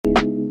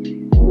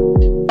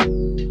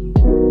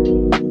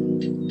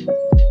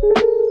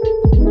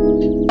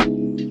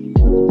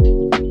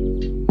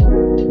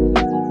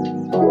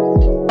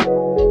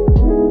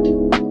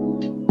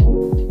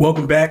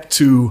Welcome back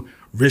to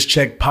Wrist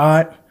Check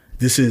Pod.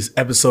 This is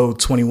episode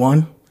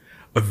 21,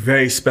 a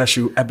very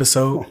special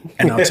episode,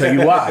 and I'll tell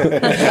you why.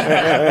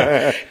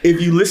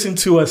 If you listen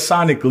to us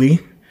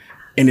sonically,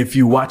 and if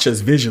you watch us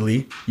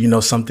visually, you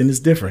know something is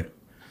different.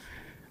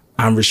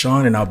 I'm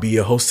Rashawn, and I'll be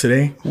your host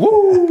today.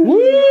 Woo!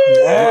 Woo!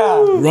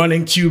 Yeah.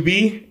 Running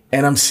QB,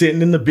 and I'm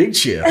sitting in the big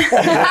chair.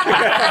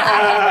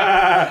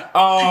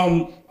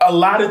 A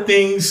lot of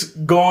things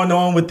going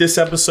on with this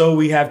episode.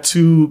 We have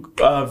two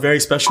very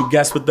special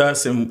guests with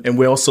us, and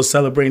we're also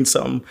celebrating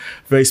something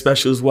very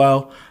special as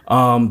well.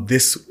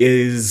 This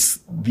is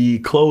the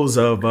close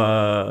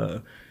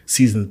of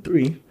season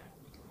 3.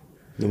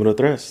 Número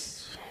 3.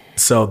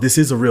 So this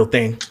is a real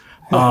thing.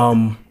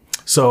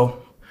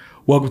 So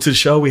welcome to the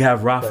show. We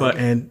have Rafa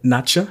and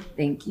Nacha.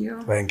 Thank you.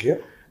 Thank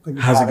you.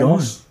 How's it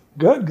going?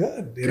 Good.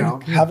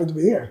 Happy to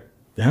be here.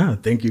 Yeah,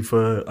 thank you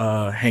for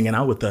hanging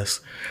out with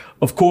us.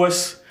 Of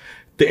course,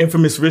 the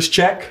infamous wrist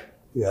check.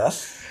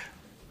 Yes.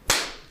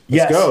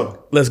 Let's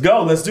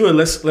go. Let's do it.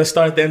 Let's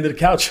start at the end of the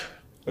couch.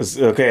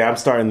 Okay, I'm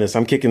starting this.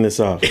 I'm kicking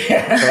this off.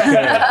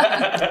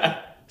 Okay.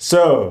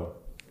 So,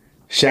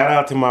 shout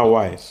out to my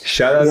wife.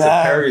 Shout out to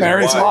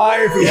Perry's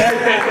wife.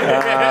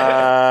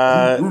 Yeah.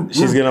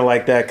 She's gonna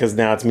like that because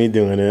now it's me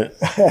doing it.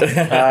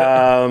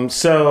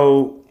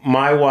 So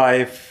my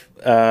wife,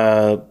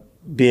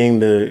 being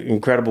the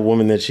incredible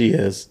woman that she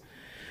is,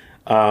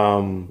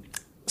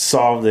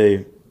 solved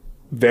a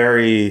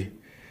very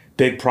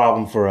big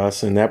problem for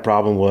us, and that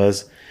problem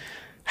was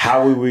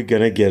how were we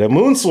gonna get a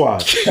moon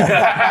swatch?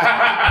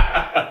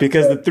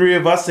 Because the three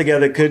of us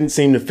together couldn't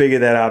seem to figure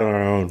that out on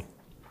our own.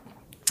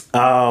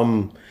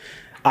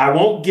 I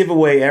won't give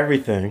away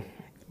everything,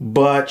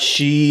 but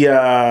she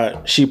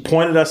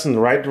pointed us in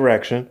the right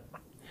direction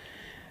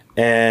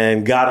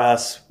and got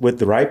us with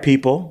the right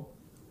people.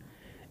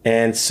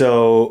 And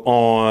so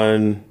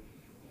on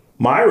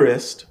my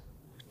wrist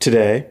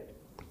today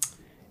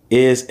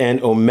is an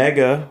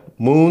Omega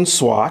Moon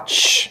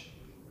Swatch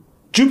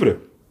Jupiter.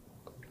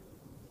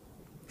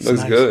 Looks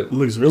nice. good.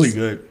 Looks really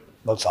good.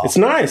 That's awesome. It's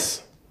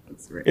nice.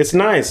 It's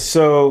nice.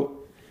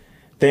 So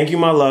thank you,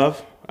 my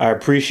love. I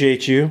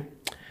appreciate you.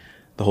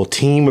 The whole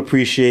team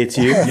apprecites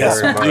you.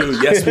 Yes, we do.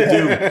 Yes, we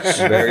do.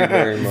 Very,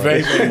 very much.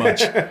 Very, very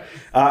much.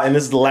 And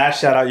this is the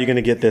last shout out you're going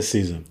to get this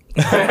season.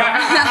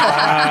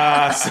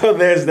 So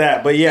there's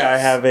that. But yeah, I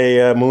have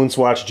a Moon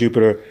Swatch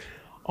Jupiter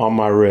on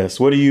my wrist.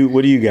 What do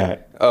you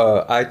got?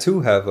 I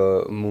too have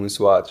a moon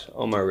swatch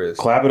on my wrist.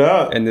 Clap it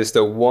up. And it's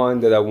the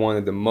one that I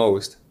wanted the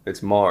most.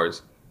 It's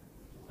Mars.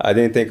 I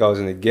didn't think I was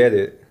going to get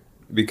it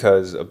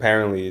because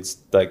apparently it's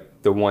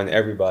like the one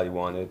everybody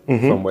wanted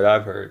from what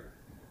I've heard.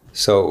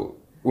 So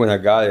when I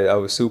got it, I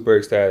was super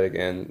ecstatic,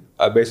 and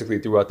I basically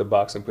threw out the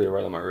box and put it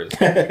right on my wrist.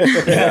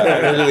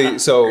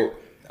 So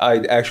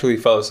I actually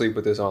fell asleep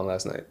with this on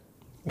last night.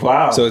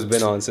 Wow. So it's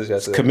been on since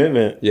yesterday.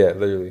 Commitment. Yeah,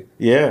 literally.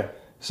 Yeah.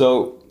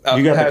 So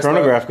you got the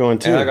chronograph going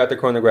too. And I got the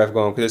chronograph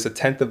going because it's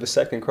a 1/10 of a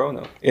second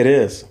chrono. It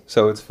is.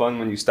 So it's fun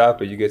when you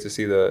stop it. You get to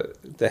see the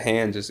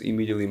hand just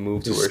immediately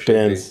move to where it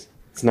spins. should be.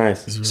 It's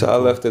nice. It's really so cool. I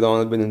left it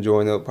on. I've been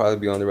enjoying it. It'll probably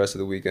be on the rest of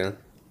the weekend.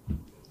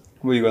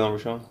 What you got on,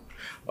 Rashawn?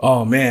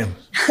 Oh, man.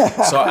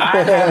 So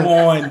I have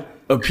on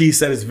a piece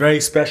that is very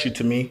special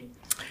to me.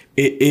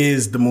 It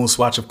is the Moon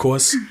Swatch, of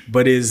course,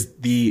 but is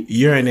the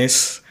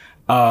Uranus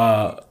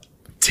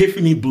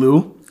Tiffany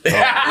Blue.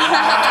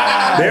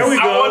 There we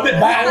go.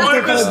 I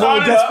wanted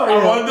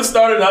to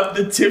start it up.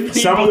 The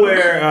Tiffany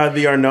Somewhere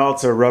the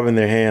Arnauts are rubbing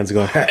their hands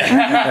going.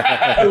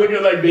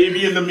 Looking like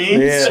Baby in the Memes.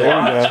 Yeah,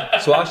 there you go.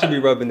 So I should be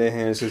rubbing their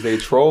hands because they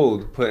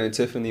trolled putting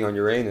Tiffany on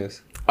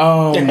Uranus.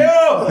 Here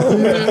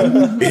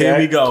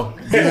we go.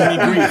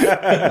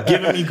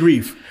 Giving me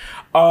grief.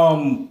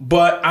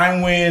 But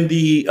I'm wearing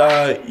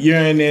the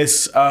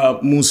Uranus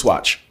Moon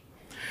Swatch.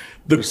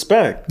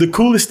 Respect. The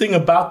coolest thing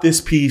about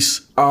this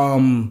piece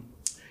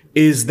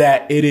is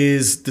that it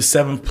is the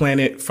 7th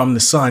planet from the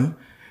sun.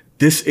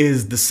 This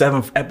is the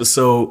 7th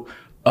episode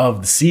of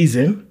the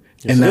season,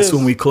 and that's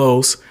when we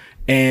close.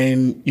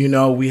 And, you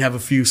know, we have a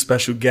few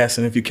special guests,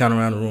 and if you count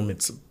around the room,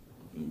 it's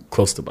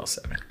close to about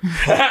 7.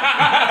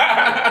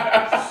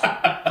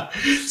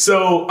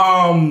 So,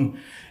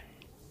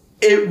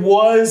 it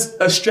was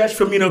a stretch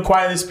for me to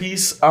acquire this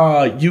piece.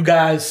 You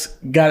guys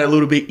got it a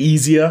little bit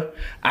easier.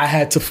 I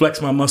had to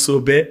flex my muscle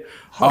a bit.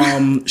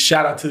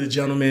 Shout out to the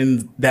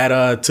gentleman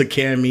that took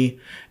care of me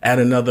at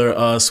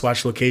another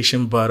Swatch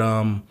location. But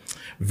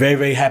very,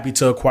 very happy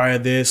to acquire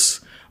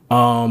this.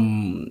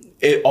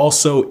 It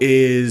also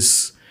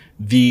is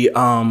the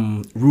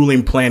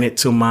ruling planet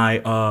to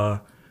my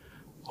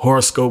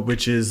horoscope,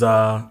 which is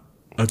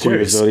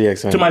Aquarius. Zodiac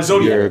sign. To my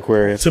zodiac. You're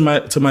Aquarius.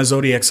 To my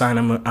zodiac sign,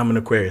 I'm an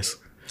Aquarius.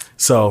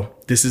 So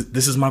this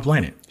is my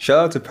planet. Shout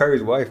out to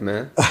Perry's wife,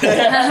 man.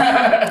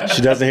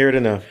 She doesn't hear it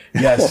enough.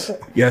 Yes.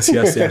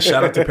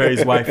 Shout out to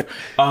Perry's wife.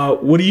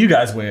 What are you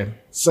guys wearing?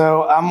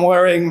 So I'm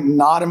wearing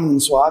not a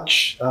moon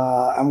swatch.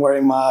 I'm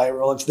wearing my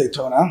Rolex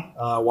Daytona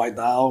white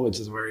dial,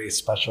 which is a very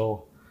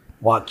special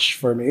watch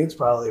for me. It's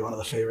probably one of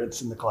the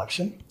favorites in the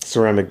collection.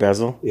 Ceramic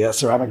bezel. Yeah,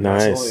 ceramic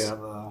Nice. bezel.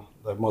 Yeah,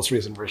 the most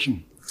recent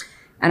version.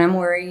 and I'm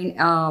wearing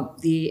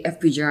the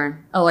FP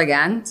Journe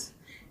Elegant,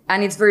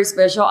 and it's very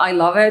special. I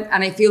love it,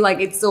 and I feel like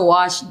it's a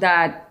watch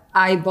that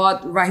I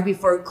bought right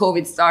before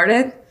COVID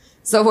started.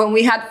 So when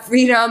we had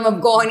freedom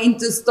of going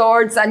into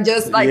stores and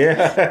just like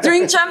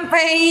drink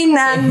champagne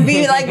and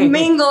be like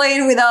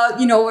mingling without,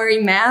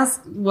 wearing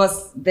masks,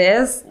 was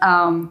this.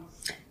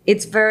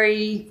 It's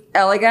very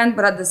elegant,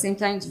 but at the same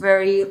time, it's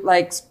very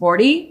like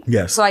sporty.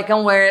 Yes. So I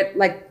can wear it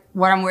like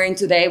what I'm wearing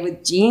today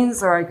with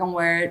jeans, or I can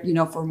wear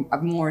it, for a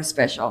more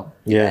special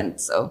event.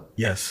 So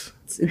yes.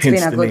 It's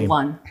been a good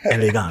one.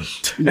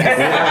 Elegant.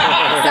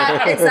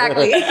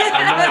 Exactly.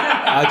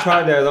 I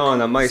tried that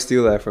on. I might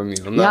steal that from you.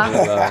 I'm not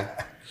gonna lie.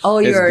 All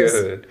It's yours.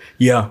 good.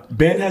 Yeah.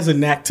 Ben has a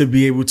knack to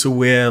be able to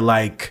wear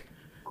like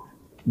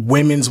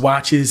women's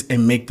watches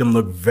and make them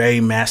look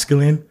very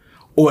masculine,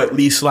 or at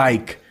least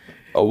like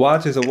A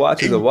watch is a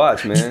watch is a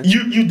watch, man.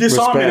 you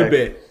disarm it a Respect.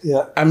 bit.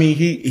 Yeah. I mean,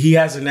 he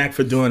has a knack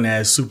for doing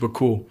that. It's super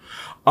cool.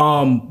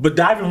 But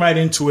diving right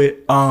into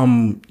it,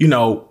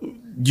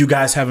 you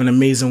guys have an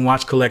amazing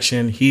watch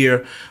collection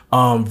here.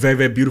 Very,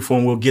 very beautiful,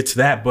 and we'll get to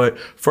that. But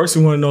first,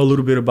 we want to know a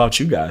little bit about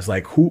you guys.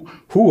 Like, who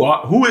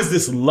is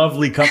this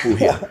lovely couple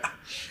here?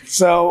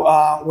 So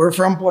we're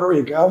from Puerto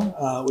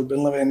Rico. We've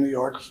been living in New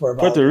York for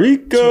about, Puerto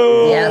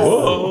Rico. Yes.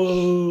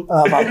 Whoa.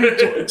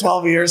 about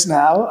 12 years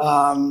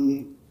now.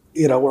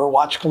 We're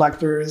watch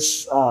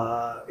collectors.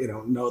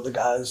 Know the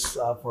guys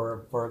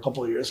for a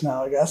couple of years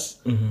now, I guess.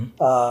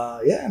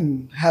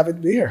 And happy to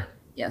be here.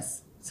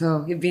 Yes.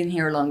 So you've been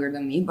here longer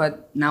than me,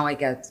 but now I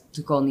get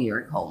to call New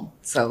York home.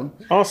 So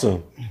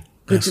Awesome.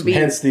 good to be.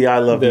 Hence the I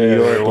love New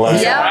York.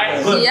 Last Yeah.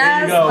 Right, look, there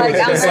Yes. you go. Like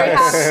I'm very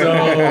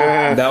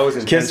happy. That was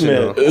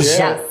intentional.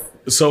 Yes.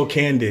 So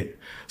candid.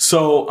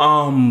 So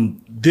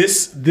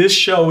this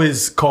show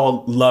is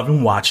called Love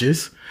and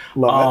Watches.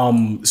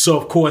 Love So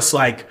of course,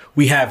 like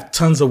we have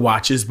tons of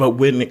watches, but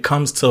when it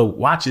comes to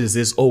watches,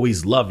 there's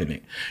always love in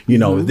it.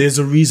 There's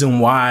a reason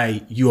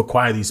why you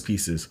acquire these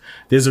pieces.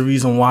 There's a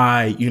reason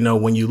why,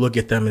 when you look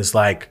at them, it's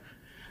like,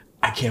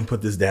 I can't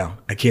put this down.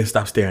 I can't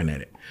stop staring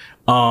at it.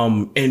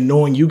 And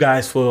knowing you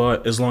guys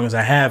for as long as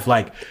I have,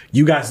 like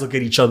you guys look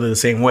at each other the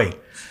same way.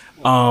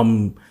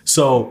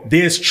 So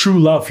there's true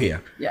love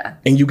here. Yeah.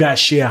 And you guys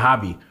share a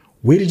hobby.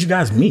 Where did you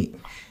guys meet?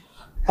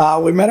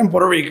 We met in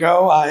Puerto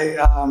Rico. I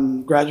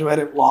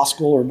graduated law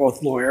school. We're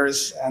both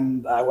lawyers,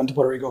 and I went to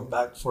Puerto Rico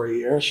back for a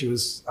year. She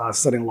was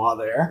studying law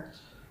there.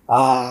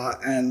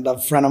 And a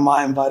friend of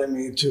mine invited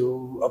me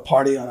to a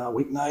party on a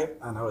weeknight,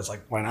 and I was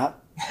like, why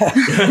not?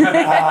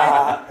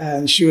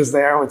 And she was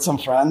there with some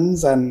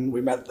friends, and we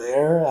met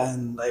there,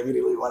 and I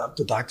immediately went up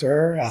to talk to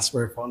her, asked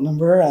for her phone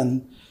number,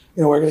 and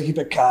we're going to keep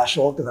it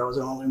casual because I was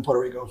only in Puerto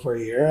Rico for a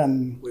year,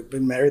 and we've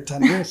been married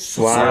 10 years.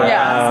 Wow.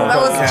 Yeah. So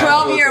that was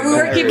 12 years. We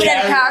were keeping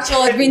it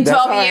casual. It's been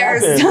 12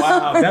 years.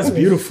 Wow, that's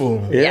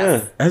beautiful.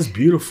 Yeah. That's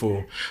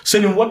beautiful. So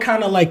then what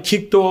kind of like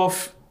kicked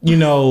off,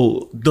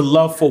 the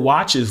love for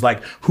watches?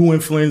 Like who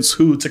influenced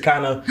who to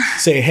kind of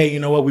say, hey, you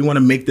know what? We want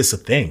to make this a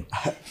thing.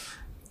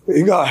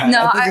 You go ahead.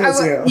 No, I think it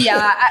was you.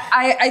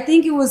 I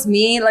think it was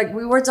me. Like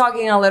we were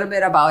talking a little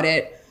bit about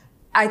it.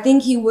 I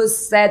think he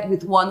was set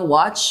with one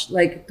watch,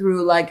 like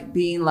through like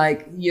being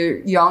like your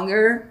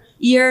younger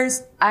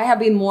years. I have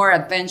been more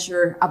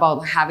adventure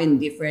about having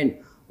different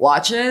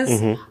watches.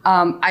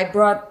 I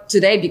brought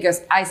today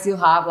because I still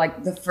have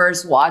like the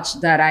first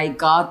watch that I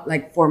got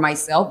like for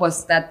myself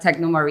was that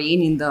Techno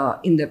Marine in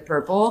the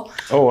purple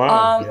Oh,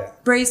 wow.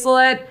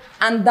 bracelet,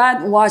 and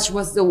that watch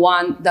was the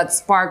one that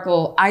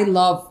sparkled. I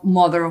love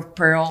mother of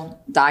pearl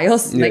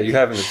dials. Yeah, you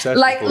have an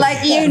obsession. I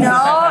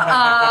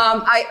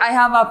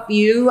have a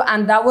few,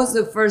 and that was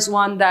the first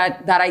one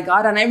that I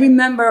got. And I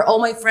remember all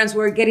my friends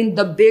were getting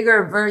the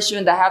bigger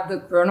version that have the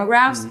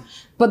chronographs,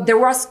 but there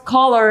was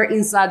color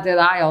inside the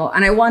dial,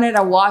 and I wanted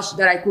a watch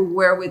that I could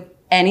wear with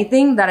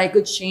anything, that I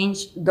could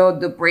change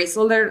the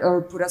bracelet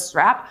or put a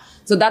strap.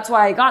 So that's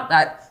why I got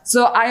that.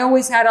 So I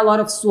always had a lot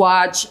of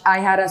Swatch. I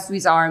had a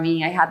Swiss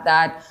Army. I had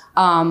that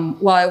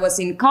while I was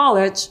in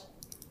college.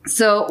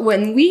 So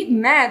when we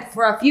met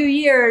for a few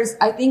years,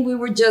 I think we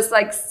would just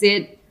like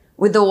sit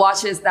with the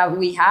watches that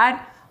we had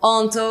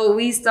until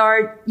we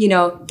start,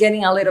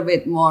 getting a little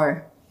bit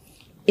more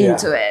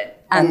into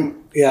it. And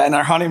in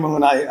our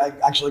honeymoon, I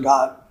actually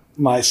got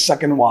my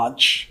second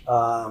watch. We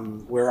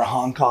were in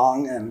Hong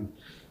Kong and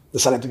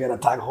decided to get a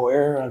Tag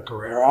Heuer, a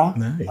Carrera.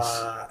 Nice.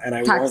 And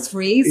I tax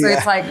free. So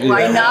it's like,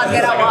 why not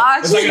get a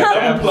watch? It's like a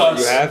double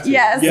plus. You have to.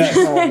 Yes.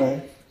 Yeah.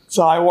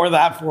 So I wore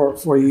that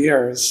for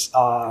years.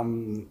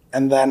 And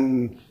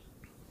then,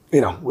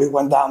 we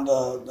went down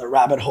the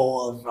rabbit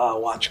hole of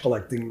watch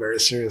collecting very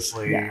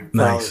seriously probably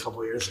Nice. a couple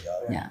of years ago.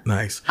 Yeah.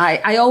 Nice.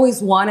 I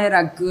always wanted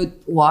a good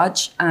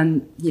watch,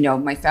 and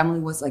my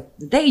family was like,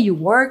 the day you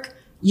work,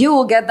 you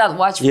will get that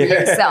watch for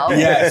yourself.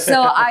 Yes.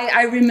 So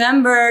I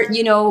remember,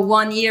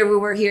 one year we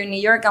were here in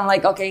New York. I'm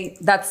like, okay,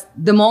 that's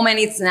the moment.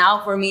 It's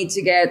now for me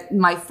to get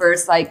my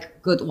first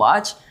like good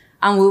watch.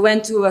 And we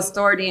went to a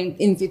store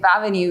in Fifth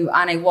Avenue,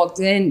 and I walked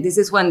in. This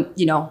is when,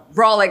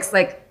 Rolex,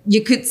 like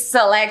you could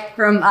select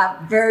from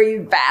a very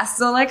vast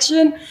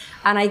selection.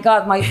 And I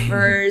got my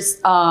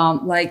first,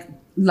 like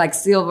like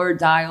silver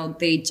dial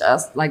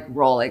Datejust like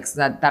Rolex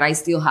that I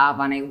still have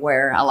and I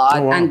wear a lot.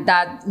 Oh, wow. And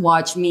that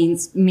watch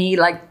means me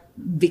like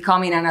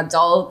becoming an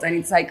adult, and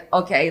it's like,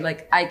 okay,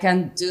 like I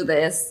can do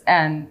this.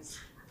 And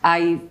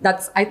I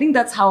think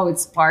that's how it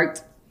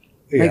sparked.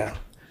 Yeah. Like,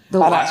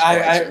 the And watch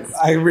collections.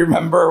 I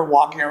remember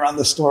walking around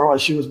the store while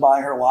she was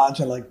buying her watch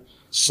and like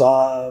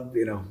saw,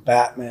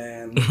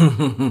 Batman.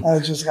 I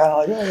was just kind of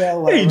like, oh yeah,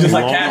 whatever. You just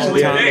like Long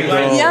casually time think, ago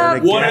like, Yeah.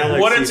 in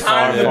a what a galaxy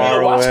time to be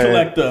far, a watch far away.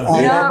 collector.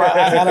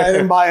 And I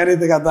didn't buy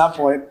anything at that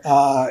point.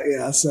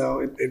 So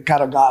it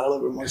kind of got a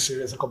little bit more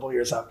serious a couple of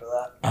years after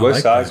that. What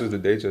like size that. was the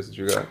Datejust that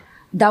you got?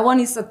 That one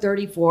is a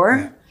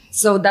 34.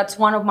 So that's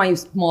one of my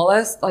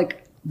smallest.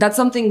 Like, that's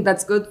something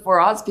that's good for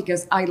us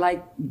because I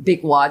like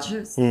big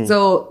watches.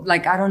 So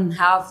like I don't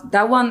have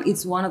that one.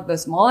 It's one of the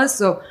smallest.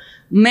 So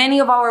many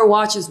of our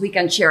watches, we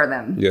can share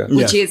them, Yeah.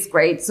 which Yes. is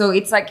great. So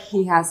it's like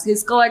he has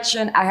his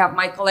collection, I have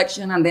my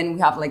collection, and then we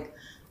have like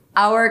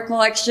our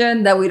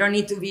collection that we don't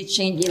need to be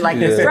changing like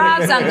the Yeah.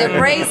 straps and the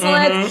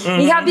bracelets.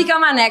 He have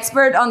become an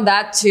expert on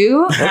that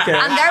too.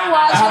 And their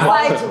watch is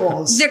like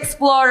the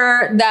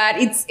Explorer that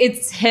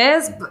it's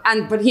his,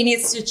 but he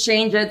needs to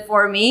change it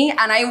for me.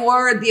 And I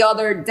wore it the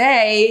other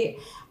day.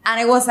 And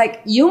I was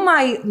like, you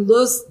might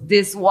lose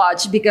this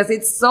watch because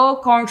it's so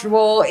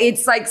comfortable.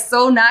 It's like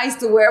so nice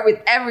to wear with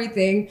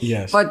everything.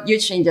 Yes. But you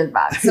change it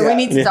back. So we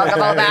need to talk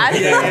about that.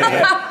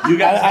 You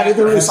guys I need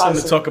to have something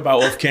resize to it. talk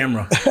about off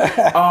camera.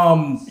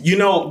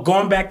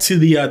 Going back to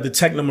the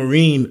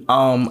Technomarine,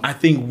 I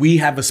think we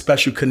have a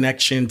special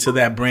connection to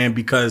that brand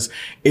because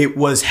it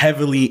was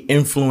heavily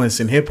influenced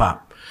in hip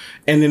hop.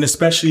 And then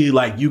especially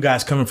like you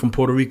guys coming from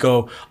Puerto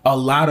Rico, a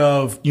lot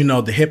of,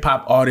 the hip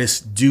hop artists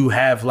do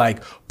have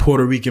like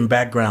Puerto Rican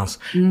backgrounds.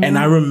 And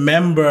I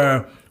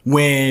remember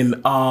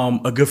when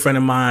a good friend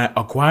of mine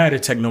acquired a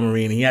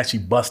Technomarine, he actually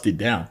busted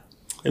down.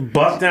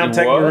 Bust down What?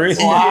 Technomarine.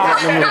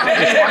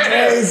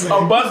 Amazing.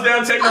 A bust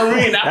down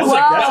Technomarine. That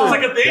was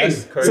like a thing. That's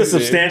It's crazy. a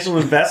substantial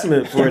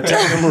investment for a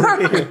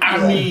Technomarine.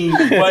 I mean,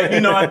 but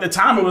at the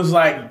time it was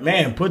like,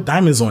 man, put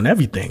diamonds on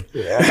everything.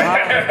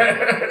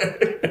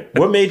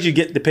 What made you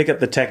get to pick up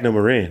the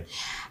Technomarine?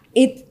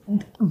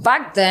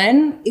 Back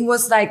then it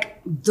was like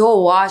the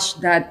watch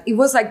that it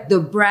was like the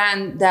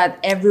brand that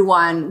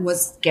everyone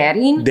was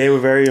getting. They were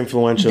very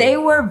influential. They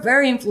were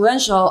very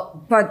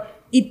influential, but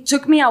it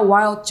took me a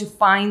while to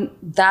find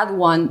that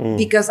one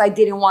because I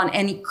didn't want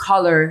any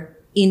color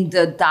in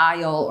the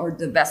dial or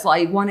the bezel.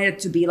 I wanted it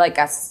to be like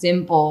a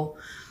simple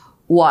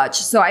watch.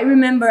 So I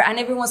remember, and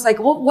everyone's like,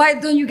 well, why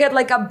don't you get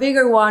like a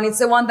bigger one? It's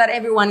the one that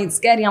everyone is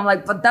getting. I'm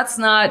like, but that's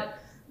not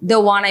the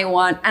one I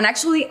want. And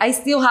actually, I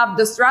still have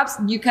the straps.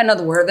 You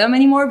cannot wear them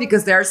anymore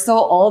because they're so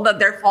old that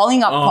they're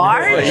falling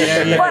apart.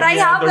 But I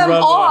have the them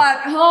rubber. all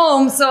at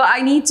home. So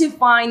I need to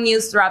find new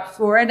straps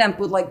for it and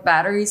put like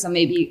batteries and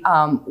maybe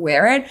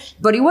wear it.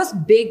 But it was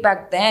big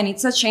back then.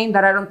 It's a shame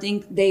that I don't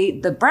think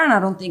the brand I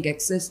don't think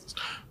exists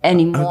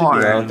anymore.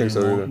 Yeah, I don't think so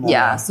either.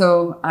 Yeah,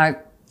 so a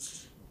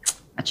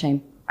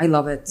shame. I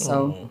love it.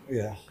 So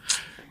Yeah.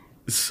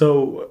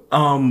 So,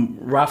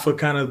 Rafa,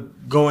 kind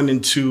of going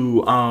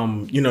into,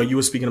 you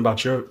were speaking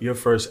about your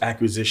first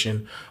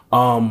acquisition.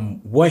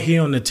 What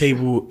here on the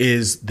table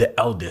is the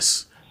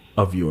eldest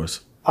of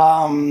yours?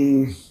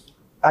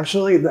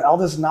 Actually, the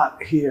eldest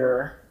not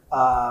here,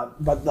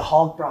 but the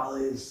Hulk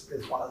probably is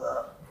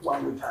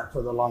one we've had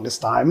for the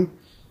longest time.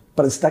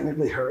 But it's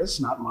technically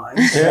hers, not mine.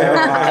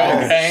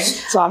 Okay.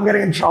 So I'm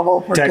getting in trouble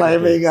for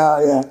Technically.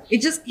 claiming,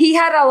 he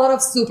had a lot of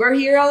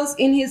superheroes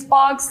in his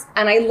box,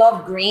 and I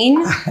love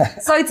green.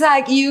 So it's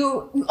like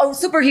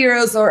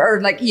superheroes or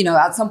like,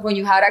 at some point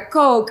you had a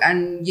Coke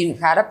and you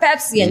had a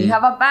Pepsi and you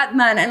have a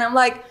Batman. And I'm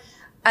like,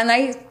 and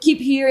I keep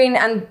hearing,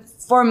 and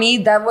for me,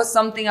 that was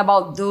something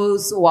about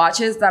those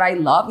watches that I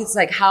love. It's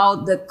like how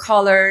the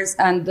colors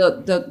and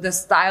the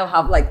style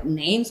have like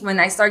names. When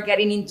I start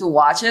getting into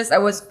watches, I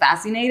was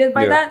fascinated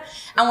by that.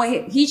 And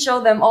when he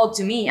showed them all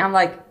to me, I'm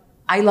like,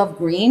 I love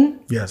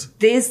green. Yes.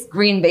 This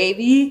green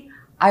baby,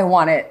 I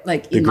want it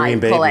like in my green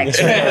baby.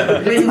 collection.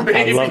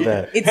 I love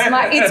that.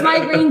 It's my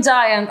green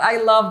giant.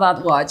 I love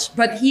that watch.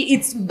 But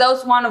it's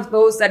one of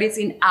those that is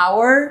in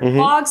our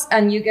box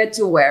and you get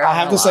to wear. I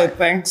have a to say lot.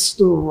 thanks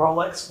to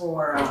Rolex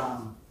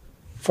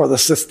for the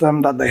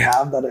system that they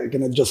have that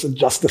can adjust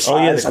the size. Oh,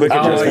 yeah, the quick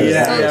and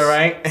adjustment.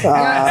 right.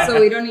 Yeah, so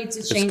we don't need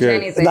to change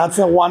good. anything. That's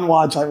the one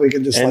watch that we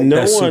can just And no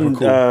That's super one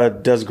cool.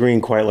 does green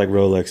quite like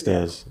Rolex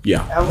does.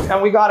 Yeah.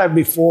 And we got it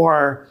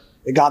before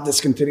it got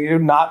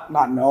discontinued, not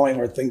knowing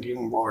or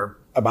thinking more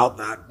about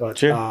that. But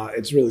Sure.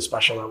 it's really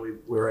special that we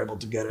were able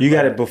to get it. You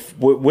got it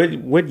before.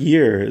 What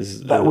year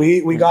is That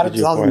we got it did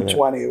you acquire that?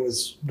 2020. It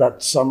was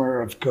that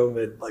summer of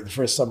COVID, like the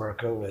first summer of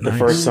COVID. The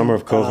first summer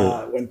of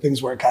COVID. When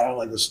things were kind of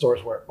like the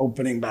stores were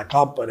opening back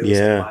up, but it was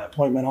Yeah. like by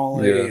appointment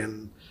only Yeah.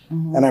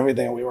 and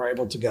everything. We were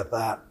able to get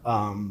that.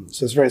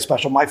 So it's very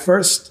special. My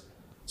first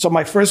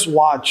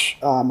watch,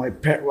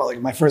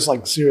 my first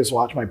like serious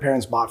watch my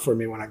parents bought for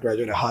me when I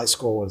graduated high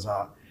school was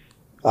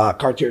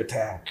Cartier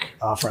tank,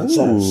 Frances.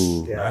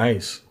 Ooh, Yeah.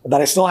 Nice.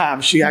 That I still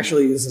have. She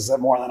actually uses it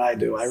more than I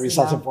do. I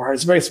resize it for her.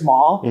 It's very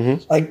small.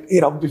 Like,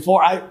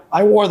 before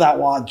I wore that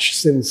watch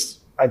since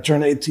I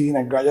turned 18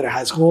 and graduated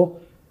high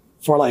school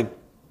for like,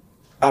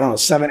 I don't know,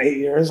 7-8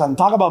 years. And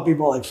talk about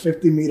people like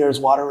 50 meters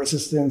water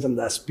resistance and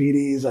the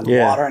speedies and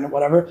water and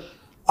whatever.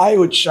 I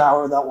would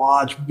shower that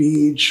watch,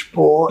 beach,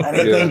 pool,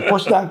 anything,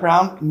 push down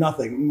crown,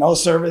 nothing, no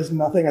service,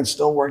 nothing. It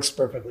still works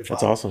perfectly fine.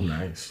 That's awesome.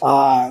 Nice.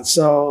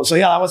 So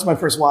yeah, that was my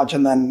first watch,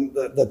 and then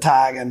the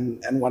tag,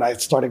 and when I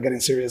started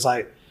getting serious,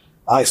 I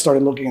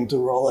started looking into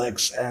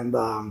Rolex, and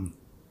I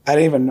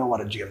didn't even know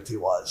what a GMT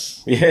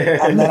was.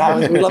 Yeah. And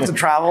then we love to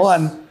travel,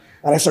 and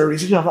I started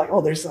researching. I'm like,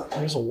 oh, there's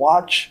a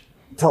watch.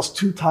 It tells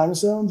 2 time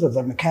zones. It's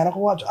a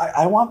mechanical watch.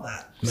 I want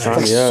that. It's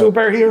like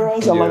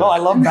superheroes. I'm like, oh, I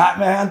love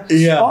Batman.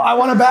 Yeah. Oh, I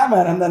want a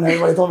Batman. And then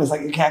everybody told me, it's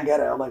like, you can't get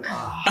it. I'm like,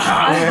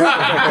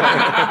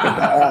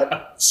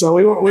 oh. So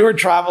we were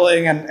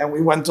traveling, and I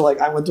went to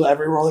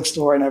every Rolex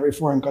store in every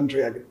foreign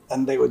country,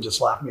 and they would just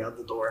laugh me out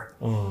the door.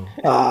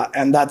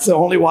 And that's the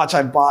only watch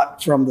I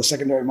bought from the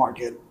secondary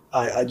market.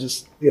 I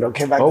just came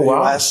back to the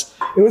US.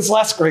 It was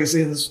less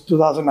crazy. This was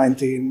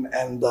 2019,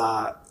 and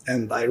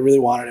I really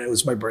wanted it. It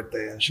was my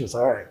birthday, and she was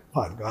like, all right,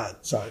 fine, go ahead.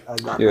 So I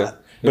got that.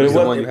 But it's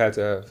the one you had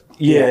to have.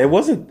 Yeah, it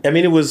wasn't. I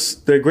mean,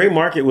 the gray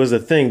market was a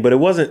thing, but it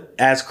wasn't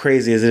as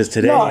crazy as it is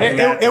today. No,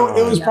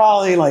 it was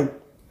probably like,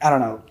 I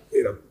don't know,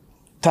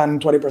 10,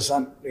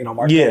 20%,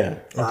 market.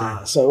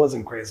 Yeah. So it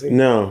wasn't crazy.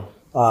 No.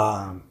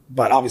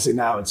 But obviously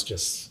now it's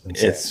just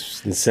insane.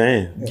 It's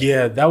insane.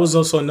 Yeah, that was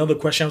also another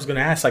question I was going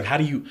to ask. Like, how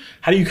do you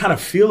kind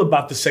of feel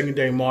about the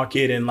secondary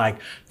market and like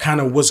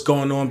kind of what's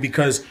going on?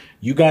 Because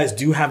you guys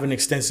do have an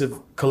extensive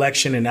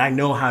collection, and I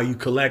know how you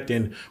collect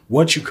and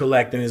what you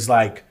collect, and it's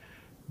like,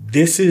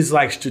 this is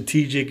like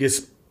strategic.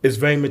 It's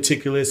very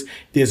meticulous.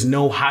 There's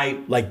no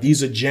hype. Like,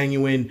 these are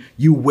genuine.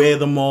 You wear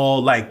them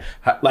all. Like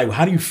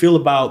how do you feel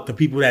about the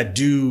people that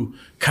do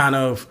kind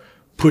of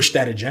push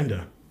that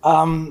agenda?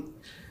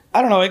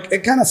 I don't know.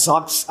 It kind of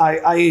sucks.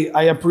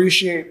 I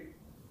appreciate,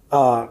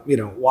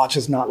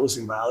 watches not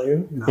losing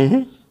value.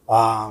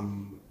 I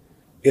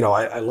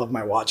love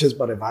my watches,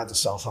 but if I had to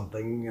sell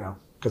something,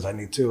 because I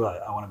need to,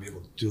 I want to be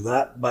able to do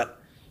that. But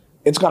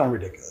it's gotten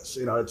ridiculous.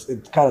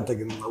 It's kind of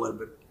taking a little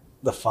bit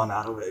the fun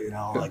out of it. You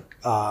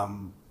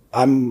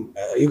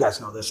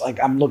guys know this. Like,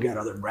 I'm looking at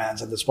other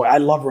brands at this point. I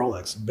love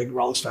Rolex. Big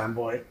Rolex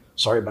fanboy.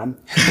 Sorry, Ben.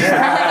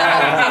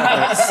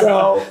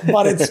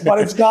 But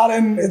it's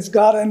gotten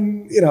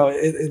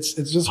it's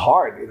just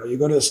hard. You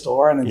go to the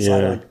store and it's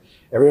like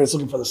everyone's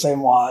looking for the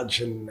same watch,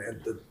 and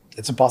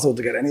it's impossible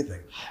to get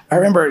anything. I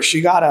remember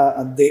she got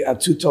a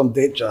two-tone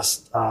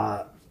Datejust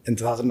in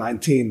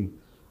 2019,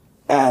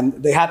 and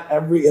they had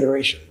every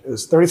iteration. It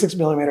was 36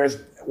 millimeters,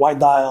 wide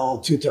dial,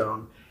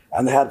 two-tone,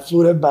 and they had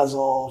fluted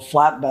bezel,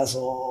 flat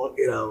bezel,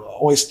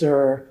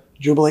 oyster,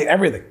 Jubilee,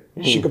 everything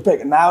she could pick.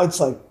 And now it's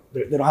like,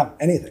 they don't have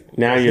anything.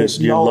 Now you're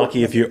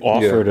lucky if you're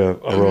offered a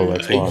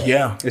Rolex watch.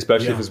 Yeah.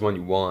 Especially if it's one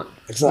you want.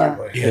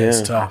 Exactly. Yeah,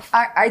 it's tough.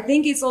 I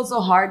think it's also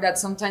hard that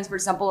sometimes, for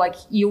example, like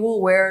you will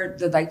wear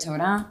the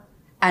Daytona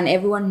and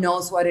everyone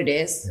knows what it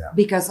is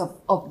because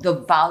of the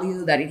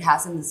value that it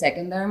has in the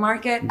secondary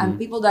market. And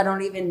people that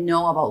don't even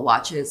know about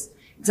watches,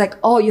 it's like,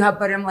 oh, you have,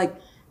 but I'm like,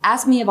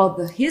 ask me about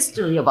the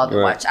history about the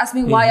watch. Ask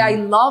me why I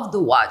love the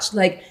watch.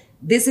 Like,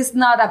 this is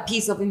not a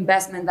piece of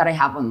investment that I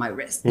have on my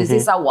wrist. This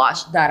is a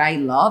watch that I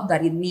love,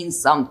 that it means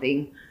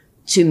something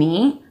to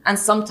me. And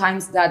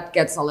sometimes that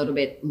gets a little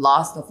bit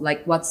lost of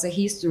like, what's the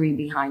history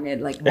behind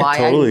it? Like, why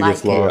totally I like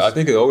gets lost. it. I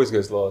think it always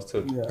gets lost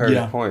to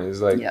her point. It's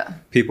like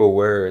people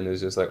wear it and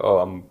it's just like,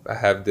 oh, I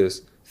have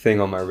this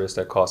thing on my wrist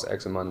that costs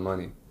X amount of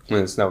money.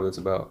 When it's not what it's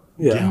about.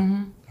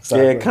 Yeah.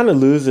 Exactly. Yeah, it kind of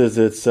loses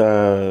its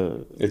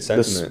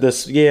sentiment.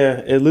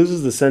 It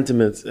loses the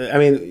sentiments. I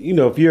mean,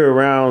 if you're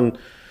around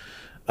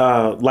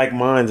like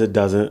minds, it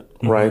doesn't,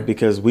 right?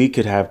 Because we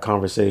could have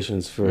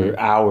conversations for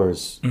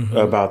hours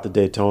about the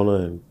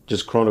Daytona and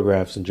just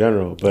chronographs in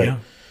general. But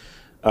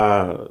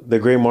the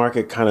gray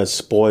market kind of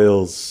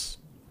spoils.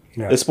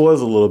 It spoils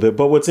a little bit.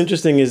 But what's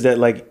interesting is that,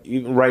 like,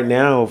 even right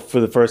now,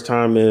 for the first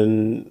time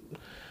in,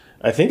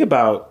 I think,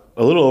 about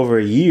a little over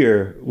a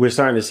year, we're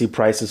starting to see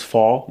prices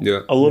fall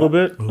a little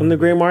bit in the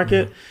gray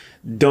market.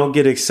 Don't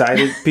get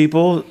excited,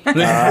 people.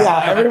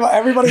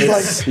 Everybody's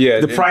like,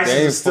 the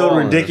prices are still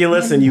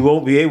ridiculous, and you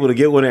won't be able to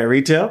get one at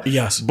retail.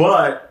 Yes,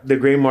 but the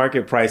gray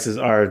market prices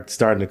are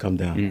starting to come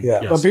down.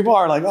 But people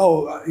are like,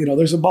 oh,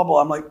 there's a bubble.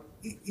 I'm like,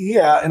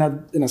 yeah,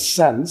 in a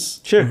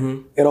sense,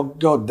 sure, it'll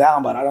go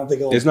down, but I don't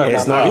think it's not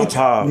going to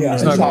pop. Yeah,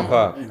 it's not going to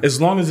pop.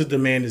 As long as the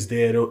demand is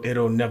there,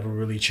 it'll never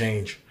really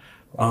change.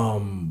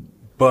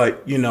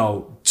 But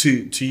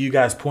to you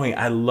guys' point,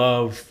 I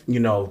love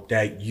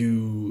that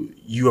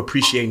you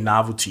appreciate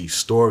novelty,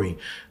 story.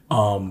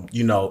 In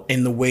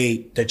the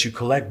way that you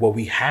collect. What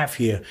we have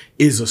here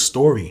is a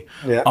story.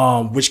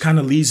 Which kind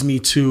of leads me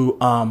to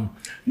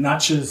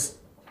Nacha's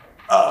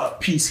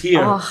piece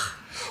here,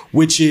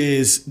 which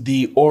is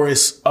the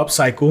Oris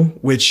Upcycle.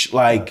 Which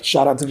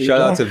shout out to VJ.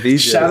 Shout out to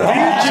VJ. Shout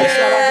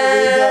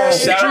out to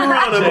VJ.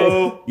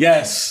 Geronimo.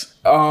 Yes.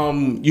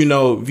 You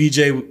know,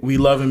 VJ, we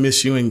love and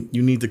miss you, and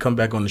you need to come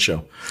back on the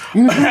show.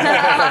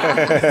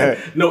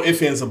 No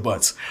ifs, ands, or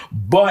buts.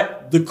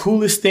 But the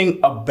coolest thing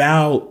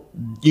about,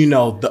 you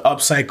know, the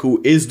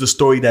upcycle is the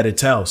story that it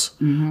tells.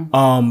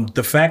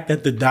 The fact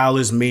that the dial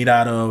is made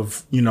out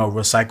of, you know,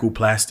 recycled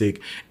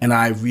plastic, and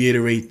I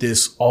reiterate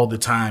this all the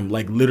time,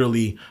 like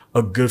literally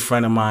a good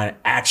friend of mine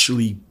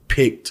actually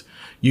picked,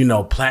 you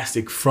know,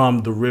 plastic from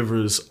the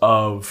rivers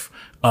of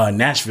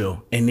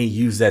Nashville, and they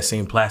use that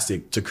same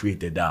plastic to create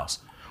their dials,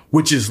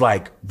 which is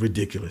like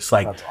ridiculous.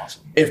 Like, That's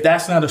awesome. if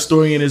that's not a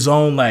story in its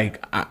own,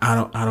 like I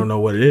don't know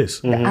what it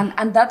is.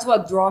 And that's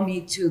what drew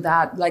me to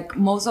that. Like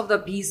most of the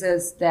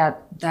pieces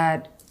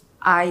that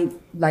I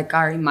like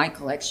are in my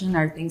collection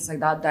are things like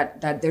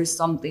that there's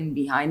something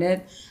behind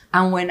it.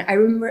 And when I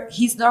remember,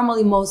 he's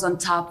normally most on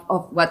top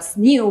of what's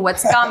new,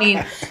 what's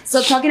coming.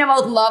 So talking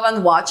about love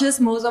and watches,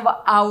 most of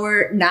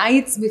our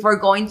nights before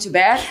going to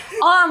bed,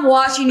 all I'm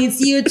watching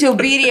is YouTube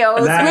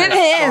videos with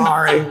him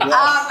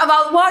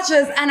about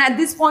watches. And at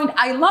this point,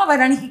 I love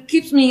it. And he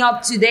keeps me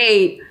up to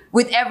date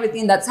with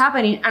everything that's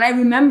happening. And I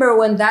remember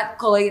when that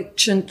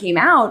collection came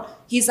out,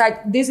 he's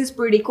like, this is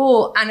pretty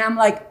cool. And I'm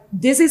like,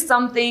 this is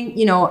something,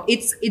 you know,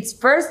 it's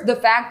first the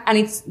fact,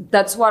 and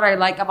that's what I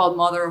like about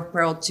Mother of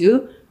Pearl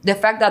too. The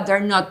fact that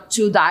they're not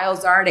two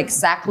dials that are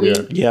exactly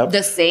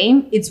the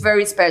same. It's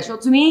very special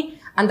to me.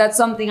 And that's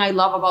something I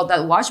love about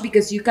that watch,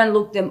 because you can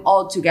look them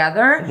all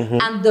together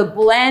and the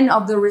blend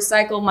of the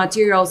recycled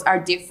materials are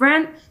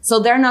different. So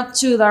they're not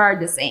two that are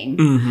the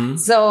same.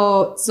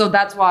 So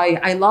that's why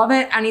I love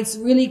it. And it's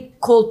really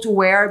cool to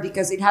wear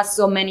because it has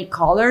so many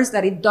colors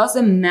that it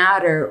doesn't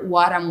matter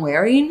what I'm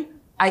wearing.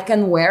 I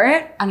can wear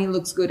it and it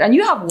looks good. And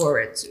you have wore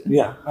it too.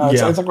 Yeah,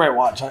 it's a great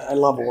watch. I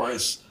love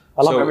Oris.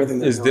 I love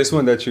everything. Is this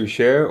one that you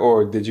share,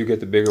 or did you get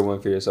the bigger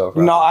one for yourself?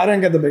 No, I didn't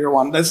get the bigger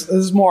one. This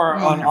is more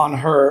on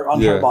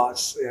her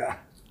box. Yeah.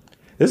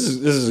 This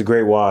is a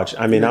great watch.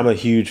 I mean, I'm a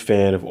huge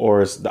fan of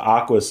Oris. The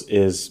Aquas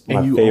is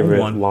my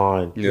favorite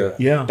line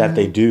that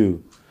they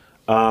do.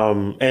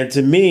 And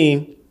to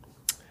me,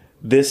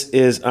 this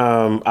is,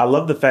 I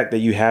love the fact that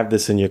you have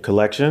this in your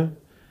collection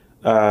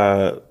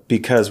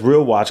because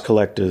real watch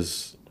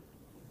collectors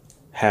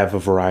have a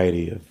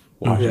variety of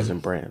watches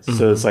and brands.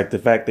 So it's like the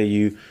fact that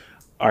you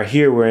are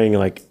here wearing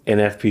like an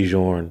FP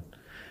Journe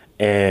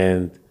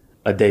and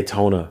a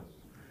Daytona,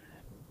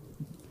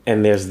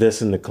 and there's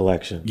this in the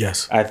collection.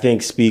 Yes. I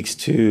think speaks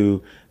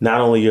to not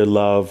only your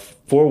love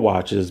for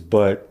watches,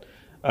 but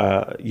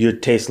your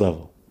taste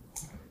level,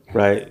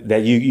 right?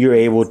 That you're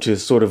able to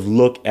sort of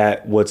look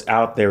at what's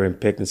out there and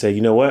pick and say,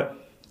 you know what,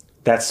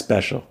 that's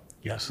special.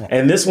 Yes.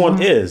 And this one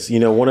is, you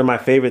know, one of my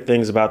favorite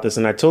things about this,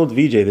 and I told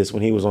VJ this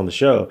when he was on the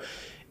show,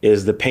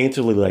 is the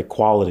painterly like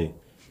quality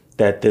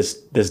that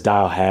this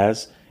dial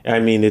has. I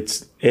mean,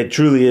 it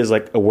truly is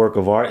like a work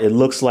of art. It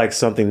looks like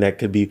something that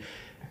could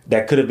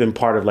have been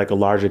part of like a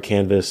larger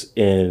canvas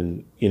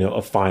in, you know,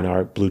 a fine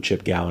art blue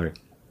chip gallery.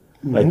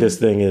 Like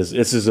this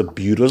is a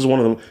beautiful. This is one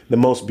of the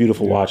most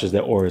beautiful watches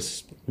that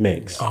Oris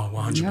makes. Oh,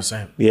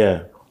 100%.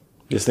 Yeah,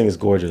 this thing is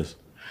gorgeous.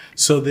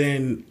 So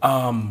then,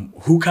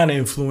 who kind of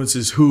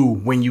influences who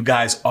when you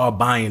guys are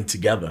buying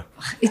together?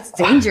 It's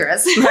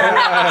dangerous. it's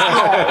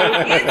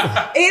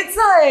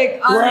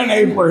like we're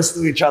enablers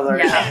to each other.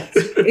 Yeah.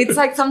 It's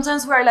like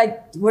sometimes we're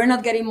like, we're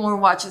not getting more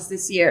watches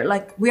this year.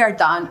 Like we are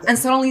done, and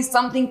suddenly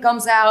something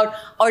comes out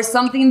or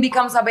something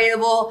becomes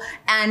available,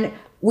 and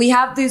we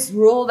have this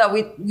rule that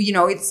we you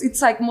know,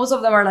 it's like most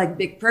of them are like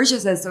big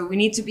purchases, so we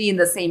need to be in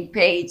the same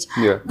page.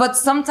 Yeah. But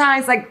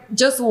sometimes, like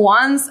just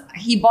once,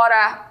 he bought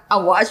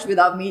a watch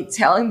without me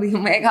telling the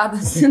Omega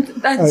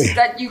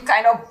that you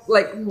kind of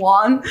like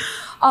won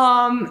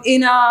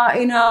in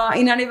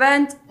an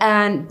event.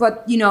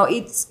 But you know,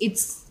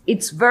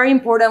 it's very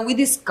important we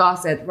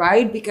discuss it,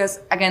 right? Because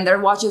again, there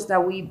are watches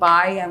that we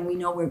buy and we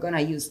know we're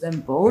gonna use them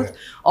both.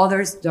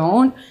 Others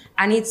don't.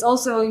 And it's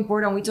also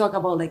important we talk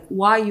about like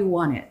why you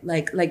want it.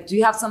 Like do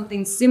you have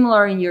something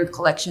similar in your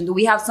collection? Do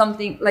we have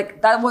something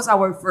like that was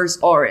our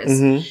first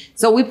Oris.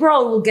 So we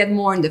probably will get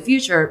more in the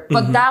future.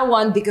 But that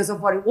one, because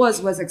of what it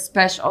was like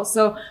special.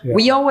 So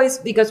we always,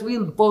 because we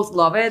both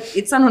love it,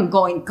 it's an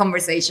ongoing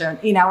conversation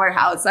in our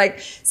house. Like,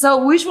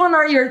 so which one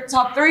are your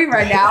top 3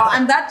 right now?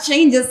 And that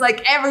changes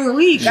like every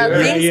week as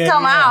things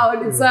come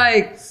out. It's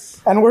like,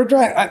 and we're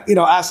trying, you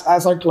know,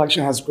 as our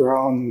collection has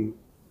grown,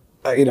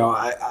 you know,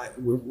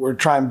 we're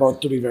trying both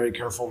to be very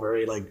careful,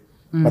 very like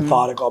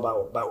methodical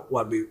about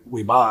what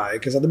we buy.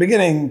 Because at the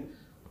beginning,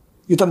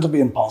 you tend to be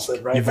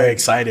impulsive, right? You're very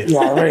excited.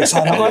 Yeah, very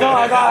excited. I'm like, oh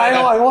my God,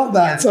 I want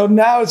that. So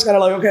now it's kind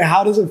of like, okay,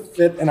 how does it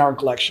fit in our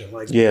collection?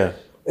 Like,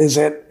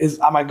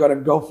 am I going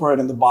to go for it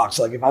in the box?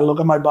 Like, if I look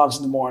at my box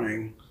in the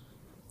morning,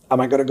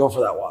 am I going to go for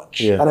that watch?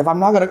 Yeah. And if I'm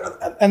not going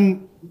to,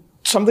 and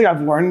something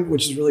I've learned,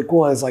 which is really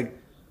cool, is like,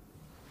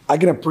 I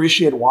can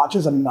appreciate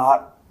watches and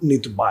not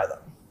need to buy them.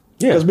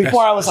 Because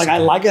before I was like, I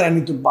like it, I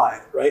need to buy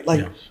it, right?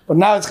 Like, but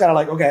now it's kind of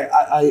like, okay,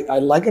 I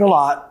like it a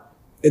lot.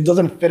 It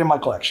doesn't fit in my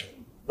collection.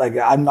 Like,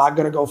 I'm not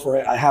gonna go for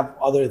it. I have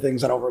other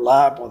things that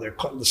overlap, or they're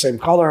the same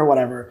color or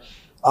whatever.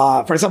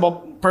 For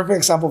example, perfect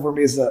example for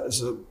me is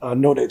a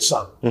No Date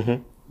sub.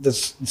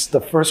 This it's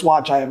the first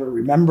watch I ever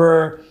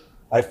remember.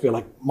 I feel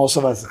like most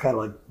of us kind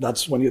of like,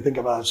 that's when you think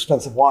of an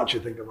expensive watch, you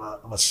think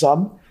of a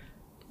sub.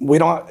 We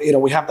don't,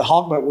 we have the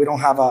Hulk, but we don't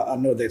have a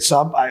No Date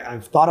sub.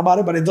 I've thought about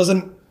it, but it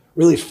doesn't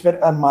really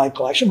fit on my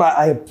collection, but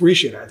I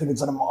appreciate it. I think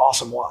it's an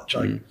awesome watch.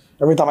 Like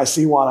every time I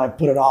see one, I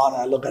put it on,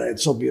 I look at it,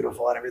 it's so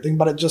beautiful and everything,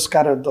 but it just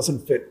kind of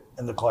doesn't fit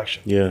in the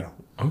collection. Yeah.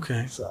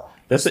 Okay. So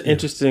That's an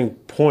interesting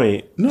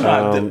point.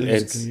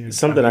 It's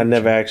something I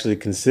never actually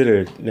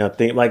considered. Now,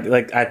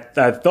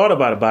 I thought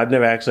about it, but I've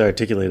never actually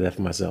articulated that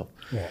for myself.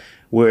 Yeah.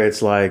 Where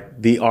it's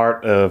like the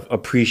art of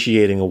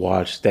appreciating a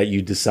watch that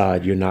you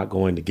decide you're not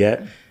going to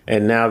get.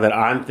 And now that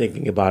I'm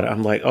thinking about it,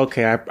 I'm like,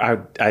 okay,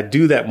 I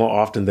do that more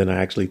often than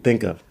I actually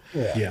think of.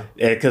 Yeah.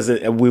 Because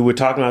we were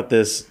talking about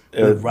this.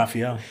 With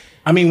Raphael.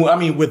 I mean,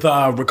 with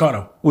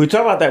Ricardo. We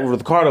talked about that with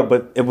Ricardo,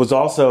 but it was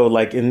also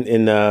like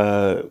in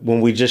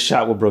when we just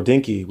shot with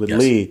Brodinky with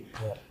Lee,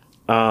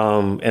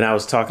 and I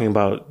was talking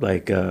about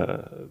like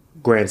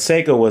Grand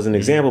Seiko was an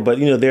example, but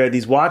there are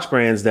these watch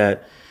brands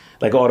that,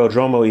 like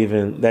Autodromo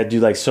even, that do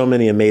like so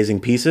many amazing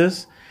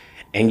pieces,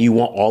 and you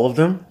want all of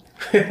them.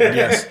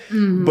 Yes.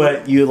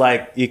 But you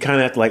kind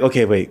of have to like,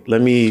 okay, wait,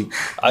 let me pause.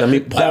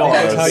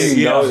 That's how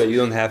you know that you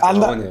don't have to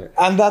own it.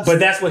 But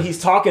that's what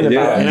he's talking about.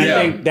 Yeah. And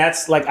I think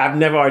that's like, I've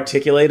never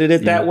articulated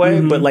it that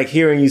way, but like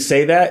hearing you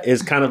say that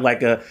is kind of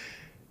like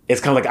it's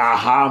kind of like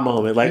aha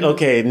moment. Like,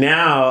 okay,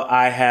 now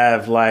I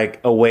have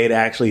like a way to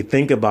actually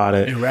think about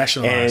it And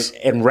rationalize.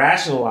 and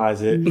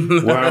rationalize it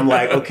where I'm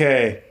like,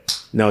 okay,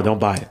 no, don't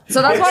buy it.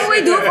 So that's what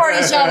we do for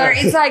each other.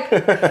 It's like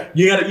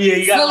You gotta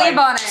sleep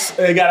on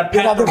it. You gotta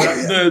pat the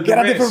get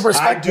a wrist. different I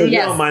perspective. do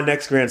Yes. know my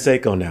next Grand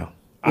Seiko now.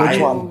 Which I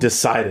one?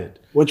 decided.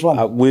 Which one?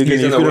 We're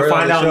He's going gonna to wear it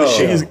find out on on the the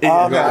show. show. Okay, We're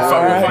all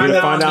right. going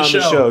to find out on the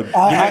show. Give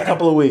me a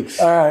couple of weeks.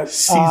 All right.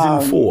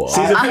 Season 4.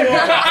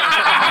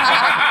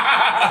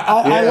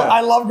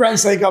 I love Grand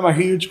Seiko. I'm a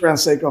huge Grand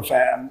Seiko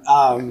fan.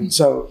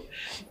 So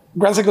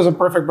Grand Seiko is a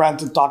perfect brand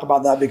to talk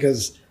about that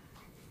because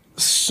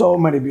so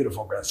many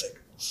beautiful Grand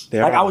Seikos.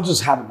 There Like are. I would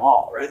just have them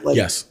all, right? Like,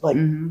 Yes.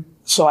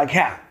 So I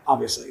can,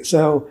 obviously.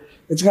 So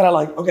it's kind of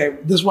like, okay,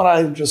 this one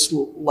I just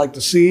like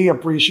to see,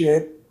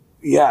 appreciate.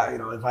 Yeah,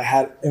 if I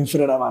had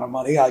infinite amount of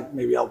money,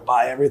 maybe I'll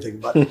buy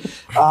everything. But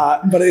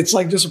but it's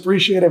like just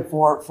appreciate it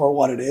for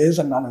what it is,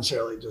 and not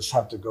necessarily just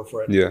have to go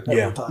for it every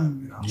Yeah.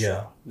 time.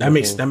 Yeah, that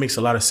makes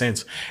a lot of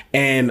sense.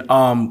 And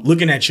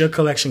looking at your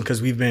collection,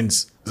 because we've been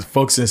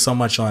focusing so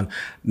much on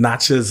not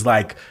just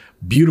like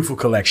beautiful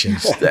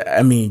collections.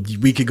 I mean,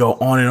 we could go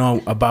on and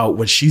on about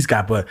what she's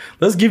got, but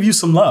let's give you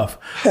some love.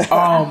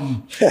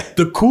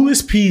 The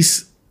coolest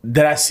piece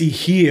that I see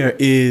here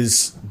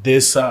is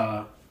this.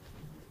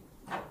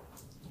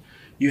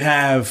 You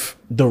have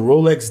the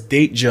Rolex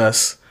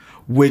Datejust,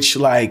 which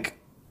like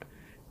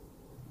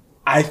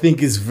I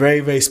think is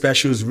very, very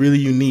special. It's really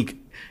unique.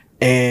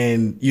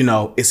 And,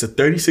 it's a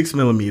 36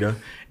 millimeter.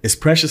 It's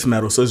precious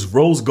metal. So it's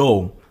rose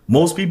gold.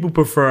 Most people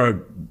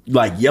prefer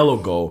like yellow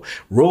gold,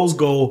 rose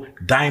gold,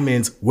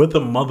 diamonds with a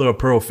mother of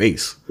pearl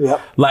face. Yep.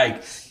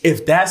 Like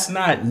if that's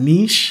not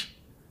niche,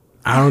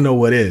 I don't know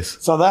what is.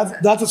 So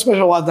that's a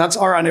special one. That's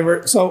our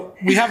anniversary. So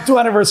we have 2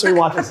 anniversary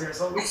watches here.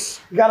 So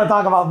we got to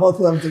talk about both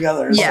of them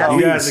together. Yeah. So,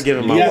 You guys are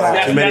giving my Yes, wife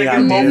yes, too many we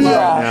gotta give ideas both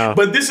right love. now.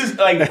 But this is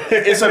like,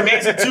 it's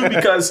amazing too,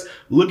 because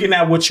looking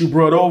at what you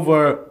brought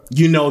over,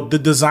 the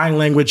design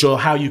language or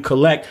how you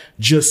collect,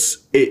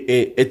 just,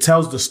 it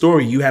tells the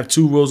story. You have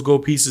 2 rose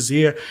gold pieces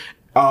here.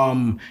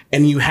 And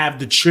you have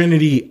the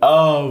trinity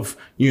of,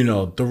 the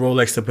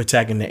Rolex, the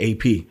Patek, and the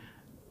AP. You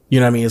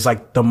know what I mean? It's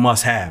like the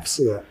must haves.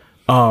 Yeah.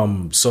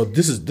 So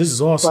this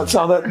is awesome. But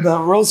so the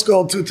rose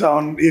gold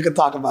two-tone, you could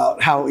talk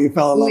about how you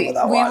fell in love with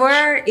that We watch.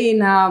 were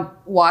in a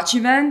watch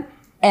event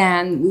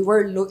and we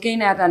were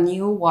looking at a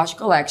new watch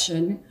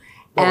collection.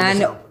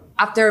 And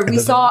after we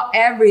saw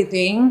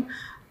everything,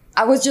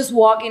 I was just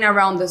walking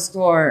around the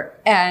store.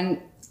 And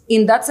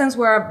in that sense,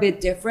 we're a bit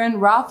different.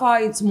 Rafa,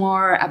 it's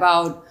more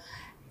about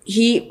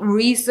he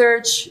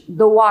researched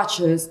the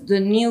watches, the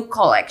new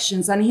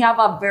collections, and he have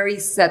a very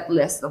set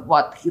list of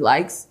what he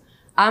likes.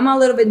 I'm a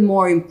little bit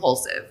more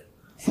impulsive.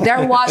 There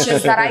are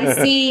watches that I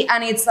see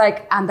and it's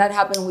like, and that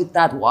happened with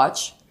that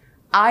watch.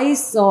 I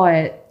saw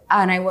it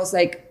and I was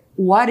like,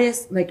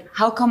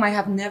 how come I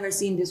have never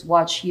seen this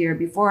watch here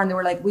before? And they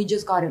were like, we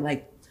just got it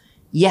like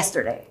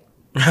yesterday.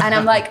 And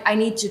I'm like, I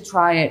need to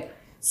try it.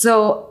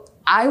 So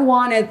I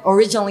wanted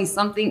originally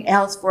something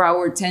else for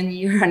our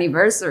 10-year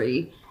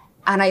anniversary.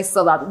 And I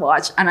saw that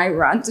watch and I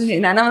ran to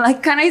him and I'm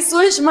like, can I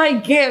switch my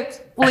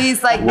gift?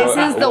 Please, like this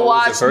is the what was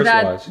watch the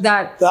first watch?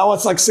 that That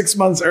was like 6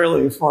 months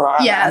early for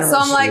our yeah. So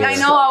I'm like,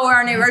 anniversary. I know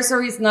our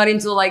anniversary is not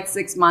until like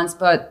 6 months,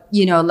 but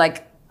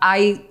like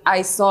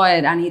I saw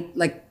it and it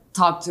like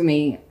talked to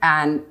me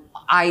and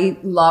I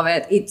love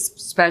it. It's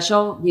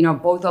special,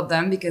 both of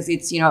them because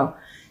it's,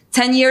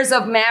 10 years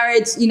of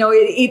marriage,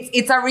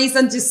 it's a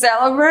reason to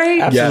celebrate.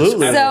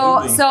 Absolutely.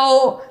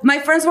 So my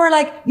friends were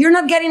like, "You're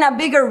not getting a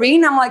bigger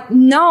ring." I'm like,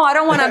 "No, I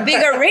don't want a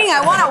bigger ring.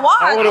 I want a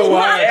watch." I want a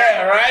watch.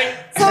 Yeah, right?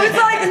 So it's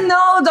like,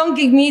 "No, don't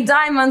give me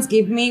diamonds.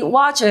 Give me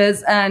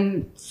watches."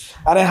 And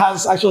it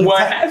has actually.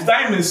 Well, it has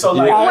diamonds, so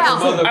like. well, I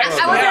was gonna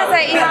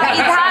say it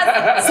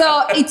has.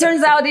 So it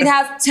turns out it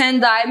has 10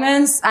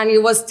 diamonds, and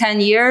it was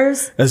 10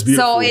 years. That's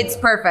beautiful. So it's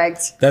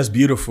perfect. That's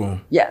beautiful.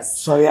 Yes.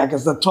 So yeah,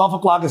 because the 12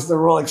 o'clock is the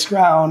Rolex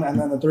Crown, and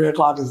then the 3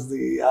 o'clock is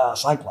the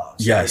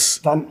Cyclops. Yes.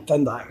 10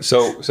 diamonds.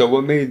 So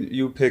what made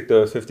you pick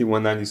the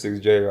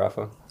 5196J,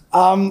 Rafa?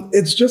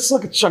 It's just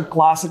like a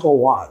classical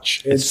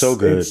watch. It's so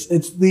good.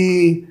 It's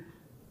the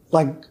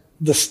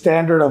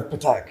standard of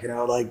Patek.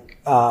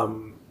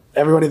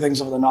 Everybody thinks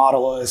of the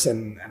Nautilus,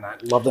 and I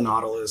love the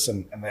Nautilus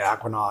and the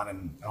Aquanaut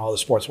and all the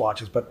sports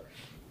watches, but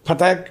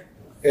Patek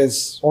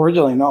is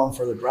originally known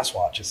for the dress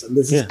watches, and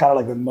this is kind of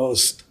like the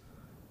most,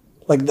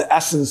 like the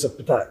essence of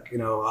Patek.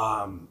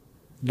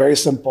 Very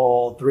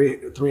simple,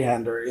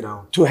 three-hander,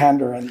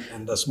 two-hander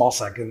and the small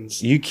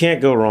seconds. You can't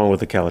go wrong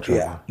with the Calatrava.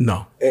 Yeah.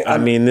 No. I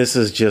mean, this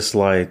is just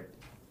like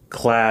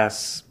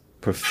class,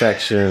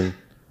 perfection,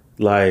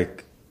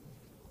 like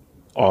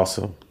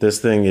awesome. This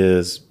thing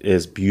is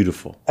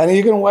beautiful. And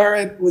you can wear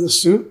it with a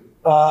suit,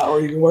 or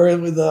you can wear it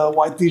with a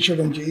white t-shirt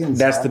and jeans.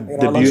 That's the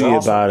it looks beauty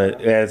awesome. about it.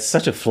 Yeah, it's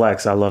such a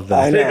flex. I love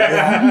that. I know.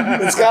 Yeah.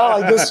 It's kind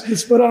of like this.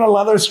 Just put on a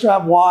leather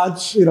strap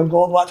watch,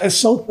 gold watch. It's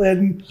so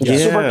thin,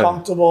 super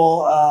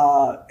comfortable.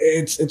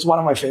 It's one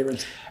of my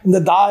favorites. And the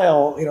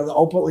dial, the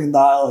Opaline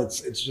dial. It's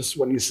just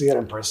when you see it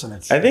in person.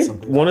 I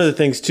think one of the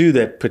things too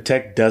that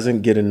Patek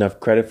doesn't get enough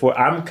credit for.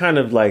 I'm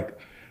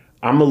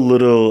a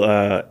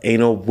little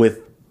anal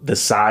with the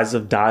size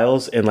of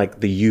dials and like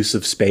the use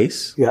of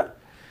space. Yeah.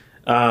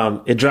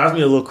 It drives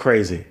me a little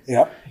crazy.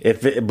 Yeah.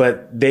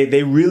 But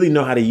they really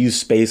know how to use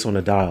space on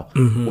a dial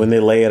when they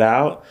lay it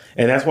out,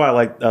 and that's why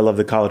I love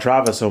the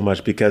Calatrava so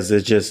much, because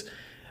it's just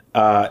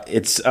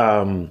what's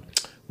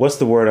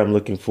the word I'm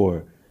looking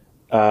for?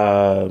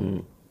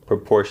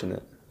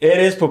 Proportionate. It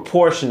is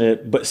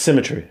proportionate, but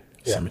symmetry.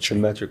 Yeah.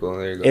 Symmetrical.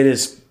 There you go. It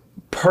is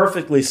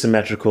perfectly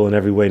symmetrical in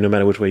every way, no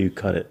matter which way you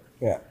cut it.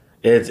 Yeah.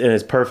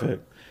 It's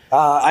perfect.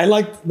 I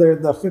like the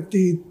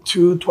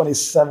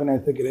 5227. I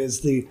think it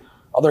is the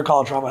other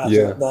Calatrava has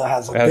that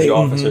has a it has date. the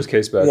officer's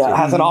case back. Yeah, too. it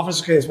has an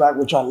officer's case back,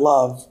 which I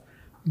love,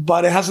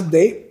 but it has a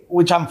date,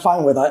 which I'm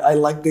fine with. I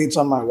like dates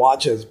on my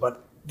watches,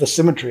 but the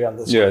symmetry on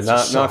this. Yeah, one is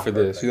just not so for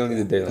this. perfect. You don't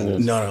need a date on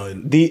this. No.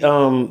 The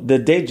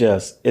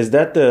Datejust, is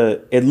that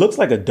it looks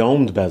like a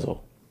domed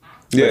bezel.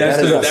 Yeah, That's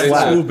it's a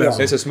smooth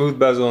bezel. It's a smooth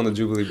bezel on the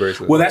Jubilee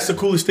bracelet. Well, that's the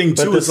coolest thing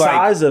But too. the It's like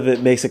size of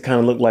it makes it kind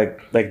of look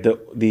like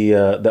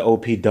the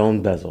OP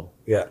domed bezel.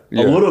 Yeah.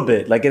 A little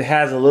bit. Like it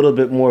has a little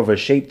bit more of a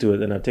shape to it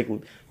than I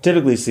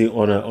typically see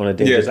on a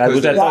Datejust. I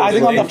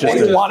think on the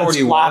Datejust 41 it's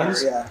flatter.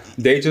 41s, Yeah.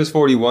 Datejust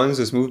 41s,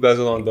 the smooth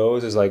bezel on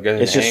those is like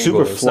It's just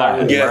angle. super It's not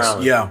flat. really yes,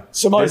 round. yeah.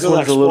 Similar This to the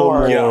one's a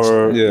little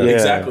Explorer. more. Yeah.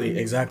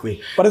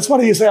 Exactly. But it's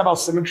funny you say about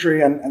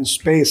symmetry and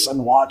space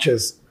and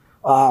watches.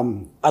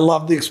 I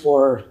love the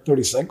Explorer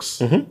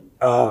 36.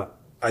 I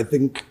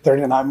think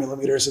 39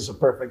 millimeters is a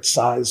perfect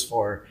size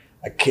for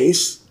a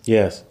case.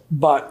 Yes.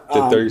 But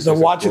The 36 the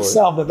watch Explorer.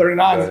 itself, the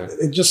 39, Better.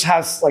 it just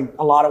has like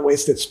a lot of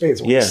wasted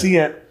space. When you see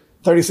it,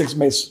 36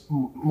 makes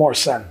more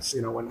sense,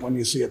 when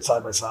you see it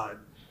side by side.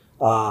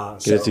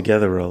 Get it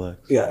together, Rolex.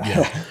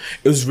 Yeah.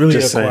 It was really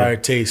Just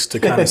acquired taste to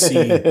kind of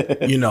see,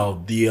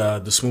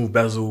 the smooth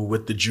bezel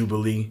with the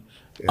Jubilee.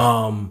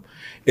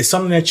 It's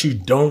something that you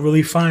don't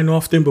really find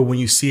often, but when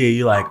you see it,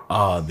 you're like,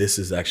 this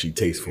is actually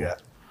tasteful. Yeah.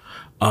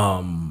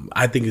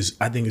 I think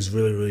it's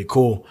really, really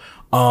cool.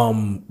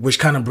 Which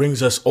kind of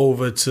brings us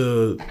over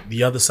to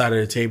the other side of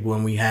the table,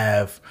 and we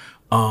have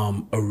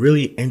a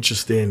really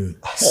interesting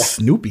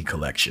Snoopy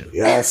collection.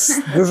 Yes.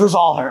 This is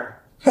all her.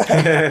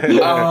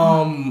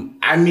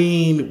 I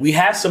mean, we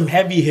have some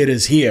heavy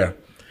hitters here.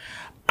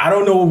 I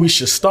don't know what we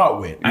should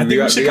start with. I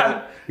think we should kind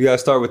of. You gotta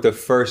start with the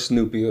first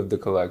Snoopy of the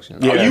collection.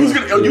 Yeah. You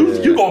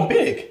going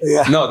big?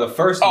 Yeah. No, the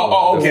first one.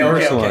 okay, the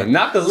first okay. one.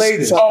 Not the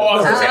latest. Oh, I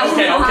was gonna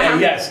say, okay,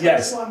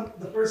 yes.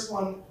 The first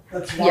one,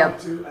 that's 1,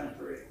 Yep. 2, and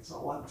 3. So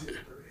 1, 2, 3.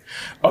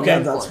 Okay.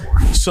 And that's 4.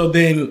 So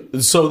then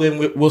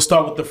we'll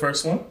start with the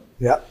first one.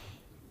 Yeah.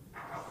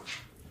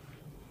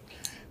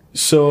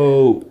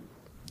 So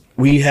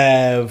we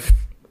have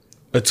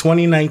a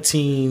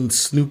 2019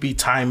 Snoopy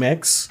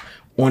Timex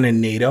on a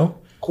NATO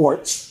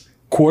quartz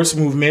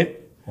movement.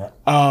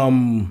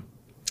 Yeah.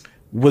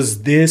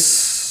 Was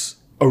this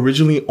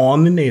originally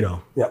on the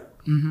NATO? Yep.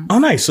 Oh,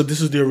 nice. So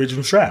this is the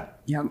original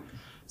strap. Yep.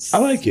 I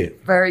like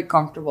it. Very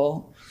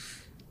comfortable.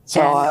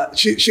 So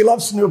she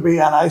loves Snoopy,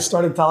 and I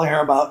started telling her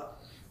about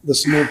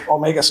the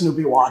Omega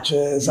Snoopy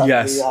watches and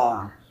Yes.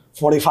 the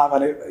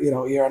 45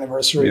 year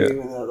anniversary, Yeah.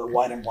 the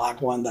white and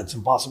black one that's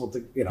impossible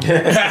to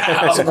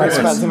it's super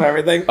expensive and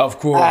everything. Of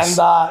course.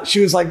 And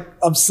she was like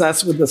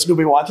obsessed with the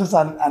Snoopy watches,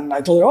 and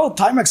I told her,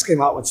 Timex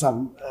came out with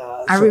some.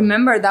 I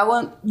remember that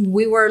one.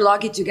 We were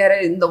lucky to get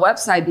it in the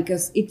website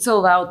because it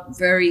sold out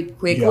very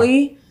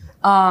quickly.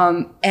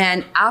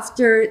 And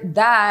after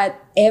that,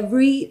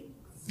 every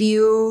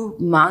few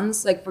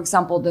months, like for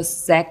example, the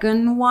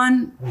second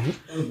one,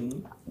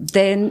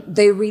 then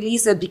they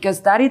release it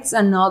because that is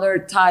another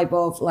type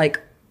of like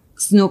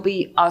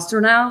Snoopy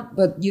astronaut,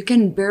 but you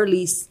can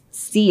barely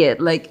see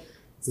it. Like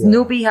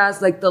Snoopy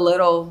has like the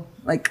little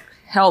like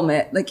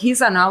helmet, like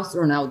he's an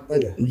astronaut,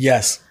 but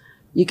Yes.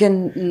 you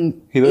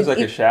can. He looks like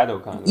a shadow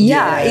kind of.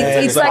 Yeah,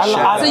 it's like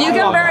so you can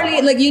love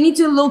barely like you need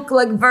to look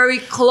like very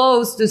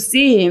close to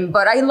see him.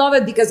 But I love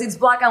it because it's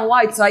black and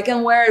white, so I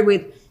can wear it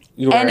with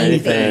wear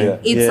anything. anything.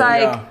 It's Yeah.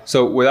 like Yeah.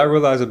 So what I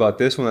realized about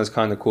this one that's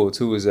kind of cool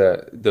too is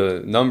that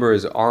the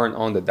numbers aren't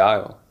on the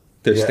dial;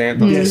 they're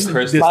stamped on the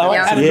crystal. By the way,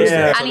 Yeah. and Yeah. So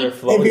they're And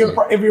floating.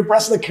 if you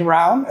press the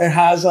crown, it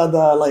has the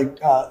like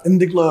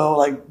indiglo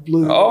like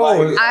blue. Oh,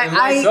 light. it I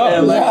lights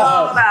up.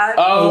 love that.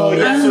 Oh,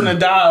 that's when the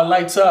dial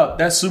lights up.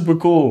 That's super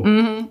cool.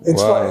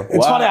 It's Wow. funny.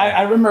 It's Wow. funny.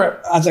 I remember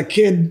as a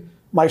kid,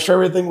 my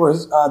favorite thing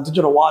was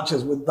digital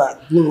watches with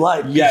that blue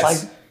light. It's Yes. like,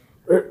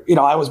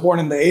 I was born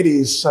in the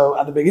 80s, so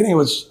at the beginning it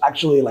was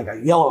actually like a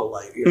yellow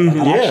light, like an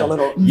actual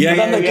little. Yeah, but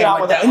then yeah, they yeah, came out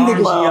like with that the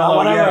indiglo orangey yellow, or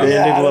whatever.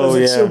 yeah. Yeah, Indiglo, it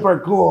was yeah. super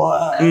cool.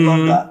 I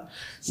love that.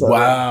 So,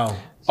 Wow.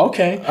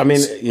 Okay. I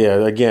mean, yeah.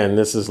 Again,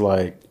 this is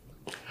like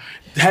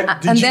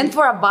And then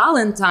for a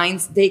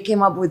Valentine's, they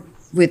came up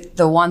with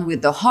the one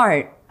with the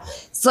heart.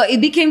 So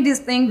it became this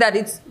thing that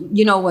it's,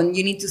 when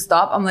you need to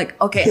stop, I'm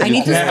like, okay, I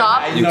need to Yeah,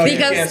 stop you can't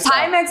because stop.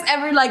 Timex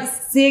every like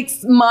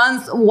 6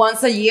 months,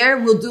 once a year,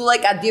 will do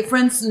like a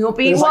different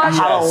Snoopy There's like a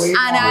watch. Halloween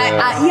And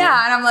one.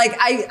 and I'm like,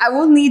 I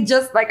will need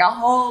just like a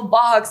whole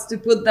box to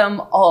put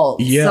them all.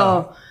 Yeah.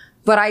 So,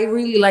 but I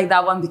really like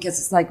that one because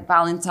it's like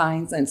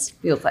Valentine's and it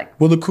feels like.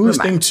 Well, the coolest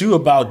thing romantic. too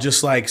about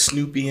just like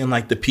Snoopy and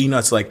like the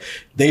Peanuts, like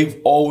they've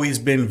always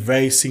been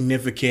very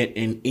significant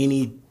in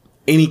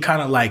any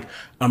kind of like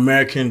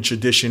American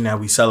tradition that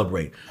we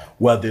celebrate.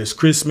 Whether it's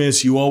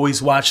Christmas, you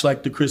always watch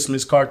like the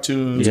Christmas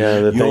cartoons.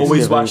 Yeah, the you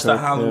always Thanksgiving watch the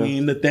cartoon,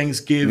 Halloween, the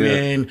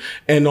Thanksgiving,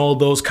 and all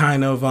those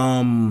kind of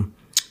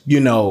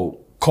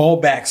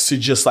callbacks to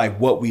just like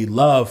what we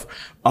love.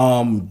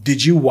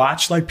 Did you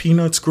watch like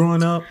Peanuts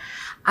growing up?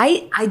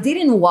 I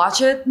didn't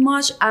watch it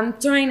much. I'm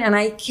trying and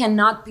I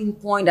cannot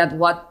pinpoint at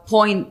what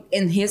point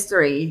in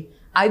history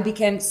I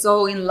became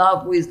so in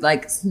love with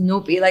like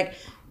Snoopy. Like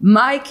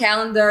my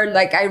calendar,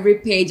 like I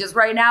read pages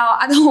right now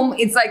at home,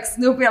 it's like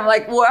Snoopy. I'm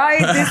like, why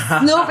is this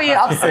Snoopy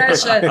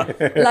obsession?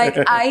 Like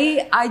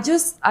I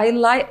just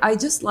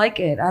like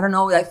it. I don't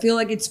know. I feel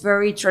like it's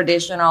very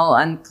traditional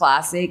and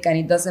classic and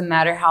it doesn't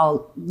matter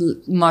how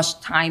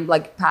much time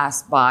like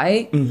passed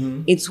by.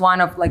 It's one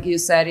of, like you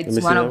said, it's me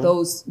see one that of one.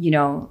 those,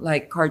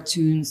 like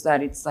cartoons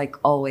that it's like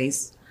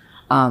always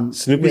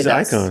Snoopy's with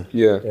us. icon.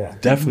 Yeah.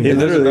 Definitely. It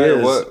Doesn't literally matter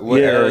is. what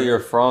Yeah. area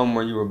you're from,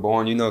 where you were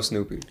born, you know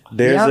Snoopy.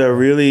 There's Yep. a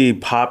really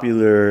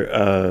popular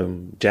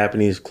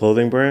Japanese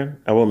clothing brand.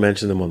 I won't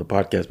mention them on the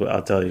podcast, but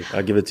I'll tell you.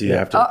 I'll give it to you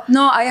after. Oh,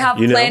 no, I have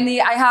You know?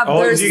 plenty. I have Oh,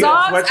 their you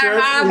got socks. I sweatshirts?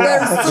 have their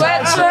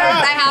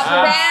sweatshirts. I have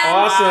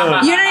pants.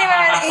 Awesome. You don't even.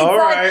 It's All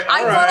like right, I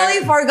all right. totally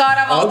forgot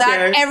about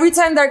that. Okay. Every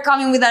time they're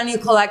coming with a new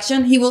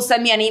collection, he will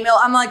send me an email.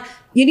 I'm like,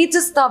 you need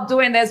to stop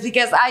doing this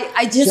because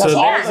I just So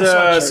can't.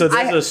 There's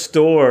a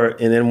store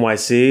in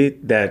NYC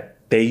that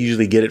they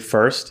usually get it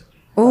first.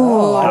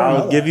 Ooh.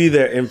 I'll give you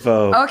their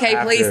info. Okay,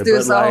 after, please do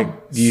but, so. Like,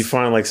 you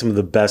find like some of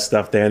the best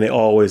stuff there, and they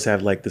always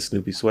have like the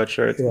Snoopy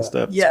sweatshirts and Yeah.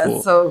 stuff. It's Yeah,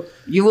 cool. so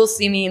you will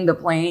see me in the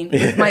plane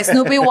with my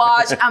Snoopy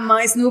watch and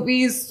my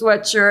Snoopy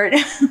sweatshirt.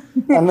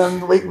 And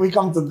then we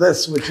come to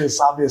this, which is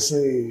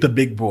obviously The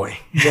big boy.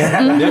 This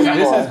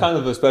has kind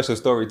of a special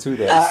story too,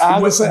 though. I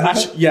would say,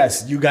 Which,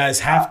 yes, you guys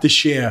have to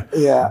share.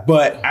 Yeah.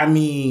 But I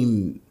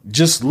mean,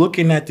 just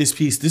looking at this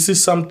piece, this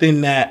is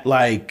something that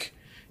like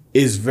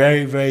is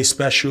very, very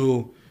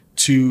special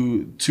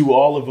to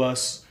all of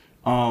us.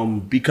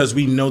 Because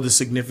we know the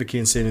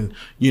significance in,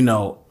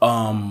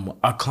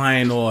 a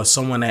client or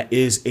someone that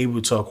is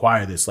able to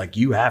acquire this. Like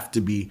you have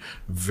to be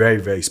very,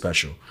 very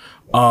special.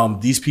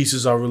 These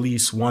pieces are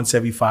released once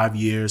every 5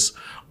 years.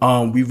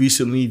 We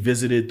recently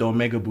visited the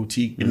Omega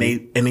Boutique and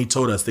they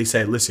told us, they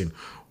said, listen,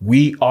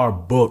 we are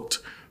booked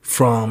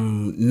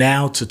from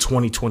now to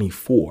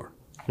 2024.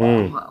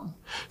 Wow.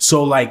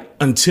 So like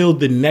until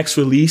the next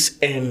release,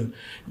 and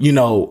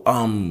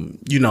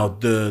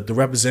the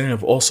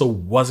representative also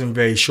wasn't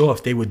very sure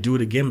if they would do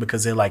it again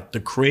because they're like the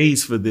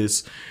craze for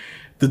this,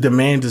 the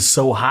demand is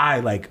so high,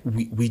 like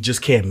we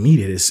just can't meet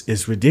it.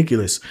 It's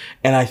ridiculous.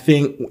 And I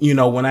think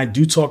when I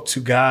do talk to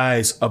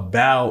guys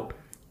about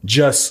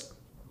just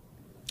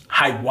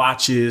hype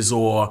watches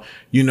or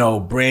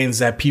brands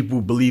that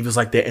people believe is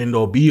like their end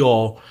all be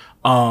all,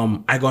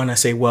 I go and I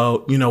say,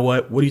 well, you know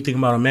what do you think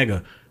about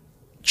Omega?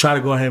 Try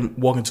to go ahead and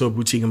walk into a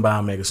boutique and buy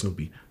Omega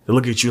Snoopy. They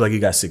look at you like you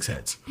got 6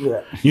 heads.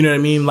 Yeah. You know what I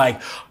mean?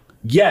 Like,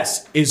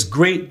 yes, it's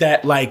great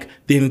that like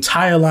the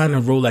entire line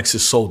of Rolex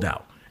is sold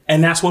out.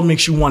 And that's what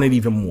makes you want it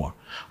even more.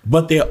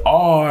 But there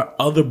are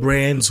other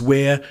brands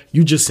where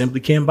you just simply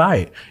can't buy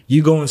it.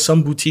 You go in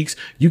some boutiques,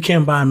 you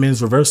can't buy a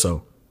men's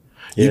Reverso.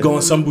 You go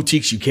in some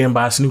boutiques, you can't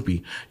buy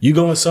Snoopy. You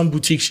go in some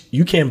boutiques,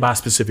 you can't buy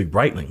specific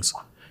Breitlings.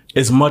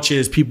 as much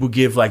as people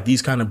give like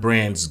these kind of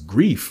brands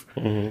grief,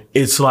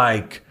 it's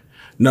like,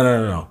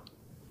 no.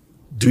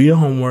 Do your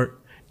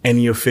homework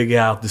and you'll figure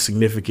out the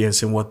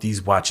significance and what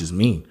these watches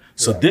mean.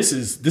 So this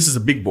is a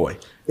big boy.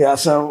 Yeah,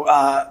 so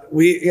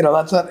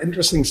that's an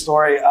interesting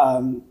story.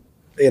 My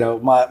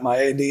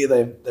AD,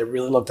 they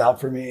really looked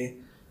out for me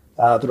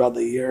throughout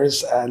the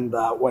years. And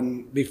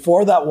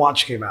before that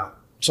watch came out,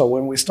 so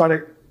when we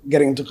started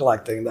getting into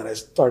collecting, that I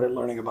started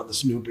learning about the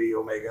Snoopy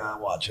Omega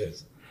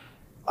watches.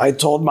 I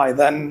told my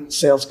then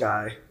sales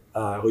guy,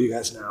 who you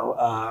guys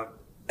know,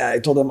 I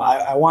told him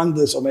I want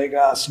this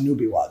Omega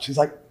Snoopy watch. He's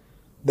like,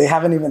 they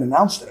haven't even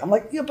announced it. I'm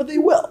like, yeah, but they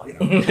will.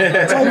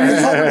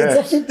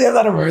 It's the 50th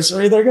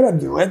anniversary. They're gonna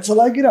do it. So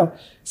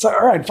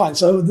all right, fine.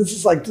 So this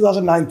is like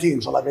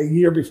 2019. So like a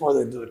year before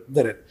they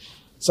did it.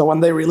 So when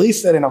they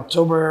released it in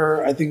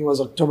October, I think it was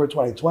October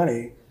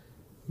 2020,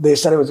 they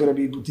said it was gonna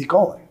be boutique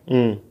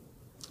only.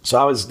 So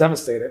I was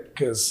devastated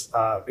because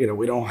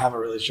we don't have a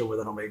relationship with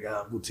an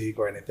Omega boutique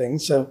or anything.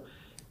 So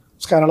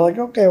it's kind of like,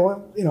 okay,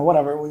 well,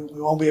 whatever, we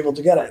won't be able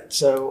to get it.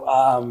 So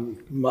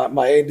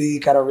my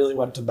AD kind of really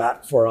went to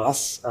bat for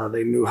us.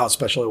 They knew how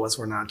special it was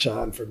for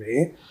Nacha and for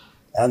me.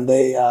 And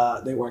they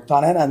worked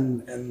on it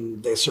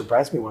and they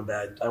surprised me one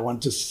day. I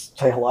went to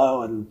say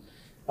hello and,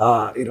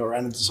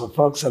 ran into some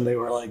folks and they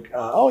were like,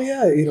 oh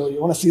yeah, you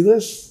want to see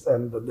this?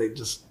 And they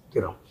just,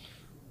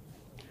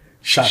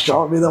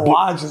 showed me the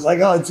watch. It's like,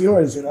 oh, it's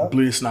yours,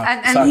 Blew your snot.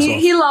 And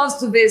he loves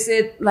to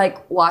visit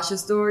like watch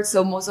stores,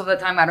 so most of the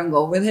time I don't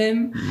go with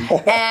him.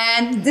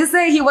 And this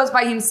day he was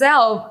by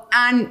himself,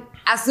 and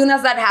as soon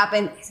as that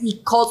happened, he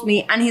calls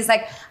me and he's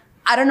like,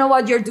 I don't know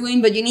what you're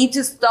doing, but you need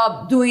to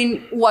stop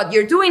doing what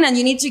you're doing and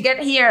you need to get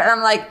here. And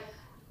I'm like,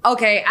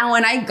 okay. And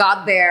when I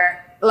got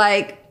there,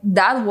 like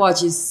that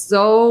watch is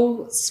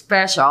so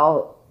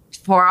special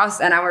for us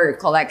and our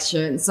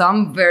collection. So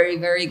I'm very,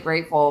 very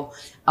grateful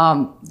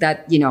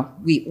that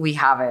we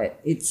have it.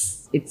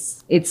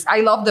 It's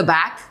I love the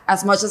back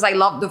as much as I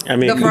love the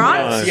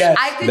front. Yes.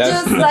 I could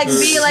just like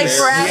be like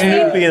forever.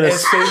 Snoopy in a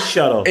space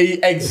shuttle.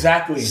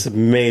 Exactly. It's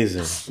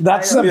amazing.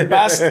 That's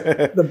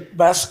the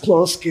best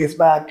closed case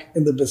back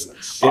in the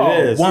business.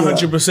 It is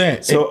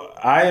 100%. So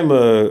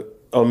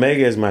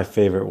Omega is my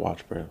favorite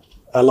watch brand.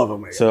 I love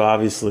Omega. So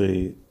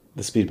obviously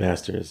the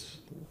Speedmaster is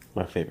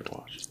my favorite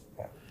watch.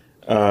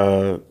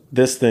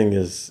 This thing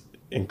is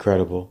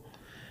incredible.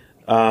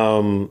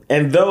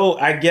 And though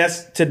I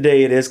guess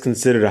today it is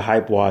considered a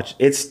hype watch,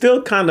 it's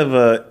still kind of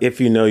a if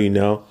you know, you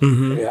know.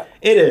 Mm-hmm. Yeah.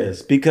 It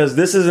is, because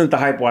this isn't the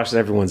hype watch that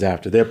everyone's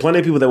after. There are plenty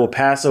of people that will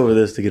pass over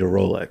this to get a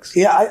Rolex.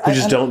 Yeah, who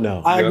just don't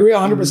know. I agree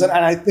 100%.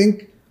 And I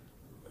think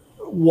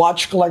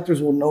watch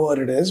collectors will know what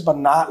it is, but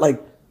not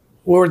like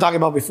we were talking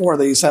about before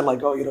that you said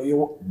like, oh,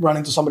 you run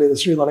into somebody in the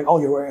street, like,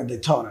 oh, you're wearing a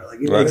Daytona. Like,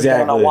 Exactly. They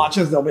don't know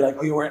watches, they'll be like,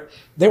 oh, you're wearing,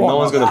 they won't No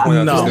one's know going to point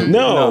out No. this.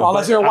 No,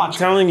 Unless you're a I'm watch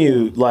telling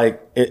you,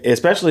 like,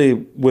 especially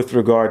with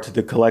regard to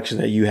the collection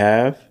that you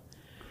have,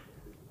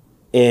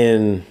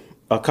 in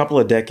a couple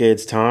of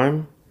decades'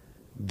 time,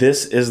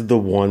 this is the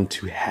one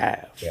to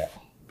have. Yeah.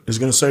 It's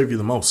going to serve you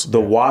the most.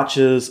 The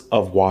watches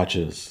of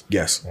watches.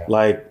 Yes.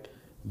 Like,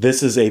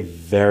 this is a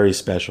very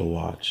special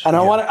watch. And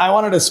I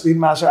wanted a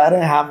Speedmaster. I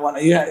didn't have one.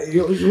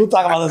 We'll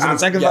talk about this in a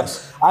second.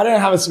 Yes. But I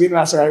didn't have a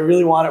Speedmaster. I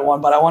really wanted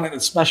one, but I wanted a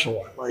special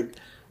one. Like,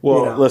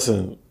 Well,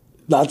 listen,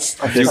 that's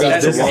You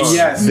got this, the one.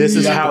 Yes. this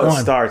is You got how the it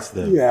one. starts,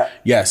 though. yeah.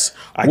 Yes.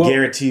 I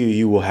guarantee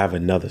you will have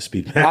another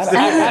Speedmaster.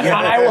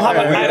 I will have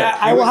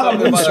I will have a Talking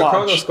moon about the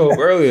swatch. chronoscope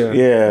earlier.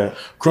 Yeah.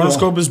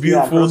 Chronoscope is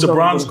beautiful. Yeah, the Chronoscope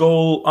bronze is-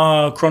 gold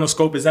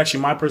Chronoscope is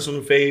actually my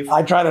personal fave.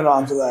 I tried it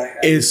on today.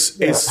 It's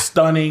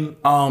stunning.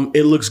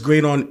 It looks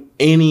great on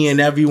any and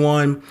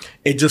everyone.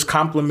 It just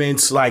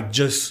complements like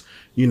just,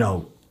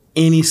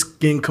 any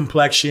skin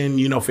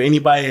complexion, for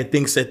anybody that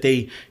thinks that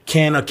they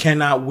can or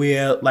cannot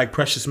wear like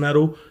precious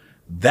metal,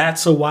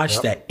 that's a watch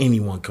that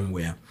anyone can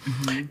wear.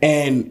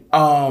 And,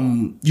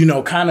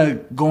 kind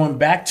of going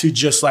back to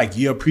just like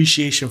your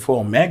appreciation for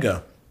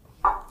Omega,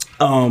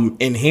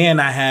 in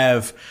hand, I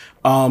have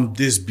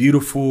this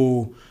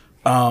beautiful,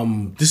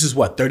 this is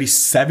what,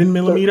 37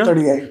 millimeter?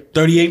 38.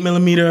 38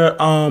 millimeter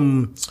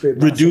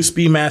reduced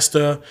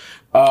Speedmaster.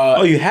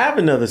 Oh, you have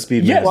another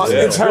Speedmaster. Yes. Well,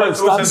 it's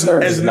hers, that's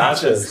hers. It's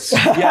Nachos.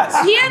 Yes.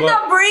 He ended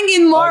up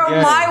bringing more again,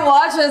 of my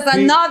watches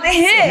and not his.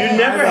 You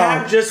never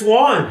have just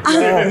one. No,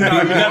 you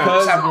never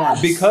just have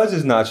one. Because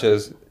it's not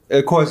just,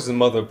 of course, it's a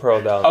mother of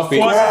pearl dial. Of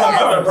course,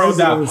 pro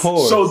down. Of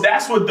course. So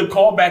that's what the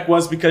callback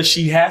was, because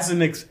she has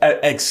an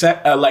obsession.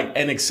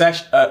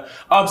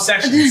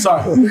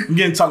 Sorry, I'm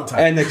getting tongue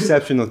tied. And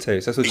exceptional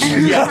taste. That's what you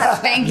mean.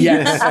 Thank you.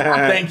 Yes,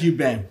 thank you,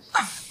 Ben.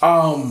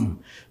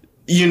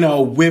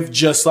 With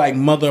just like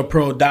mother of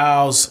pearl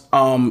dials,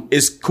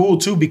 it's cool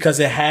too because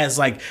it has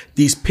like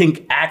these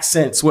pink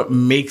accents, what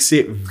makes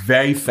it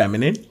very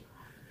feminine.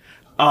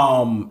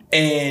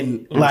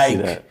 And like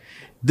that.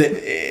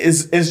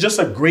 it's just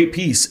a great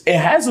piece. It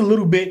has a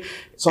little bit.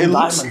 Some it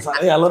diamonds. looks-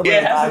 Yeah, a little bit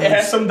of It diamonds.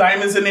 has some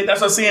diamonds in it.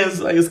 That's what I'm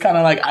saying. It's kind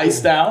of like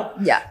iced out.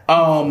 Yeah.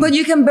 But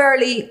you can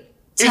barely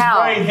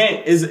tell. It's very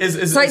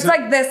hint. So it's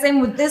like the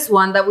same with this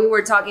one that we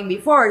were talking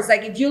before. It's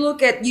like if you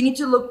look at, you need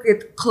to look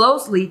at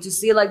closely to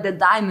see like the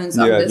diamonds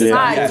on the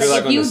sides. Like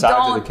If on you the sides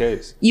don't, of the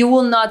case. you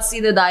will not see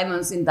the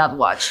diamonds in that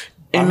watch.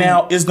 And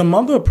now, is the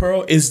mother of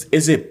pearl, is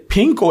it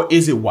pink or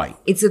is it white?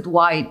 It's at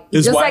white.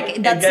 It's just white.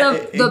 like that's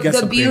It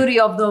gets the a beauty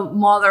of the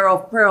mother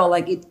of pearl.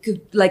 Like it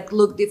could like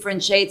look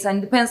different shades, and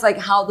it depends like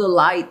how the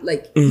light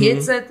like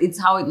hits it.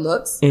 It's how it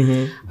looks.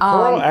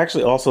 Pearl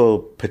actually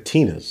also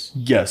patinas.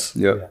 Yes.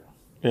 Yeah.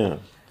 Yeah.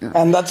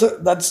 And that's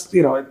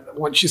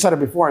when she said it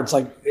before. It's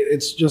like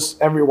it's just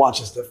every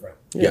watch is different.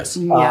 Yes.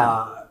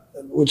 Yeah.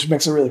 Which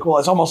makes it really cool.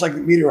 It's almost like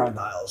meteorite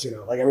dials,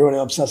 like everybody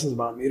obsesses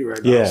about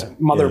meteorite dials. Yeah,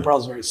 Mother of yeah. Pearl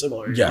is very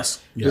similar.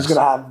 Yes, You're just gonna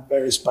have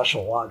very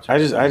special watch. I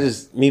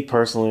just, me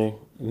personally,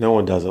 no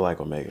one does it like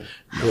Omega.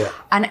 Yeah.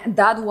 And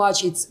that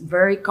watch, it's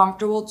very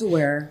comfortable to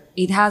wear.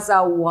 It has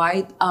a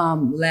white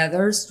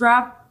leather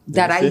strap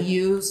that I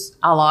use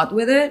a lot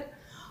with it.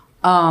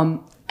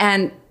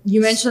 And you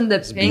mentioned the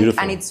pink, beautiful.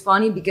 and it's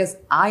funny because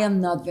I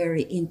am not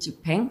very into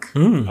pink.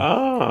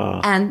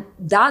 Ah. And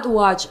that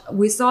watch,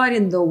 we saw it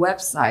in the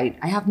website.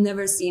 I have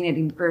never seen it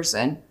in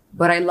person,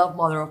 but I love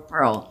Mother of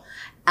Pearl.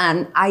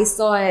 And I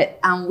saw it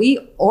and we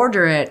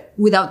ordered it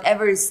without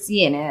ever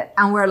seeing it.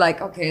 And we're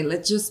like, okay,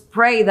 let's just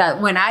pray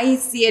that when I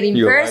see it in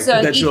You'll like person,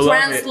 it. That it you'll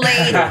love it.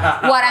 translates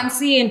what I'm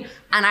seeing.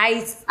 And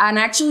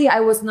actually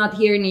I was not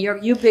here in New York.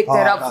 You picked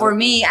it up for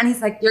me. And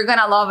he's like, you're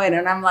gonna love it.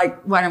 And I'm like,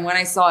 when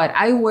I saw it,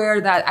 I wear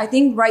that. I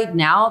think right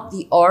now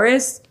the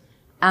Oris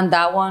and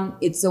that one,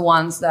 it's the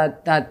ones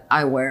that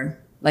I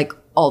wear like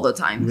all the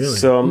time. Really?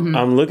 So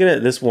I'm looking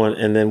at this one,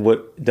 and then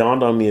what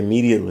dawned on me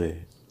immediately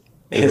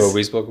Is is what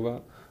we spoke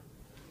about?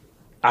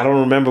 I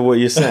don't remember what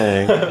you're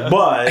saying,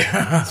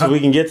 but so we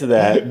can get to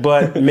that.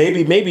 But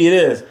maybe it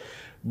is.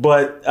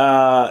 But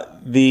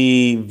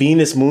the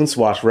Venus Moon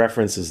Swatch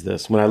references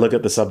this when I look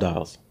at the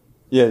subdials.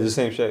 Yeah, the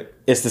same shape.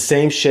 It's the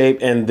same shape,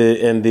 and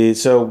the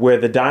so where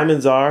the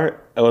diamonds are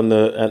on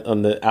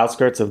the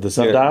outskirts of the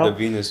subdial, Yeah, the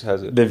Venus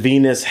has it. the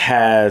Venus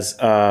has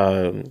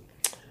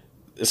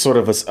sort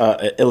of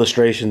a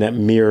illustration that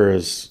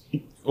mirrors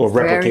or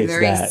replicates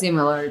Very that.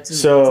 similar to that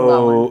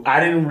So one. I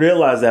didn't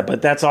realize that,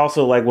 but that's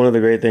also like one of the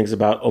great things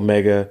about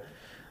Omega.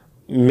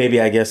 Maybe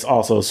I guess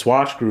also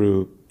Swatch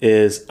Group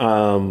is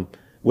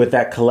with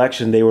that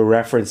collection they were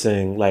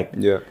referencing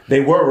they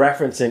were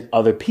referencing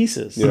other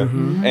pieces. Yeah.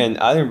 And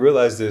I didn't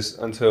realize this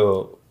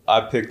until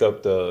I picked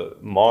up the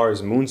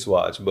Mars Moon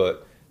Swatch,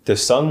 but the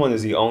Sun one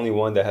is the only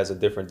one that has a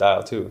different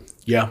dial too.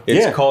 Yeah.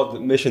 It's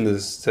called Mission to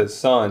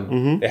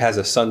Sun. It has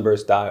a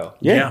sunburst dial.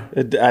 Yeah,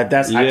 I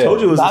Yeah. told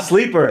you it was a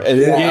sleeper. It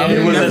is.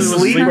 It was a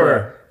Definitely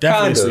sleeper.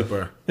 Definitely Kind a of.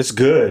 sleeper. It's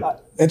good.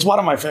 It's one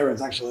of my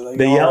favorites, actually. Like,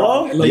 The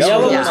yellow? it The looks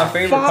yellow really is Yeah. my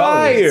favorite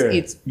Fire. color.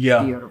 It's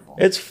Yeah. beautiful.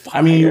 It's fire.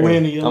 I mean, you're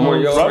wearing the yellow. I'm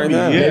wearing yellow right rugby,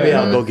 now. yeah. Maybe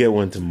I'll go get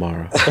one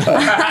tomorrow.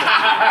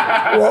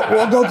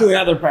 We'll go to the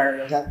other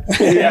pair, okay?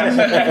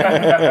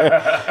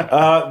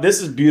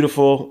 This is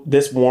beautiful.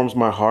 This warms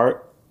my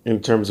heart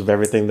in terms of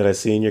everything that I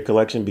see in your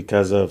collection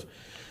because of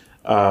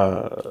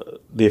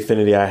the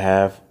affinity I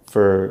have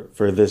for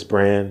this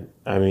brand.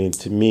 I mean,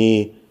 to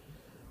me,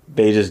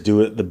 they just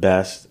do it the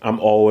best. I'm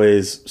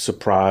always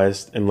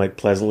surprised and like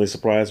pleasantly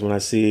surprised when I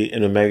see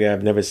an Omega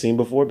I've never seen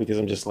before because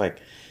I'm just like,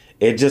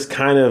 it just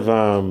kind of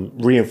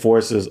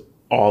reinforces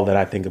all that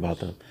I think about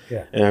them.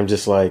 Yeah. And I'm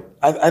just like,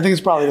 I think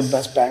it's probably the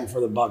best bang for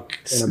the buck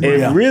in a it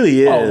brand.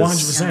 really is. Oh,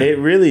 100%. It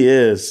really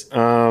is.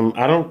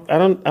 I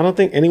don't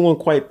think anyone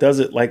quite does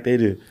it like they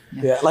do.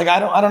 Yeah, like I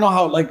don't know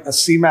how like a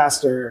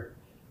Seamaster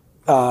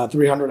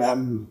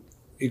 300M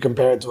you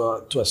compare it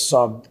to a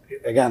sub.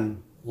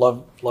 Again,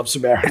 love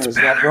Submariners,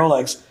 love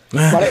Rolex,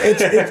 but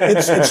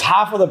it's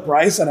half of the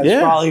price and it's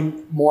Yeah. probably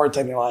more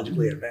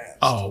technologically advanced.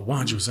 Oh,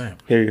 100%.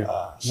 Here you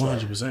go.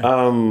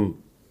 100%.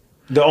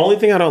 The only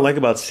thing I don't like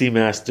about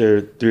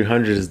Seamaster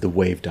 300 is the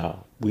wave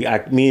dial. Me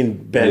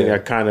and Ben are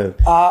kind of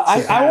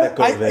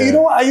You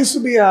know what? I used to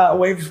be a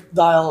wave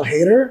dial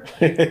hater,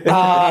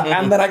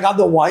 and then I got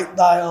the white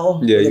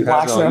dial. Yeah, the you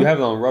black have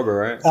it on rubber,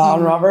 right?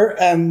 on rubber,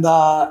 and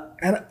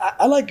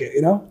I like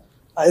it.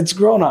 It's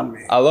grown on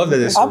me. I love that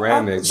it's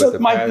ceramic, So but the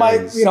my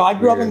patterns I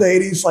grew up in the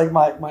weird. '80s.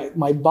 Like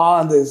my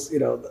bond is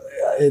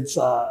it's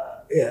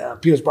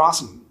Pierce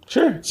Brosnan.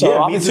 Sure. So yeah, me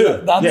obviously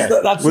too.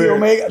 that's the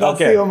Omega. That's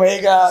okay. the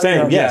Omega.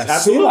 Same. Yes,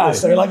 absolutely.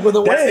 Seamaster, like with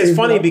the wave. It's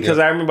funny because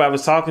I remember I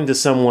was talking to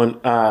someone,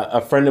 a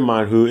friend of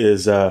mine who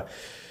is a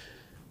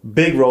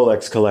big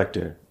Rolex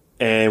collector.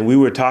 And we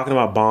were talking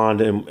about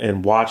Bond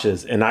and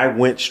watches, and I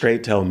went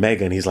straight to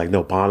Omega, and he's like,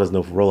 "No, Bond is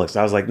no for Rolex."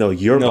 I was like, "No,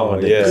 your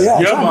Bond is. Yeah,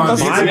 Your exactly. bond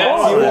That's is- the Yeah,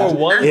 bond. you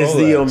wore one Is the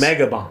Rolex.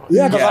 Omega Bond?"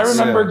 Yeah, because Yes.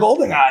 I remember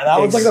GoldenEye.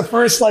 That was like the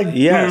first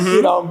Yes.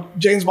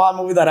 James Bond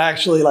movie that I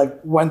actually like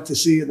went to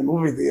see in the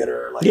movie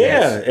theater. Like,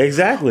 Yeah,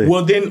 exactly.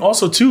 Well, then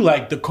also too,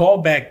 like the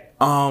callback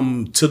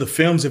to the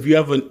films. If you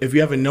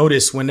ever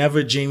notice,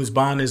 whenever James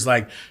Bond is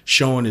like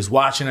showing his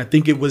watch, and I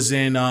think it was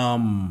in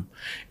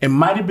it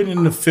might have been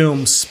in the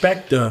film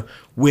Spectre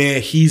where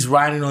he's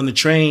riding on the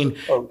train.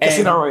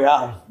 Casino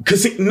Royale.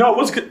 No, it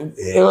was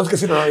It was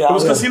Casino Royale. It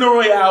was Casino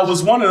Royale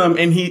was one of them,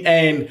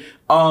 and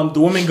the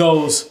woman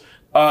goes,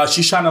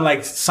 she's trying to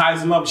like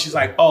size him up. She's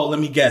like, oh, let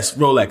me guess,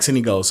 Rolex. And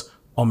he goes,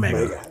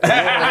 Omega.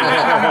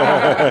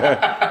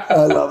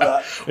 I love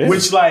that.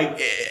 Which,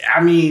 like,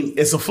 I mean,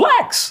 it's a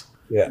flex.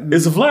 Yeah.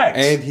 It's a flex.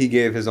 And he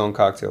gave his own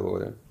cocktail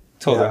order.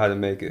 Told her Yeah. how to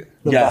make it.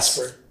 The Yes.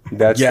 Vesper.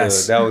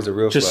 That was a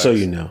real Just flex. so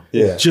you know.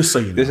 Yeah. Just so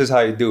you know. This is how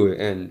you do it,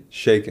 and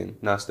shaken,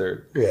 not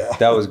stirred. Yeah.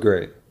 That was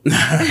great.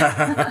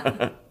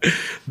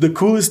 The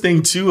coolest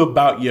thing too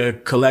about your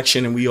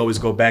collection, and we always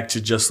go back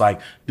to just like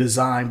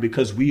design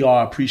because we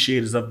are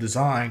appreciators of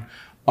design.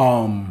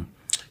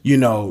 You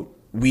know,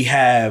 we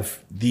have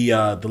the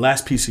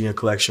last piece in your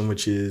collection,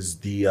 which is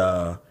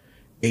the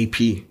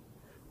AP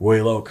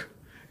Royal Oak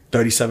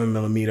 37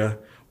 millimeter,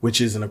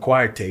 which is an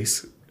acquired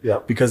taste. Yeah.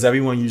 Because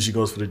everyone usually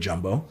goes for the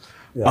jumbo.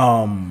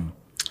 Yeah.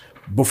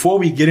 Before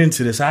we get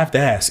into this, I have to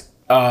ask,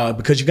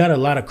 because you got a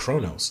lot of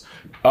chronos.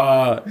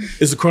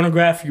 Is the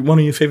chronograph one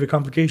of your favorite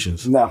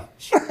complications? No.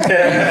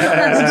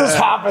 It just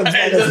happens.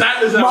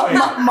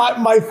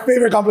 My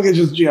favorite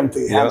complication is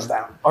GMT, hands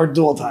down, or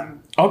dual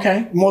time.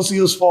 Okay. Most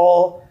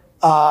useful.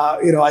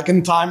 You know, I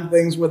can time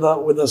things with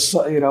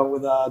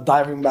a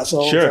diving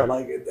vessel. Sure. So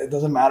like it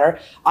doesn't matter.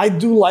 I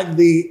do like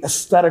the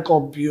aesthetical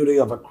beauty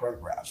of a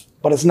chronograph,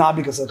 but it's not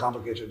because of the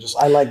complication. Just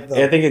I like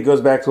the I think it goes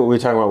back to what we were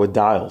talking about with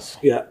dials.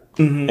 yeah.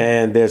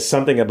 And there's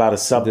something about a They're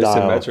subdial.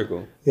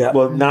 symmetrical. Yeah.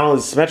 Well, not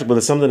only symmetrical, but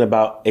there's something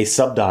about a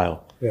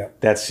subdial. Yeah.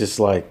 That's just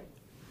like,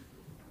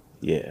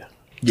 yeah,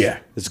 Yeah.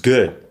 it's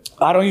good.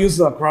 I don't use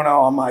the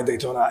chrono on my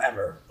Daytona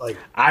ever. Like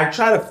I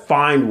try to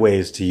find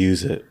ways to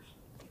use it.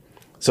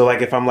 So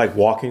like if I'm like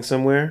walking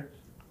somewhere,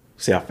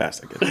 see how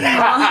fast I get.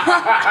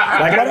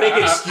 Like I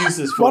make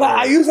excuses for but it.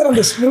 I use it on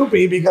the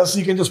Snoopy because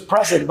you can just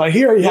press it. But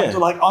here you have to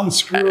like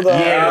unscrew the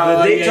Yeah,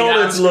 the Daytona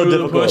you it's a little unscrew the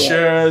difficult.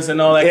 pushers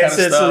and all that kind of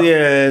stuff.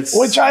 it's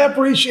which I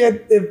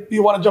appreciate if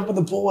you want to jump in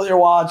the pool with your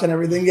watch and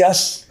everything.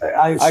 Yes,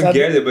 I said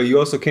get it, but you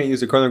also can't use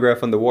the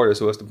chronograph underwater,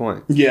 so what's the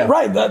point? Yeah.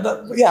 Right.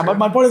 Yeah, but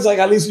my point is like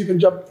at least you can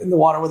jump in the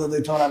water with a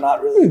Daytona,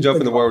 not really You can jump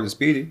in think the water about with a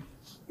Speedy. it.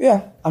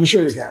 Yeah, I'm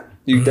sure you can.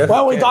 You definitely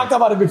Well, we can. talked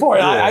about it before.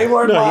 I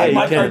learned No, my yeah,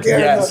 my you can. career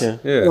Yes. in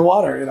Yeah. the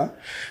water. You know.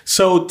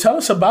 So tell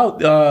us about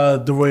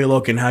the Royal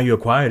Oak and how you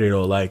acquired it,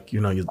 or like, you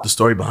know, the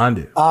story behind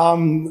it.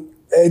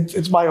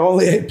 It's my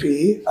only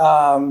AP.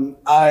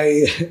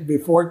 I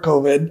before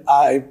COVID,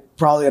 I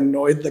probably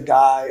annoyed the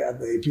guy at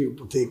the AP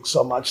boutique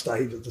so much that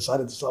he just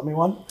decided to sell me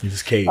one. You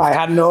just caved. I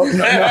had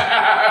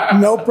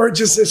no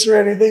purchases or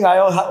anything. I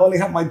only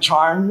had my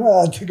charm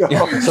to go.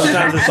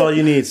 sometimes it's all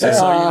you need. So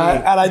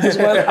And I just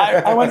went.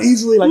 I went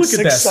easily like Look at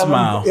 6, that 7.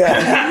 smile.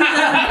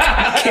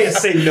 Yeah, I can't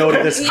say no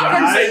to this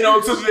guy. Say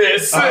no to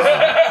this.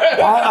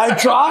 I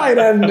tried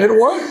and it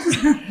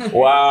worked.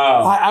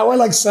 Wow. I went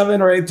like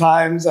 7 or 8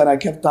 times, and I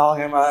kept telling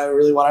him I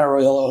really wanted a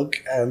Royal Oak.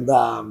 And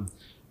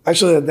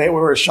actually, the day we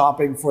were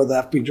shopping for the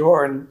FP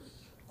Jordan,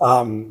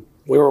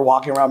 we were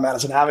walking around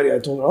Madison Avenue. I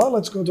told her, "Oh,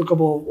 let's go to a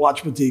couple of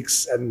watch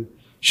boutiques," and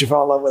she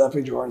fell in love with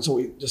FP Jordan, so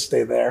we just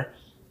stayed there.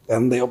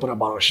 And they opened a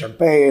bottle of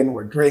champagne.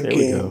 We're go.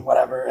 drinking,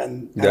 whatever.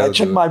 And I That was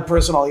checked good. my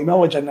personal email,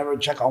 which I never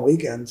check on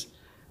weekends.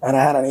 And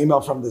I had an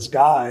email from this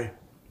guy.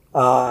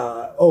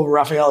 Oh,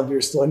 Raphael, if you're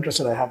still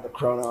interested, I have the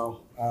chrono,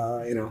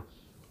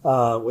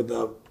 with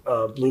the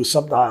blue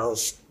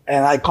subdials.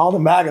 And I called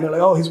him back, and they're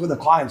like, "Oh, he's with a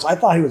client." So I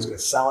thought he was going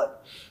to sell it.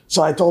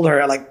 So I told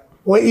her, like,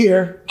 "Wait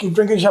here, keep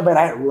drinking champagne."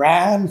 I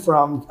ran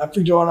from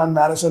FP Jordan on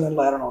Madison and,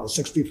 I don't know,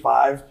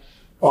 65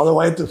 all the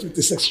way to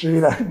 56th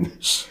Street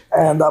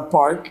and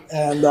Park.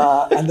 And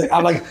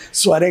I'm like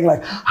sweating,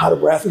 like out of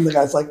breath. And the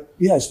guy's like,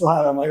 "Yeah, I still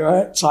have it." I'm like, "All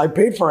right." So I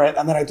paid for it.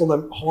 And then I told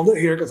him, "Hold it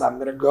here because I'm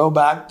going to go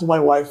back to my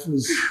wife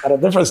who's at a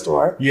different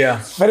store. Yeah.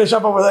 Finish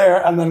up over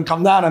there and then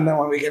come down." And then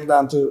when we came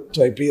down to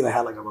AP, they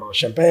had like a little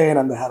champagne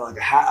and they had like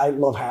a hat. I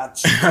love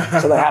hats.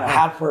 So they had a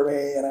hat for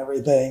me and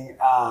everything.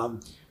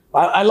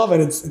 I love it.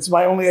 It's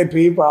my only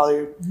AP,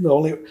 probably the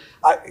only.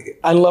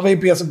 I love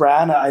AP as a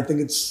brand. I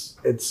think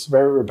it's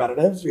very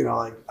repetitive. You know,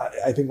 like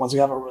I think once you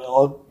have a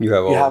Royal, You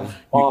have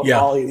all.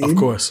 all you need. Of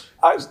course.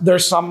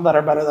 There's some that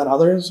are better than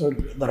others, or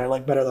that I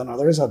like better than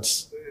others.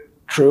 That's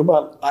true,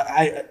 but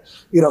I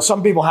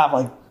some people have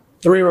like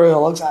 3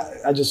 Royal Oaks.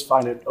 I just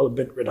find it a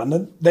bit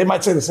redundant. They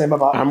might say the same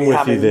about I'm me with you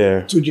having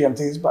there. 2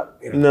 GMTs, but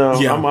you know, No,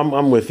 Yeah.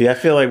 I'm with you. I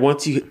feel like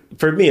once you,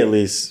 for me at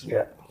least,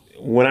 yeah.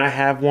 when I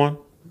have one,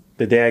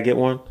 the day I get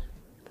one,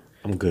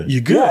 I'm good. You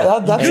good. Yeah,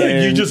 that's you good.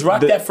 it. You just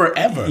rock The- that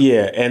forever.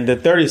 Yeah, and the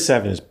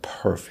 37 is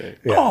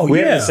perfect. Oh, we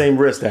yeah. have the same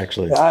wrist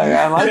actually.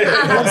 I like it.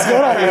 It looks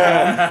good on you,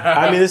 man.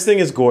 I mean, this thing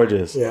is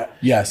gorgeous. Yeah.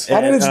 Yes.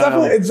 And it's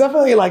And,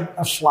 definitely like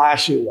a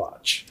flashy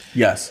watch.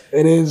 Yes.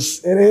 It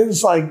is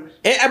like,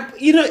 And,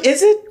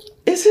 is it?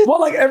 Is it? well,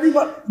 like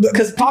everybody,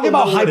 because talking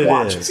people about know what hype it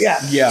watches. is. Yeah.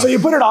 Yeah. So you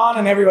put it on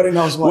and everybody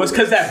knows what Well, it's it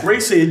because is. that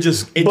bracelet, it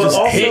just But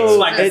also, hits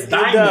like a it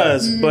diamond.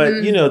 does.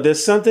 But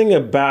there's something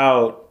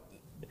about,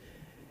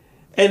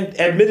 and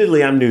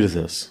admittedly, I'm new to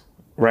this,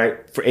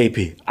 right? For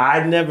AP,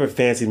 I never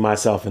fancied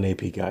myself an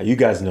AP guy. You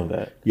guys know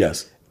that.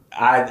 Yes.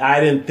 I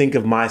didn't think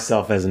of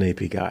myself as an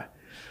AP guy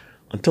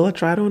until I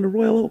tried on the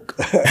Royal Oak.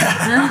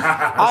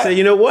 I said,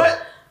 you know what?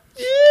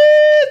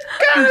 It's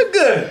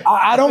good.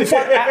 I don't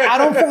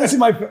fancy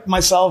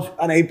myself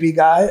an AP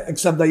guy,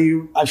 except that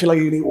I feel like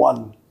you need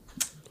one.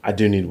 I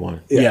do need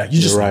one. Yeah,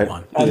 you just right. need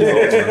one.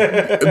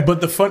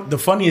 But the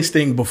funniest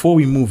thing before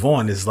we move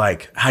on is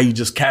like how you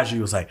just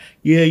casually was like,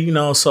 yeah, you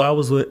know, so I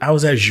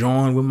was at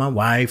Jean with my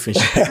wife and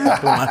she picked me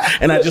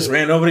up and I just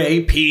ran over to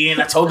AP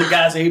and I told the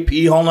guys AP,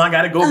 hold on, I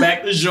got to go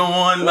back to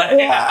Jean. Like,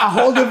 a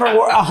whole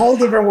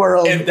different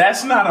world. If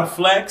that's not a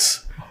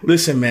flex,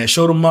 listen, man,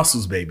 show the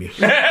muscles, baby.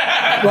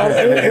 But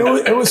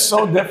it was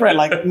so different.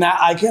 Like now,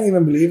 I can't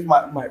even believe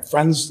my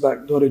friends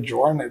that go to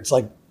Jordan. It's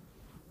like,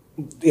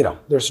 you know,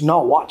 there's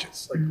no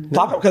watches.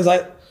 Like because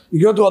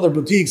you go to other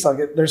boutiques,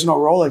 like there's no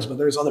Rolex, but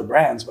there's other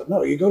brands. But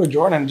no, you go to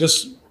Jordan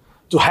just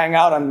to hang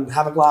out and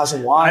have a glass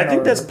of wine. I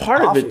think that's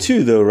part of it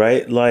too, though,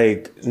 right?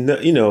 Like,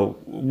 you know,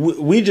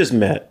 we just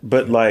met,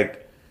 but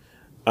like,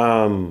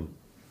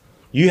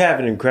 you have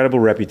an incredible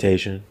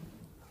reputation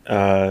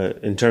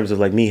in terms of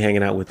like me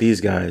hanging out with these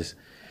guys,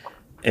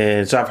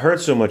 and so I've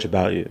heard so much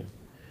about you,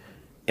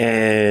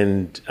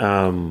 and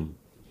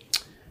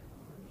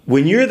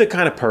when you're the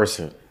kind of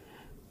person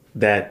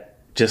that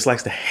just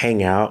likes to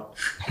hang out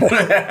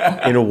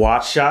in a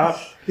watch shop,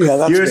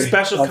 you're a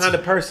special kind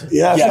of person.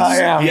 Yes, I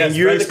am. And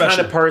you're the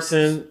kind of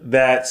person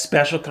that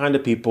special kind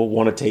of people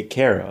want to take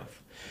care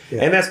of.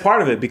 Yeah. And that's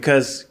part of it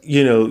because,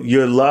 you know,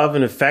 your love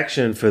and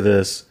affection for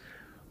this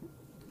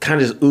kind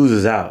of just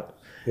oozes out.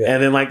 Yeah.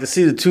 And then like to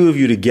see the two of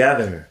you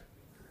together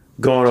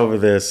going over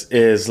this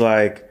is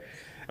like,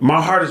 my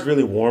heart is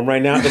really warm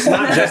right now. It's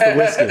not just the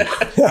whiskey.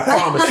 I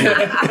promise you.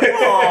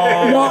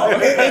 No,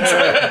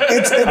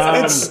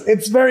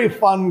 it's very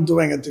fun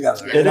doing it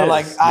together. You know,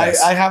 like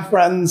yes. I have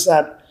friends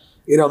that,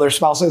 you know, their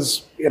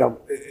spouses, you know,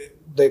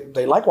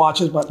 they like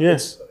watches, but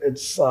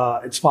it's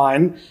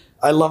fine.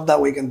 I love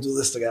that we can do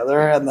this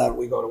together and that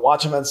we go to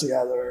watch events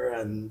together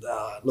and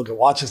look at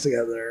watches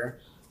together.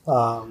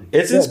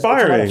 It's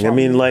inspiring. I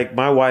mean, like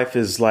my wife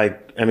is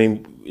like, I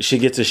mean, she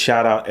gets a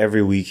shout out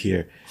every week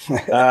here.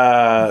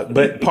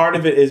 But part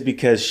of it is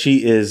because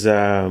she is,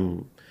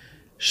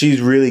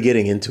 she's really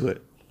getting into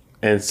it.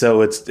 And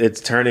so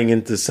it's turning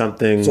into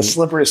something. It's a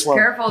slippery slope.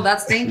 Careful,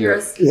 that's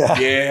dangerous.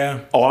 Yeah.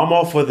 Oh, I'm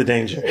all for the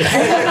danger.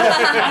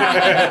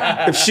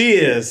 If she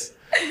is,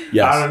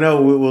 yes. I don't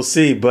know. We'll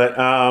see. But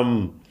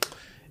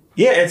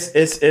yeah,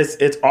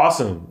 it's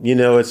awesome. You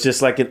know, it's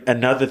just like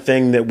another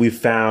thing that we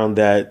found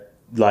that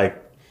like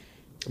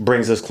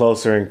brings us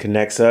closer and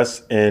connects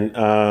us. And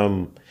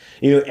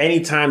you know,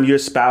 anytime your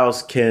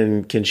spouse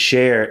can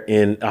share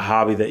in a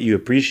hobby that you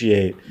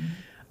appreciate,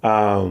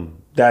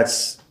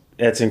 that's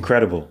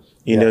incredible.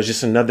 You know, it's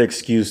just another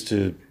excuse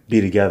to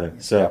be together.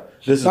 So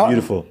this is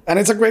beautiful. And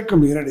it's a great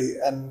community.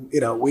 And,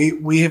 you know,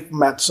 we have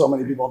met so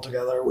many people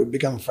together. We've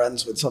become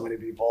friends with so many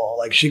people.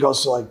 Like she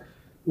goes to like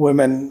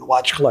women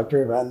watch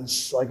collector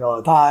events like all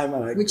the time.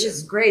 And which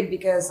is great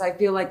because I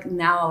feel like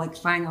now, like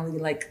finally,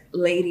 like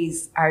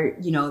ladies are,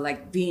 you know,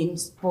 like being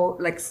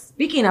like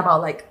speaking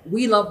about like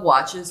we love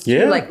watches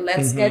too. Like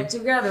let's get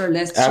together,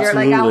 let's share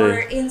like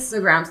our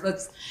Instagrams,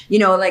 let's, you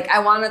know, like I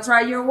want to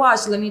try your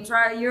watch, let me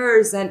try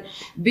yours. And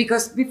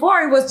because before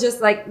it was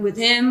just like with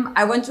him,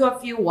 I went to a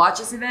few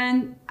watches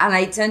events and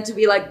I tend to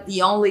be like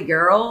the only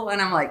girl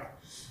and I'm like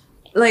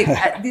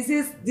this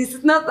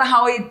is not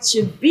how it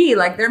should be.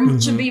 Like there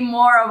should be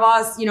more of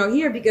us, you know,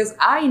 here, because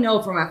I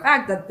know from a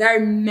fact that there are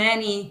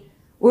many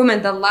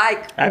women that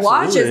like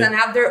watches and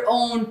have their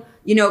own,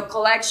 you know,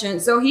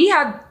 collection. So he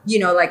had, you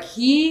know, like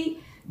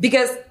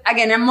because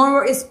again, I'm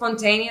more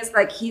spontaneous,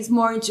 like he's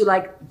more into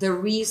like the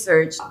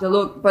research, the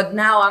look, but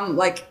now I'm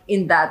like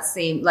in that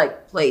same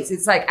like place.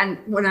 It's like, and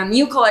when a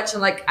new collection,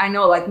 like I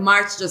know like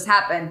March just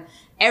happened,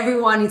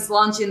 everyone is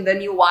launching the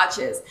new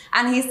watches.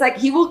 And he's like,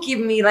 he will keep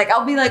me, like,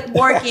 I'll be like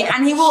working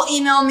and he will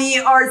email me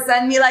or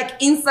send me like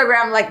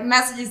Instagram, like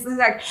messages. He's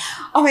like,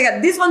 oh my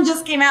God, this one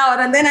just came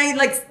out. And then I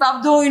like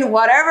stopped doing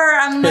whatever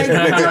I'm like doing.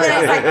 I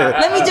was like,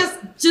 let me just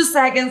 2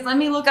 seconds. Let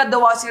me look at the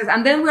watches.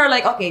 And then we're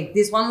like, okay,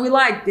 this one we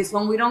like, this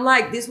one we don't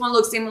like. This one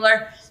looks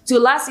similar to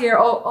last year.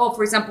 Oh,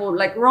 for example,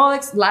 like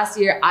Rolex. Last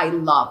year, I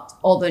loved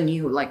all the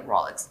new like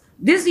Rolex.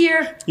 This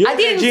year, I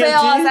didn't feel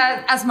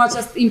as much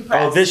as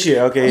impressed. Oh, this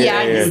year, okay,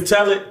 yeah.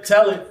 Tell it.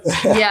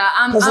 Yeah,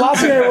 because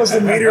last year it was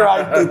the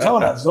Meteorite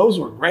Daytonas; those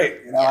were great,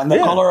 you know, and the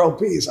color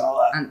OPs and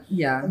all that.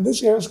 And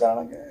this year it's kind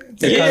of like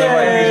it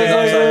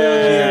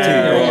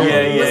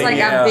was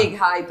like a big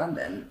hype, and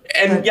then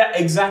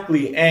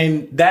exactly,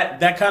 and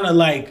that kind of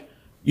like,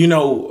 you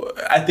know,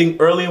 I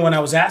think earlier when I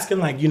was asking,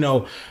 like, you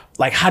know,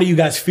 like, how do you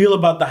guys feel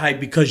about the hype?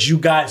 Because you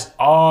guys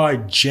are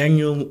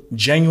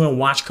genuine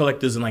watch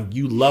collectors and like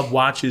you love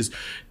watches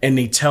and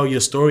they tell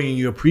your story and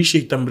you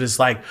appreciate them. But it's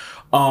like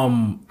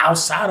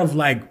outside of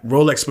like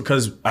Rolex,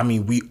 because I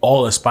mean, we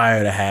all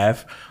aspire to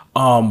have.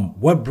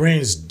 What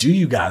brands do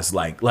you guys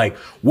like? Like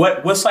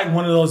what's like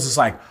one of those that's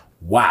like,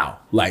 wow,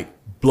 like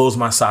blows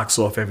my socks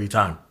off every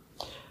time?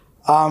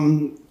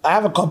 I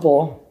have a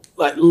couple.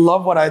 Like,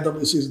 love what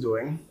IWC is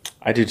doing.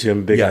 I do too. I'm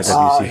a big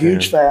IWC fan.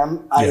 Huge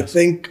fan. I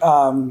think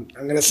I'm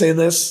going to say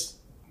this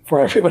for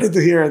everybody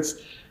to hear.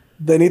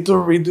 They need to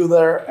redo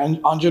their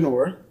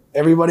Ingenieur.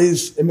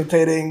 everybody's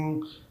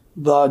imitating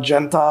the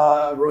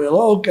Genta Royal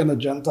Oak and the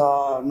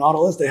Genta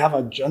Nautilus. They have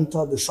a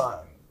Genta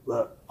design,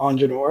 the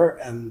Ingenieur,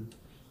 and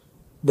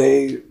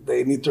they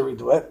need to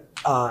redo it,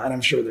 and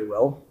I'm sure they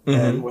will.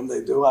 And when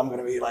they do, I'm going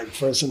to be like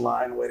first in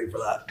line waiting for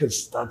that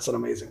because that's an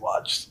amazing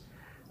watch.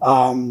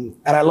 And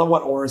I love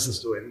what Oris is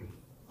doing.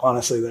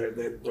 Honestly,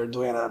 they're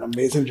doing an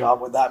amazing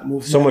job with that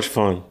movement. So much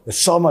fun. It's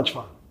so much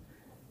fun,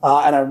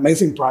 and an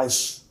amazing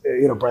price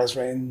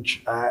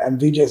range. And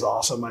VJ's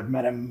awesome. I've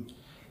met him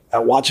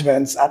at watch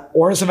events, at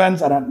Oris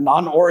events, and at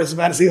non-Oris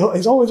events.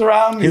 He's always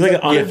around. He's like an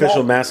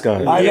unofficial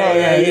mascot. I know.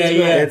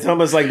 Yeah. It's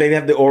almost like they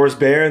have the Oris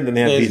Bear and then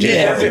they have VJ.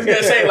 Yeah, I was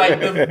gonna say like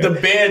the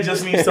bear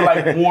just needs to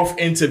like morph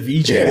into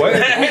VJ. What?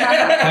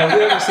 Have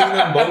we ever seen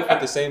them both at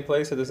the same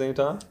place at the same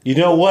time? You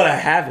know what? I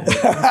haven't.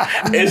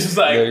 It's just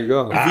like There you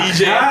go. VJ.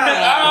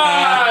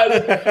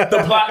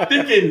 The plot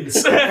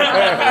thickens.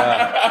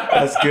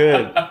 That's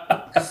good.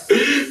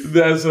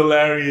 That's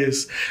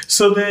hilarious.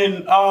 So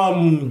then,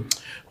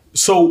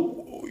 so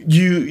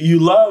you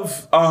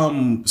love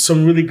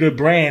some really good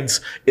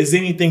brands. Is there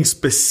anything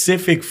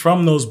specific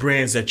from those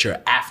brands that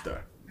you're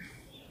after?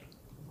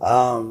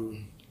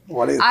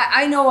 What is?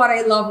 I know what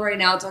I love right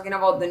now, talking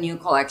about the new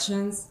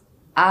collections.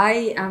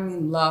 I am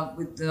in love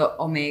with the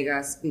Omega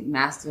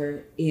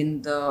Speedmaster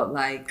in the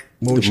like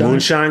The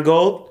Moonshine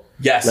Gold?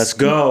 Yes. Let's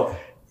go.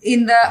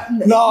 in the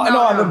No,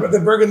 the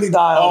burgundy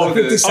dial,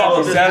 the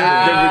 57.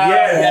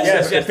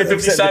 Yes,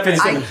 57.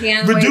 I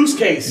can't Reduced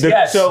wait. case.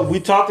 Yes. So we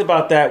talked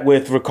about that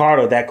with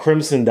Ricardo, that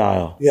Crimson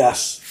dial.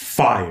 Yes.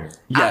 Fire.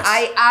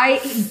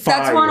 yes.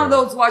 That's one Fire. of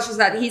those watches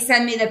that he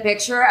sent me the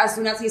picture as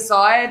soon as he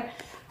saw it.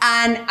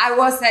 And I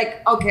was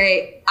like,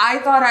 okay, I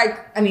thought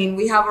I mean,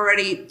 we have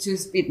already 2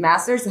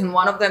 Speedmasters, and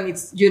one of them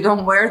is you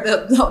don't wear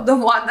the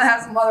one that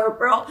has mother of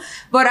pearl,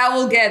 but I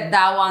will get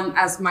that one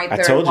as my I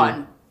third told you.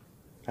 one.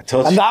 I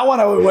told And you. that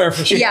one I would wear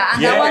for sure. Yeah,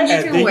 and that one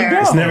you can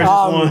wear. It's never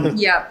just one.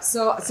 Yeah,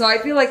 so I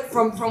feel like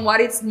from what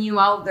it's new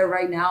out there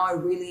right now, I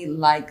really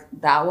like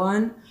that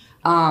one.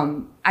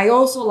 I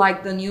also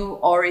like the new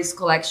Oris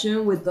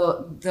collection with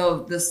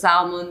the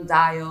salmon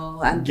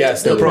dial and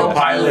Yes, the Pro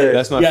Pilot.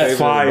 That's my Yes. favorite.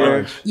 Fire.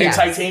 bunch. In Yes.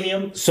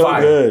 titanium. So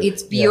fire. good.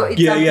 It's beautiful.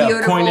 Yeah, It's a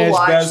beautiful Point edge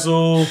watch.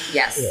 bezel.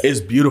 Yes.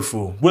 It's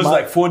beautiful. Was it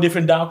like 4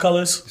 different dial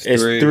colors?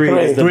 It's Three. three.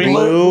 It's the Three.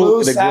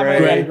 blue, the salmon,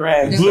 gray. and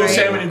gray. The Blue, gray.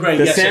 salmon, and gray.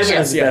 The yes, salmon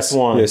yes, is the yes, best yes.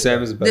 one. Yeah,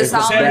 Sam is the The best.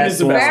 salmon salmon is is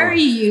the best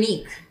very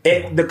unique.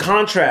 The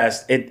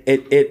contrast,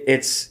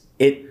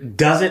 it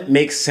doesn't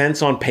make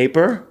sense on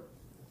paper.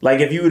 Like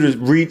if you were to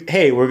read,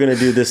 hey, we're gonna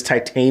do this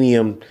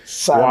titanium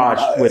Salmon watch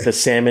dial. with a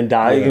salmon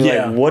dial. You're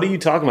Yeah. like, what are you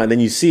talking about? Then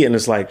you see it and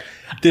it's like,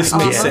 This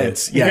makes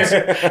sense. Yes.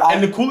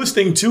 And the coolest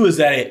thing too is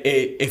that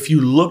if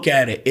you look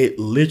at it, it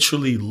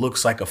literally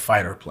looks like a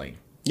fighter plane.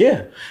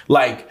 yeah.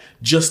 Like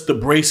just the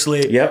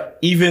bracelet. Yep.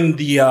 Even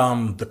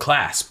the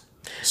clasp.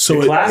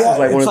 So The class Yeah, is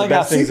like one it's of the like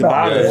best a things seatbelt.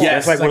 about it. Yeah,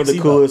 That's like it's one like of the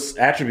seatbelt. coolest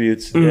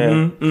attributes.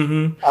 Yeah.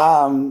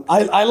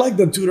 I like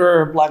the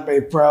Tudor Black Bay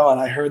Pro, and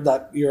I heard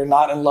that you're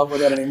not in love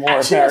with it anymore,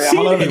 Actually, Barry. I've I'm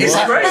a little seen it. bit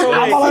It's great.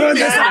 I'm a little bit Break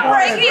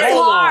his disappointed.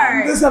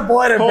 heart.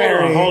 Disappointed,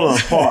 Barry. Hold on,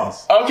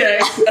 pause. okay.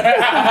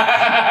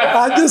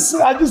 I'm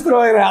just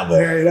throwing it out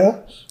there, you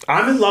know.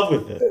 I'm in love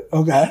with it.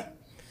 Okay.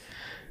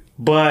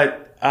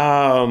 But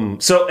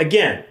so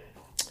again,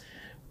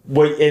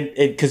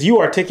 because you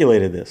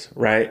articulated this,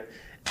 right?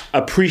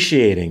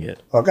 Appreciating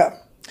it, Okay.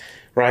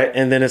 right?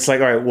 And then it's like,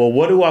 all right, well,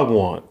 what do I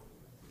want?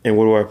 And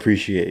what do I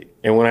appreciate?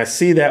 And when I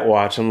see that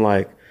watch, I'm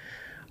like,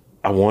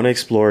 I want to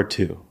explore it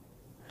too.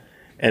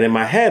 And in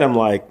my head, I'm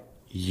like,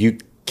 you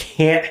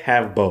can't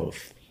have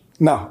both.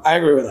 No, I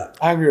agree with that.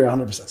 I agree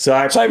 100%. So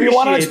I if you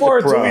want to appreciate explore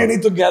it the too, pro. you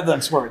need to get the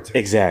Explorer too.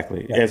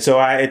 Exactly. And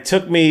so it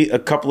took me a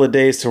couple of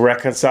days to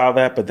reconcile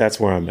that, but that's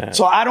where I'm at.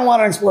 So I don't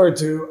want an Explorer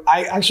 2.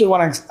 I actually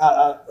want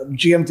a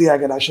GMT I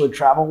can actually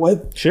travel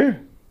with, Sure.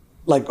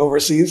 like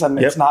overseas, and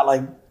it's Yep. not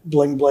like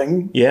bling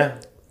bling. Yeah.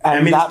 I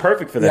And mean, that- it's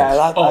perfect for that.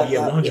 Yeah, Oh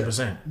yeah,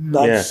 100%.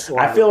 That's Yeah.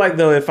 I feel like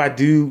though, if I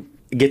do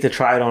get to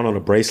try it on a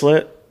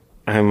bracelet,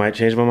 I might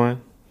change my mind.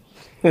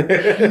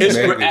 It's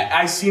Maybe. great.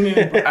 I seen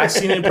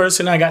it in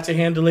person. I got to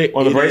handle it.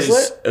 On the It bracelet?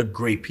 is a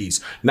great piece.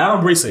 Not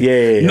on bracelet.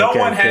 Yeah. No Okay,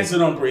 one okay. has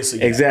it on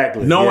bracelet. Yet.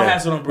 Exactly. No one yeah.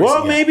 has it on bracelet.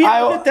 Well, maybe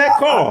I'll get that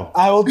call.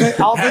 I'll think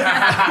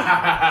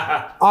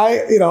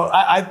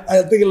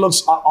I think it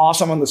looks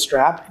awesome on the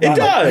strap. It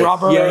does.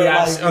 Rubber,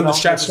 Yeah, like, on the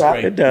strap is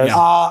great. It does. Yeah.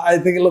 I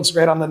think it looks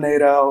great on the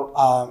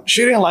NATO.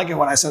 She didn't like it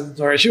when I sent it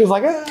to her. She was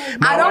like,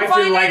 I don't wife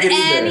find didn't like it it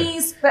either.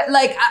 any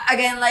like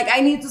again, like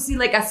I need to see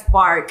like a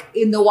spark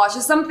in the watch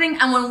or something.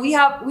 And when we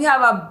have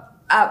a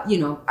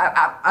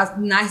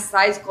nice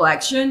size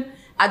collection,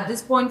 at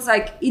this point it's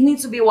like it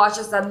needs to be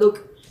watches that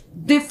look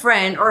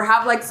different or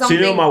have like So something.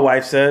 you know what my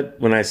wife said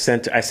when I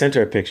sent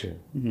her a picture,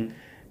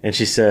 and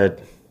she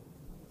said,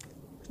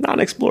 "Not an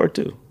Explorer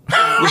too."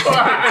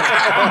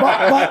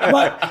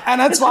 but and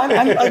that's fine.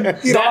 And,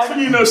 That's when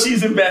you know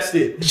she's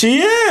invested. She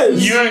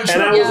is. You're in and I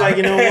trouble. was like,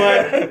 you know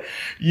what?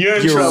 You're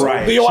in You're trouble.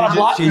 right. do you want a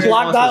black, she just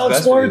black wants dial what's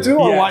best Explorer for too, you.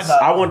 or Yes. white dial?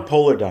 I want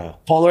polar dial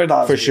Polar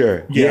dial for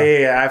sure. Yeah.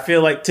 Yeah. I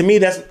feel like to me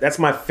that's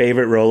my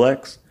favorite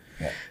Rolex.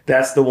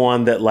 That's the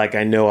one that like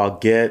I know I'll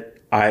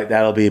get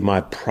that'll be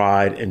my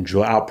pride and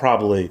joy. I'll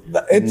probably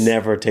It's-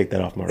 never take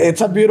that off my wrist.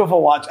 It's a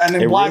beautiful watch, and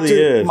in It black really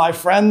too. is. My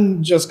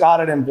friend just got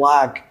it in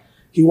black.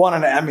 He won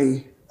an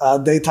Emmy,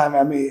 daytime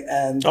Emmy,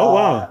 and Oh,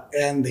 wow.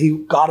 and he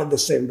got it the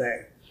same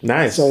day.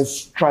 Nice. So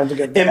it's trying to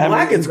get the In Emmy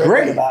black, it's engraved on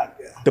great. the back.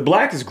 Yeah. The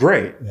black is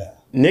great. Yeah.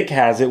 Nick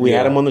has it. We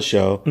had Yeah. him on the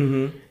show.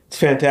 It's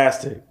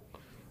fantastic.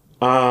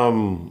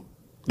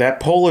 That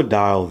polar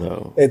dial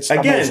though. It's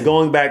again amazing.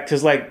 going back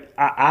because like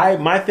I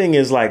my thing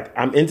is like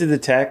I'm into the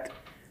tech,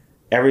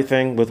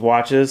 everything with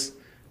watches,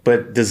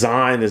 but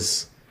design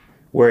is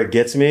where it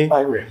gets me.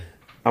 I agree.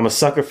 I'm a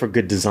sucker for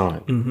good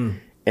design.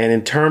 And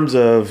in terms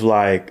of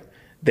like,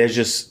 there's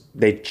just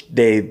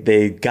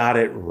they got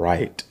it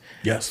right.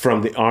 Yes.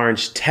 From the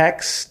orange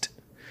text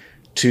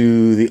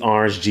to the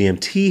orange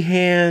GMT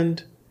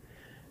hand.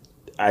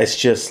 It's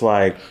just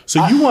like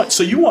So you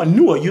want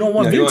newer. You don't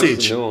want He wants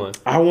vintage. the new one.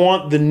 I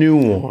want the new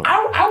one.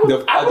 I would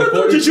The- have the thought that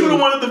you 42 would have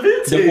wanted the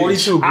vintage. The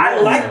 42. I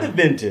blue like one. the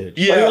vintage.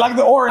 Yeah. But you like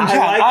the orange I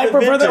hat. like I the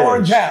prefer the vintage.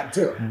 orange hat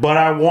too. But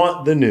I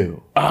want the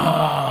new.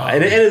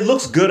 And it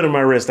looks good on my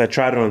wrist. I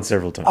tried it on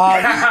several times.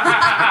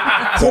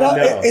 So No.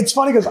 it's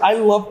funny because I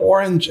love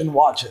orange in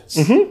watches,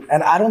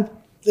 and I don't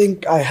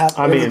think I have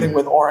I mean, anything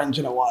with orange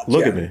in a watch.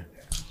 Look Yeah. at me.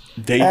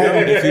 There you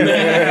go. If you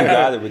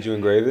got it, would you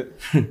engrave it?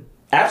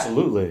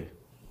 Absolutely.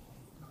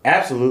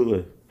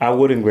 Absolutely. I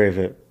would engrave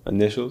it.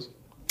 Initials?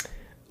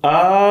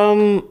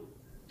 I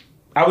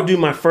would do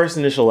my first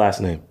initial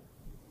last name.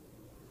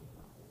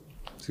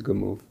 It's a good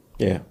move.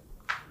 Yeah.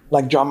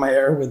 Like John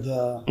Mayer with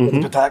the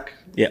Patek.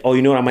 Yeah. Oh,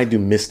 you know what? I might do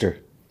Mr.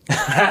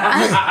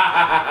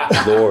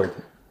 Lord.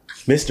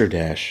 Mr.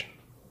 Dash.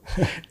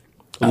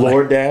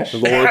 Lord Dash.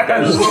 Lord.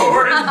 That's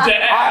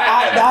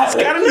That's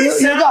gotta be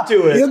sound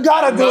to it. You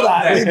gotta do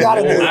that. You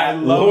gotta do I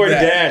that. love Lord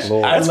that. Dash.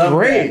 Lord. That's I love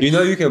great. You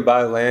know you can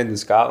buy land in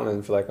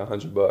Scotland for like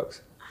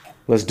 $100,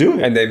 Let's do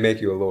it. and they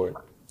make you a lord.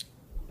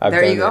 I've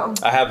There done you go.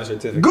 it. I have a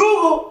certificate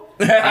Google.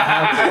 that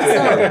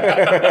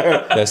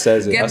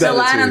says it. I'll Get the send it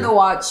to line you. on the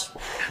watch.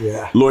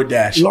 Yeah. Lord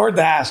Dash. Lord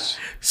Dash.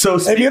 So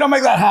If you don't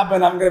make that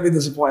happen, I'm gonna be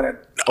disappointed.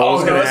 oh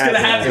it's no, gonna it's gonna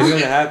happen. happen. It's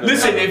gonna happen.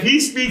 Listen, if he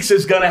speaks,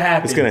 it's gonna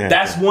happen. It's gonna happen.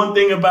 That's one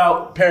thing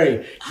about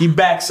Perry. He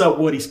backs up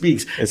what he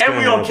speaks, It's and gonna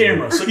we on happen.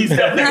 camera, so he's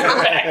definitely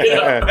gonna back it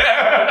up.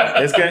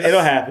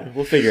 It'll happen.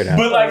 We'll figure it out.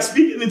 But like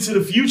speaking into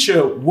the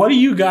future, what do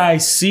you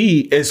guys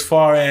see as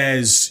far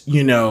as,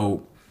 you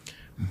know,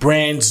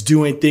 brands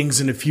doing things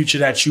in the future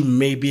that you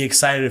may be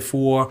excited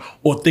for,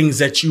 or things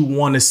that you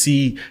want to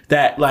see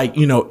that, like,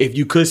 you know, if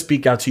you could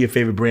speak out to your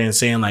favorite brand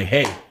saying like,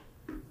 hey,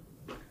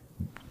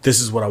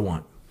 this is what I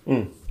want.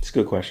 It's a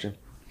good question.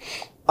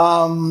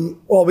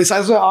 Well,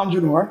 besides the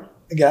Ingenue,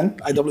 again,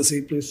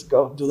 IWC, please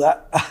go do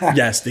that.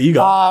 Yes, there you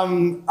go.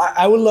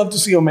 I would love to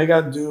see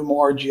Omega do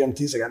more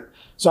GMTs again.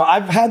 So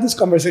I've had this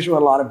conversation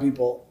with a lot of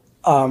people.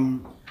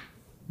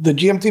 The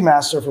GMT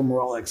Master from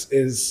Rolex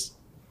is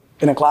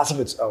in a class of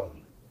its own.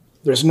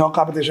 There's no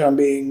competition on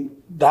being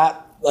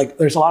that, like,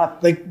 there's a lot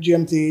of thick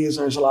GMTs,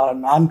 there's a lot of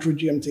non-true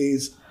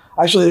GMTs.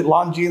 Actually,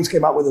 Longines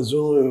came out with a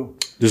Zulu.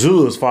 The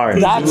Zulu is fire.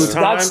 Zulu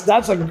time,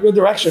 That's a good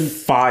direction.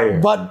 fire.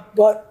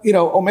 But you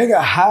know,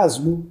 Omega has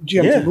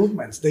GMT Yeah.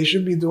 movements. They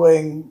should be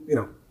doing, you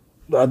know,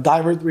 a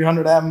Diver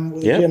 300M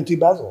with Yeah. a GMT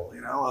bezel.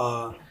 You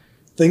know,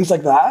 things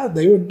like that.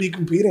 They would be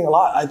competing a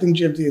lot. I think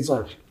GMT is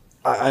like,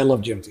 I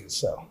love GMTs.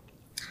 So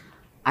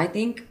I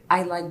think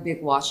I like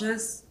big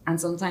watches, and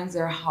sometimes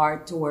they're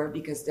hard to wear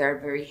because they're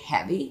very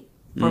heavy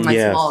for my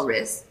Yes. small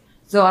wrist.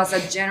 So as a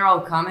general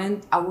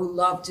comment, I would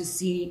love to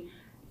see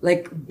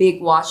like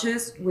big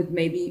watches with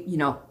maybe, you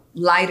know,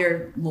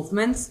 lighter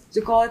movements, to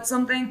call it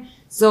something.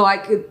 So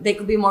they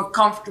could be more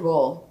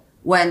comfortable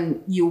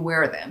when you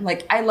wear them.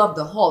 Like, I love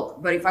the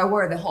Hulk, but if I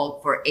wear the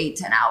Hulk for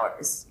 8-10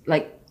 hours,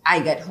 like, I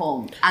get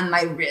home and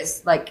my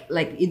wrist, like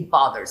it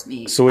bothers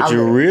me. So what a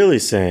you're little. really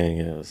saying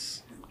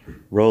is,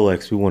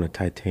 Rolex, we want a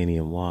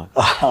titanium watch.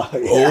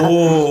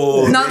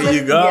 Oh, Not there the-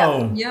 you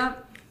go. Yeah,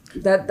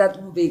 that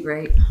would be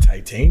great.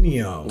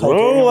 Titanium.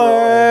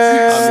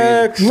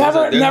 Rolex.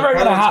 never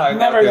gonna happen.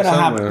 Never gonna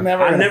happen.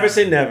 Never. I gonna never happen.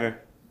 say never.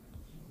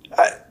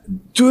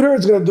 Tudor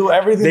is gonna do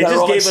everything. They that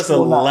just Rolex gave us a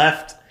will not.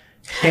 left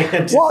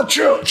hand. Well,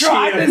 true.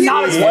 I did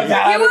not expect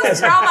that. He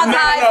was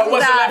traumatized No, with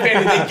what's that. the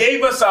left-handed? They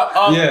gave us a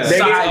upside Yeah. They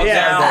gave,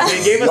 down.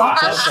 they gave us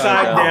an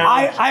upside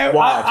down.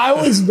 I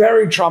was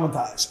very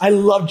traumatized. I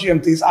love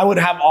GMTs. I would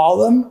have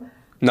all of them.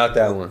 Not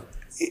that one.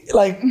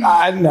 Like,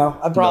 I don't know.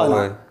 I probably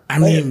No way. not. I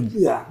mean,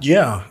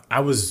 yeah. I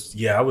was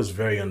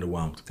very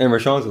underwhelmed. And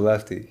Rashawn's a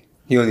lefty.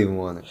 He don't even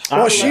want it.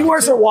 Well, she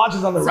wears her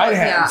watches on the right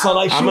hand, yeah. so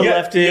like I'm a she.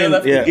 lefty. yeah,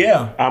 lefty,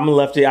 yeah. I'm a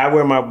lefty. I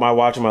wear my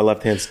watch in my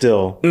left hand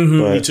still. But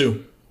Me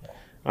too.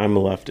 I'm a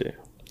lefty.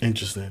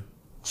 Interesting.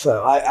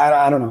 So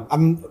I don't know.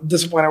 I'm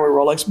disappointed with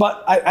Rolex,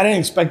 but I didn't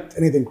expect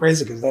anything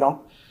crazy because they don't.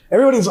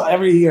 Everybody's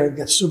every year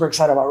gets super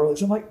excited about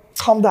Rolex. I'm like,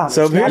 calm down.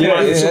 So It's not here's gonna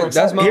my- be yeah, super that's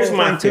exciting. my- Here's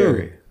my fun too.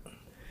 theory.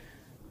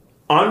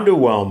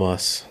 Underwhelm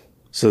us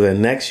so that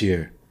next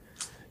year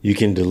you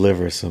can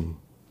deliver some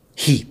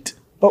heat.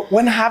 But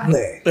when have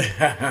they?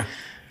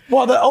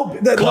 Well, the OP,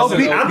 I'm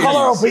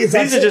color just- OPs.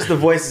 These are just the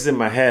voices in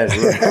my head.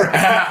 And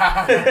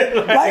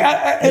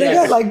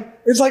again, like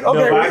it's like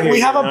okay, No, I hear we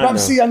you. have a I know.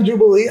 Pepsi on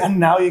Jubilee, and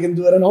now you can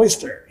do it on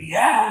Oyster.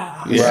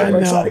 Yeah, Yeah, I super know.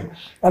 exciting.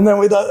 And then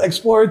we did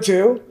Explorer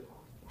 2,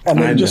 and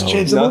I then just know.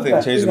 changed the Nothing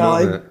movement. changed you the know,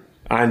 like, movement.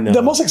 I know.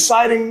 the most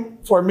exciting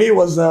for me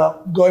was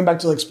going back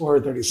to Explorer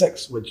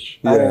 36, which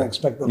I didn't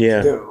expect them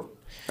Yeah. to do.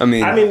 I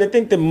mean, I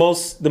think the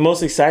most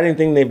exciting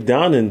thing they've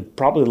done in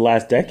probably the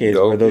last decade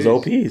The were those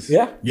OPs. OPs.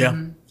 Yeah. Yeah.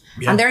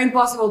 And they're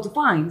impossible to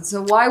find.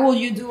 So why will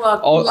you do a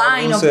I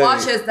line will of say-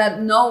 watches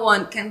that no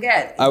one can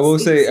get? I will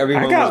say It's-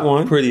 everyone I got was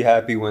one. pretty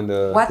happy when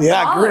the What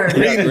Yeah, color?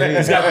 green.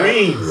 It's got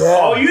green. Yeah.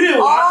 Oh, you didn't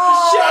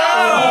watch the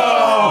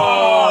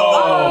show.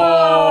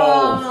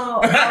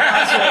 Oh.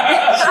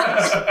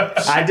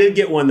 I did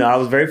get one though. I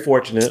was very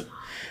fortunate.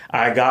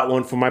 I got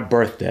one for my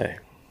birthday,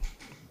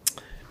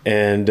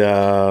 and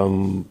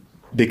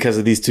because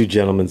of these two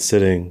gentlemen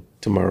sitting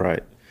to my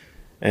right,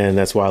 and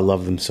that's why I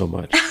love them so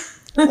much.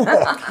 you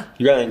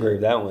gotta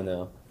engrave that one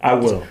now. I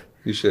will.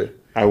 You should.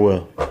 I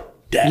will.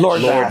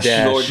 Lord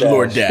Dash.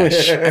 Lord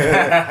Dash.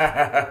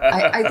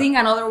 I think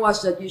another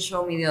watch that you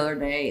showed me the other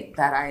day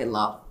that I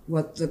love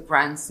was the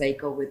Grand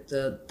Seiko with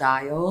the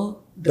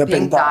dial, the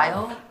pink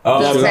dial. Oh,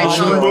 the Shun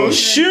special Boom.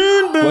 edition.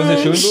 Was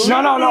it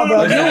Shunbu? No,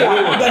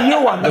 the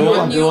new one. The new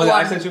one. The one that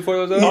I one. sent you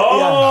photos of?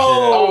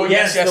 Oh,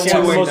 yes, the yes,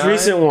 one, the yes. most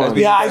recent one.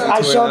 Yeah,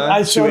 I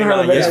showed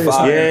her the Yeah, video.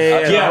 fire. Yeah,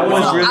 Yeah, that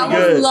one- one's really I would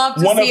good. love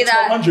to One of see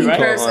that 1200, in right?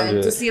 person,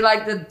 1200. to see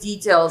like the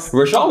details. Rashad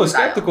was of the dial.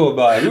 skeptical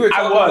about it. We were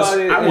talking about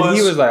it, and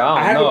he was like, I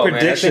I have don't a know, man. That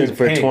prediction thing's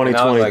for pink. And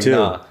I was like, 2022.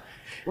 nah.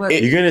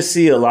 What- You're gonna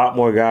see a lot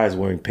more guys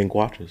wearing pink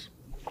watches.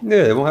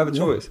 Yeah, they won't have a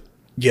choice.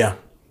 Yeah.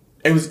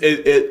 It was,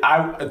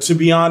 I, to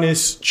be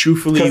honest,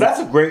 truthfully. Because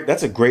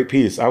that's a great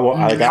piece. I will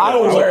I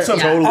will wear it.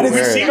 totally And wear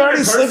it's it.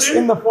 36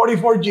 in the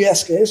 44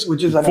 GS case,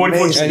 which is an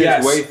 44 amazing. And Yes.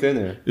 it's way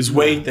thinner. It's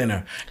way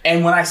thinner.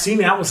 And when I seen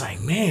it, I was like,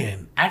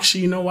 man,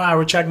 actually, you know why? I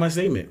retract my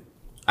statement.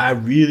 I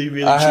really,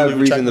 really, I have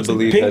truly reason retract to my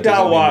believe Pink that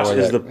dial there's watch only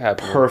more is the that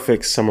happen.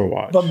 perfect summer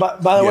watch.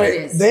 But by the It way,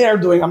 is. they are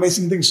doing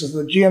amazing things.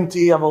 So the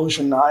GMT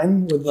Evolution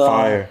 9 with the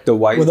Fire. The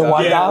white with the dial.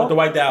 white Yeah, dial. with the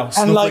white dial. And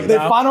Snowflake like they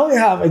dial. finally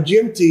have a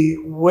GMT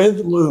with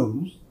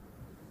lume,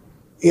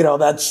 you know,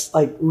 that's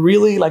like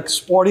really like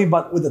sporty,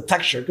 but with the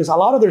texture. Because a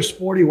lot of their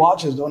sporty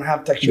watches don't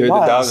have texture The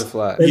dials. dials are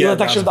flat. They do Yeah, the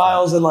texture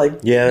dials are dials and like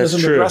Yeah, that's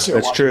doesn't true. depress your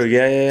That's watches. true.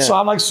 Yeah. So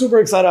I'm like super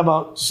excited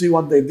about to see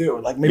what they do.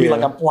 Like maybe Yeah.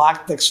 like a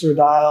black texture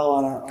dial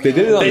on a. They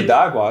did it on They- the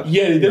dive watch.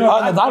 Yeah, they did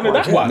On the dive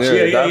watch, yeah. watch. Yeah,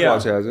 Yeah, the dive yeah,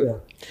 watch yeah. has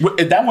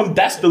it. That one,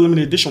 that's the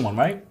limited edition one,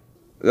 right?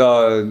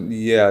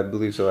 Yeah, I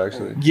believe so,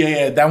 actually.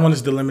 Yeah, that one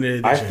is the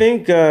limited I edition.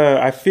 think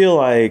I feel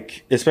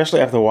like, especially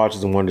after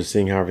Watches and Wonders,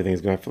 seeing how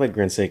everything's going, I feel like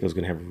Grand Seiko is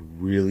going to have a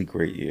really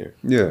great year.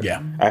 Yeah.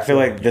 Yeah. I feel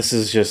like this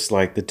is just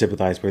like the tip of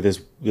the iceberg.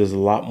 There's a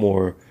lot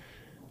more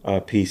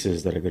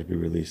pieces that are going to be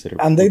released that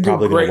are And they do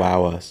probably going great. to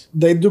wow us.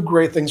 They do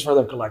great things for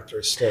their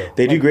collectors too.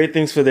 They do great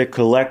things for their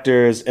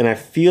collectors, and I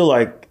feel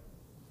like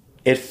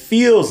it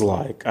feels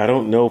like, I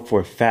don't know for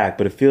a fact,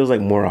 but it feels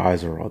like more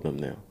eyes are on them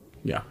now.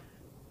 Yeah.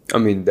 I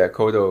mean, that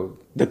Kodo.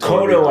 The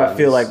Kodo, I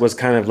feel like, was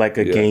kind of like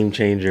a Yeah. game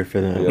changer for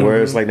them. Yeah.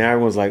 Where it's like now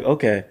everyone's like,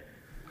 okay,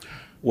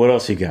 what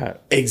else you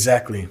got?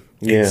 Exactly.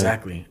 Yeah.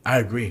 Exactly. I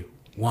agree.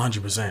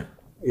 100%.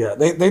 Yeah,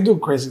 they do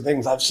crazy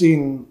things. I've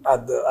seen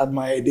at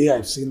my AD,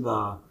 I've seen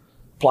the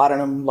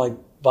platinum like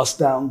bust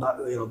down,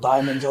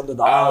 diamonds on the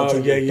dial. Oh, It's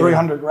like yeah, yeah.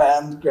 300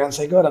 Grand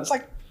Seiko. And it's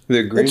like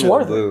The green it's and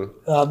worth the blue.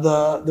 it.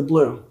 The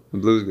blue, The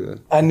blue's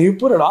good. and you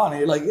put it on, and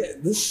you're like,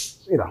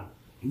 this,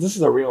 this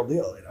is a real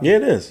deal. Yeah,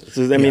 it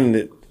is. I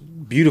mean,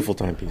 beautiful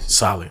timepiece.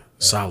 Solid.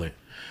 Solid.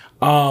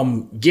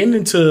 Getting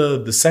into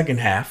the second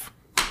half,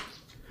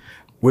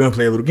 we're going to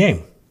play a little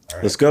game.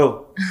 Let's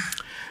go.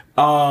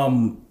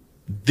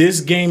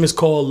 This game is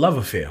called Love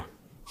Affair.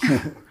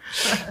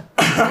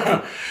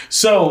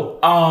 So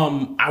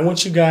I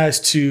want you guys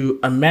to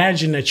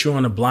imagine that you're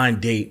on a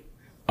blind date,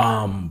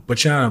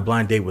 but you're not on a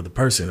blind date with a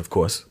person, of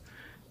course.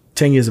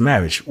 10 years of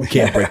marriage. We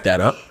can't break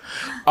that up.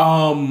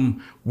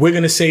 We're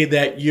going to say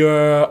that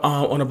you're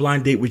on a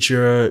blind date with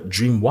your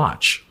dream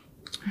watch.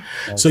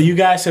 So you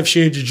guys have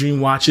shared your dream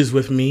watches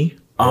with me.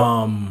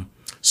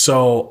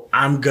 So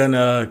I'm going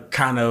to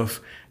kind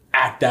of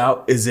act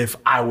out as if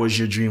I was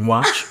your dream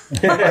watch.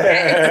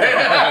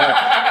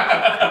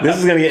 This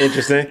is going to get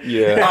interesting.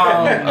 Yeah.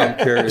 I'm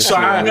curious. So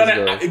to I'm how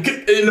gonna,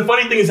 this goes. and the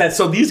funny thing is that,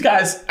 so these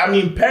guys, I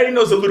mean, Perry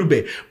knows a little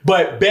bit,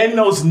 but Ben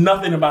knows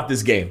nothing about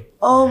this game.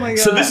 Oh my god.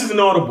 So this is an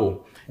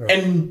audible.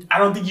 And I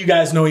don't think you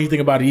guys know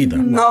anything about it either.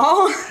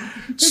 no.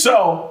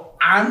 So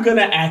I'm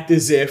gonna act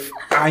as if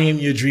I am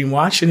your dream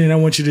watch, and then I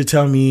want you to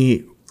tell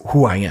me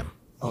who I am.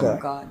 Oh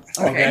god.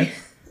 Okay.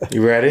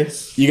 You ready?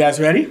 You guys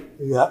ready?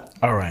 Yeah.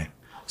 All right.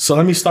 So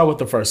let me start with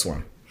the first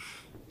one.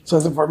 So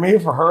is it for me,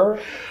 for her?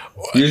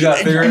 You just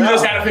gotta figure it You out.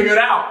 just gotta figure it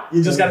out.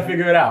 You just gotta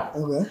figure it out.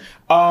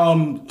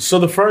 Okay. So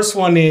the first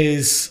one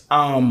is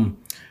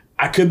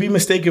I could be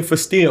mistaken for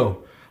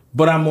steel,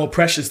 but I'm more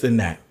precious than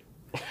that.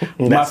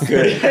 That's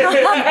good.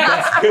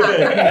 That's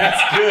good.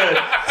 That's good.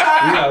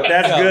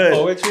 That's good.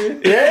 Poetry?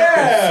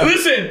 Yeah.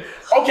 Listen,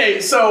 okay,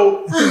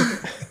 so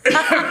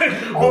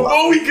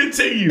Before we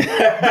continue, the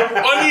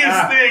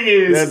funniest thing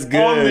is That's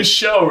good. on the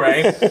show,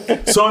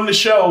 right? So on the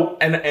show,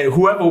 and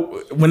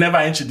whenever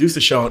I introduce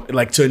the show,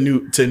 like to a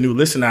new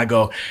listener, I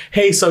go,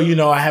 hey, so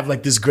I have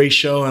like this great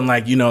show, and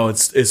like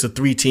it's a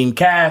 3-team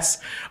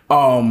cast.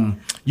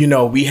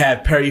 We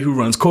have Perry who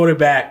runs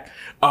quarterback.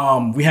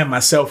 We have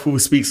myself who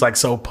speaks like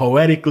so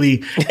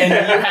poetically, and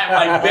then you have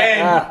like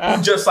Ben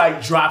who just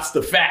like drops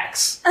the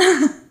facts.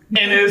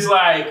 And it's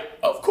like,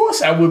 of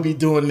course I would be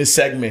doing this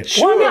segment.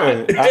 Sure.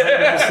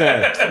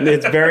 100%.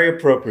 It's very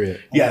appropriate.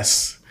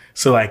 Yes.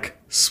 So like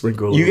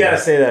sprinkle. You got to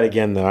say that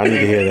again, though. I need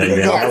to hear that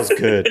again. That was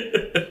good.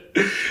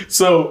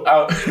 So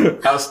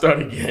I'll start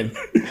again.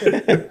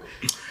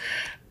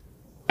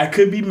 I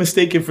could be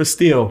mistaken for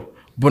steel,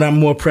 but I'm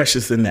more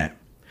precious than that.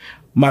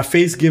 My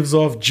face gives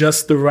off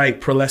just the right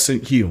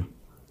pearlescent hue.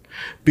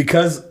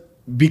 Because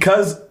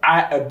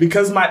I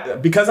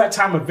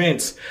time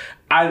events,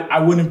 I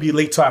wouldn't be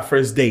late to our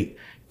first date.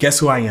 Guess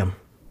who I am?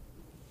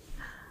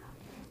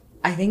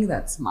 I think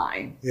that's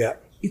mine. Yeah.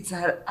 It's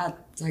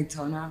at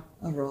Daytona,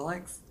 a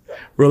Rolex.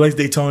 Rolex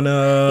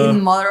Daytona.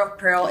 In Mother of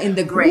Pearl, in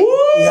the gray.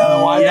 Yeah,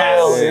 the white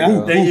dial,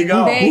 yeah. There you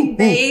go.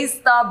 They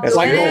stopped That's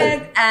doing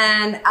like it,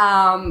 and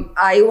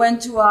I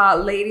went to a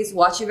ladies'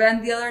 watch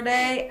event the other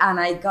day, and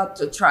I got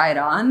to try it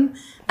on,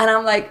 and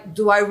I'm like,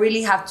 do I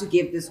really have to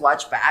give this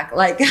watch back?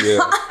 Like,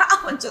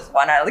 I just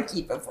want to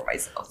keep it for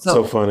myself.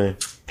 So funny.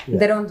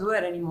 They don't do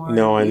it anymore.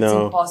 No, I know.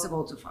 It's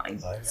impossible to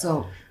find.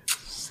 So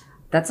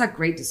that's a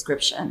great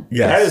description.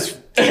 Yes.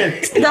 That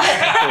is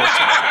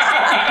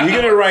fantastic. You're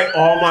going to write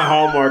all my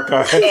Hallmark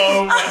cards.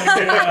 Oh my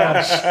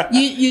gosh.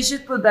 You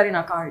should put that in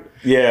a card.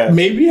 Yeah.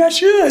 Maybe I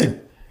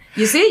should.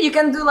 You see, you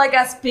can do like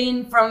a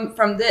spin from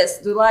this.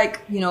 Do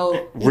like,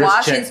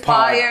 watch check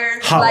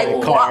inspired. pod. Like,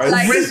 Holiday cards.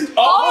 like Wrist,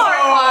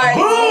 Hallmark cards.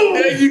 boom,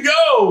 there you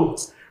go.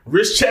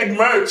 Wrist check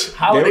merch. There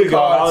Holiday we go.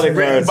 cards. Holiday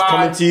written cards by-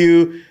 coming to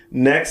you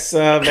next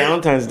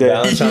Valentine's Day.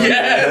 Valentine's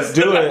Yes. Let's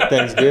do it.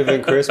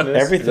 Thanksgiving,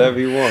 Christmas, Everything. whatever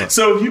you want.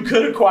 So if you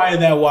could acquire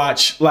that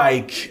watch,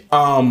 would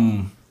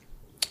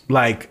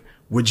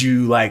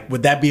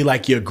that be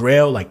like your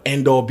grail, like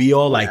end all be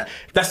all? Like,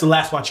 if that's the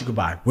last watch you could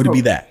buy, would it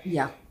be that?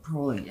 Yeah,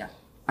 probably, yeah.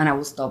 And I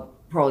will stop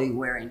probably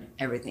wearing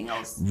everything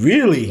else.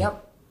 Really?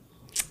 Yep.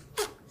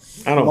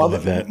 I don't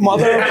believe that.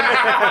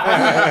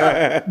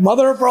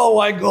 Mother of Pearl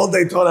white gold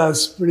Daytona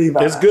is pretty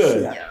bad. It's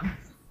good. Yeah.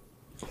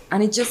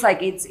 And it's just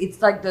like,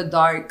 it's like the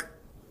dark,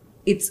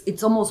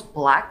 it's almost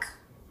black,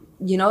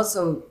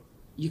 so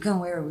you can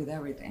wear it with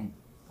everything.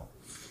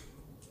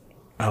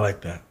 I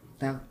like that.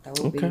 That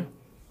would be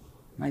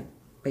my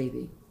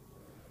baby.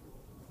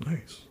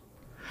 Nice.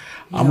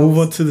 I'll move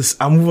on to this.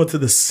 I'll move on to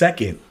the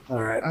second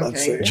All right, Okay.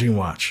 let's see. dream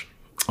watch.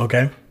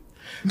 Okay.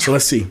 So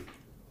let's see.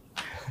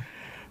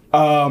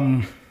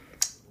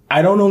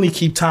 I don't only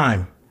keep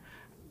time.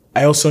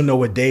 I also know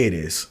what day it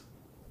is.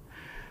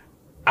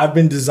 I've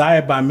been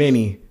desired by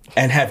many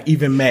and have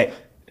even met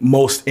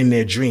most in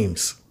their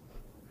dreams.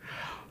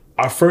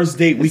 Our first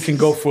date, we can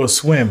go for a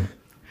swim.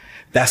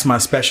 That's my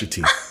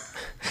specialty.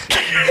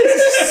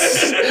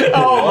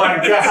 Oh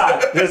my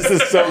God. This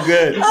is so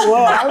good.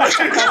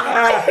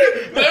 Let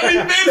me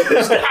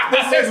finish.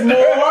 There's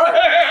more.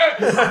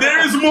 There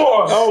is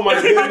more. Oh my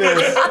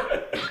goodness.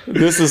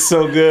 This is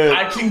so good.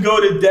 I can go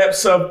to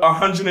depths of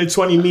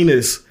 120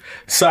 meters,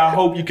 so I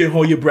hope you can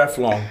hold your breath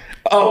long.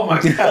 Oh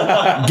my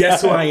God.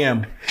 Guess who I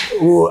am?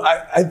 Ooh,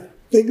 I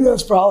think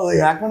that's probably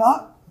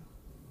Aquanaut.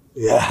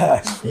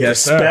 Yeah.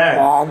 Yes, sir. Respect.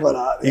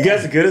 Aquanaut. You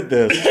guys are good at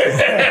this.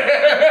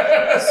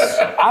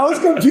 I was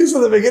confused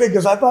in the beginning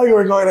because I thought you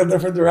were going in a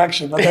different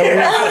direction. But then we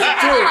were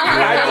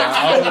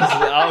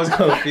I was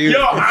confused.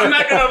 Yo, I'm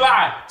not gonna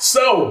lie.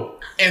 So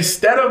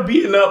instead of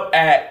being up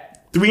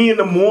at 3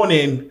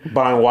 a.m,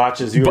 Buying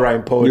watches, you were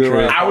writing poetry. You're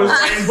right. I was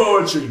writing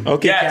poetry.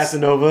 Okay, Yes.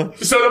 Casanova.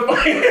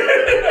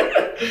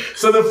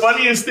 So the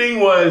funniest thing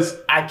was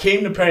I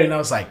came to Perry and I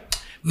was like,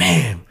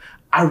 man,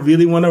 I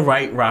really want to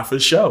write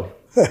Rafa's show.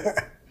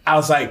 I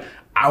was like,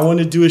 I want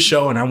to do a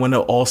show and I want to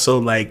also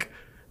like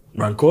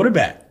run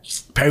quarterback.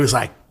 Perry was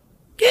like,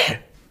 yeah,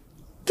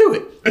 do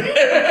it.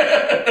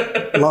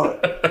 love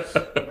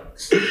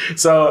it.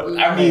 So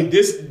I mean,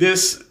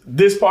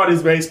 this part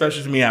is very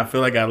special to me. I feel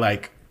like I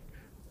like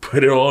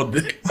put it all.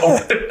 Do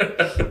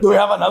we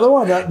have another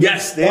one?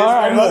 Yes, there's all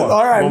right, one more.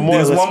 All right. One more.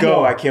 There's Let's one go.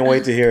 more. I can't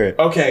wait to hear it.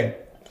 Okay.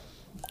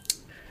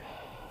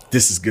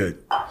 This is good.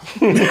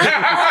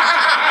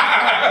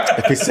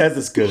 If he says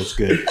it's good, it's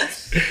good.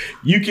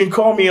 You can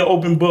call me an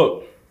open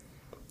book.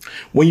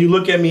 When you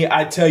look at me,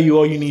 I tell you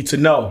all you need to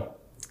know.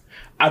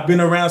 I've been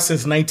around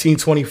since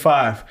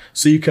 1925,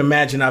 so you can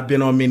imagine I've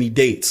been on many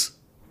dates.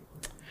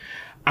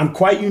 I'm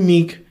quite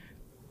unique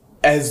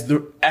as the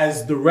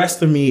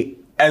rest of me,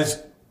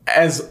 as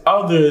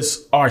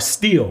others are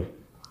steel.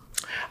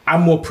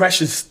 I'm more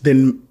precious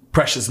than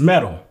precious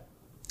metal,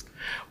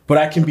 but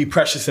I can be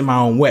precious in my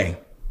own way.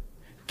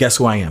 Guess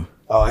who I am?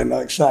 Oh, I know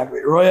exactly.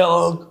 Royal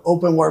Oak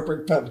Open War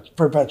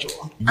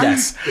Perpetual.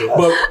 Yes.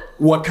 But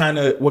what kind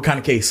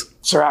of case?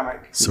 Ceramic.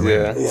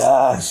 Yeah.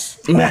 Yes.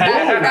 That's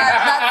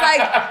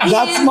like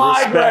That's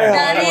my grail.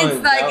 That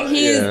is like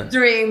his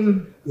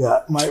dream.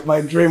 Yeah,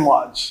 my dream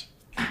watch.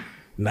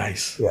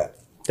 Nice. Yeah.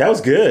 That was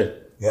good.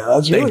 Yeah,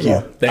 that's really Thank you.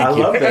 good. Thank I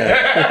you. love that.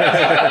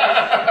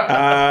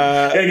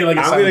 Yeah, you're like a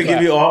I'm silent going to give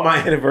clap. you all my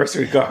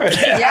anniversary cards.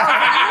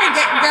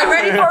 Yeah, get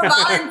ready for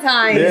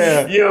Valentine's.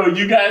 Yeah. Yo,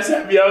 you guys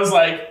have me. I was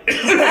like,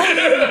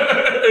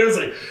 it was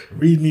like,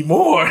 read me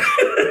more.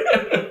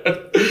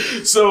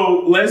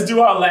 So let's do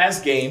our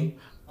last game.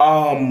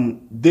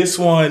 This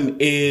one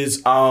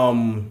is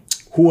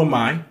Who Am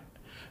I?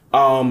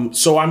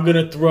 So I'm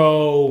gonna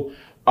throw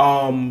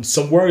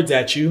some words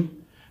at you,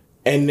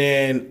 and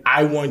then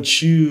I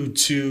want you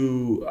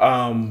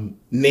to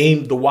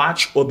name the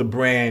watch or the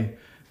brand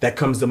that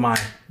comes to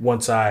mind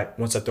once I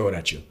throw it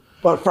at you.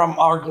 But from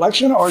our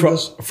collection or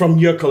just From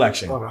your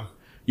collection, Okay.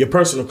 your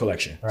personal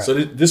collection. So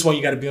this one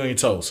you got to be on your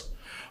toes.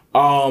 So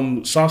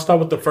I'll start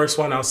with the first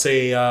one. I'll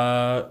say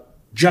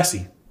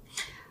Jessie.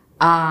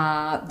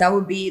 That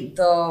would be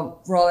the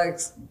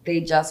Rolex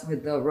Datejust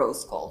with the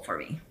rose gold for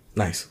me.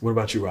 Nice. What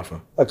about you,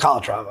 Rafa? a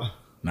Calatrava?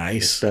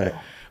 Nice. Right.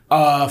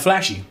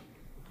 Flashy.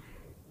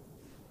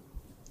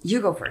 You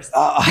go first.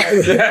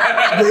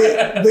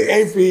 The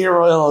AP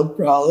Royal Oak,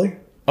 probably.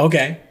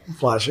 Okay.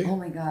 Flashy. Oh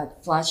my God,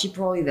 flashy,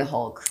 probably the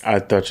Hulk. I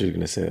thought you were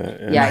going to say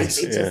that. Yeah, Nice.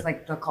 it's just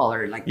like the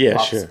color, like Yeah,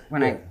 pops sure.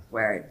 when I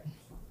wear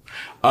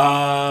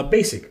it.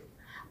 Basic.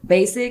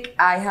 Basic,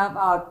 I have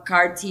a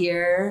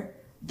Cartier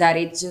that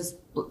it's just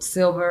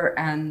silver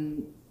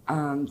and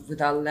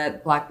with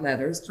a black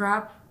leather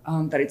strap.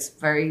 That it's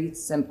very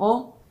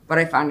simple, but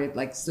I found it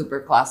like super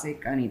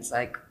classic, and it's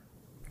like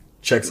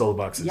Checks all the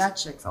boxes. yeah,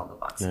 checks all the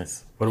boxes.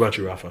 Nice. What about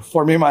you, Rafa?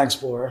 For me, my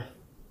Explorer.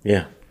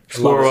 Yeah.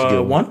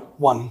 Explorer 1.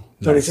 1,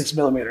 36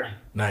 millimeter.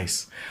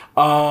 Nice.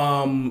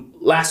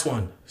 Last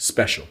one.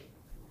 Special.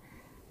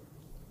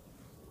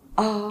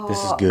 This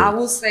is good. I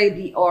will say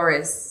the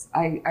Oris.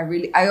 I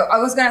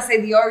was gonna say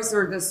the Oris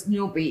or the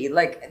Snoopy.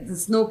 Like the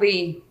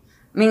Snoopy.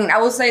 I mean, I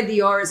will say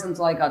the Oris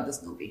until I got the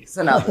Snoopy.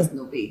 So now the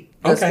Snoopy.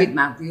 The Okay.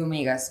 Speedmaster, the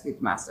Omega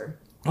Speedmaster.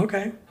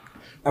 Okay.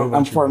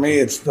 And for me,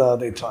 it's the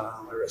Daytona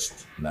on my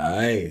wrist.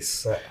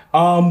 Nice.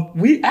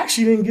 We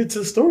actually didn't get to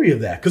the story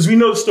of that because we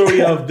know the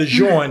story of the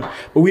Journe,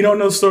 but we don't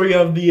know the story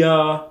of the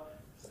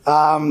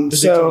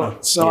Daytona.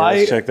 So Yeah, I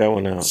let's check that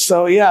one out.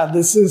 So yeah,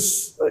 this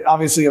is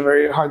obviously a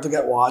very hard to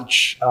get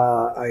watch.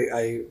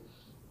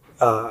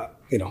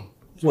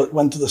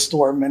 Went to the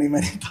store many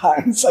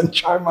times and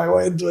charmed my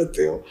way into it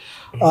too.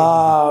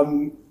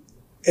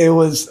 It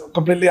was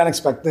completely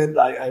unexpected.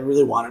 I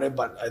really wanted it,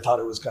 but I thought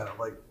it was kind of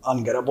like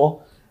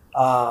ungettable.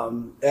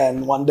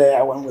 And one day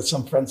I went with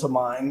some friends of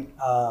mine,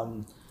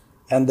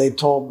 and they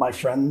told my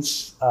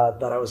friends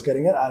that I was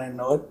getting it. I didn't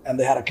know it, and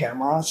they had a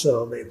camera,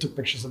 so they took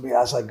pictures of me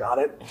as I got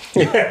it.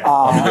 Wait,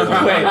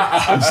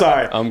 I'm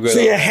sorry. I'm good.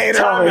 See a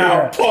hater over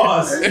here.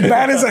 Pause.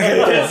 That is a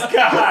hater. This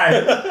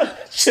guy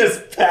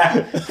just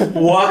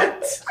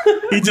what?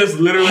 He just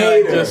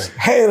literally just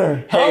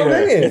Hater.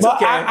 It's But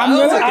okay.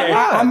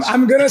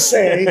 I'm gonna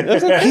say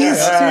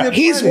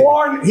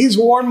he's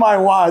worn my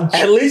watch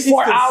At least he's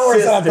for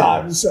hours at a consistent.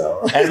 time.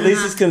 So At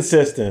least he's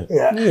consistent.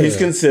 Yeah. He's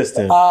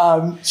consistent.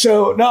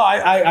 so no,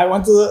 I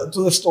went to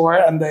the store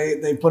and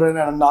they put it in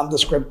a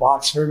nondescript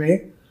box for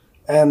me,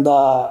 and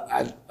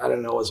I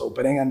didn't know it was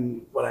opening,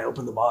 and when I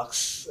opened the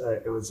box,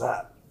 it was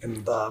that.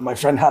 And my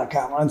friend had a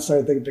camera and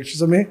started taking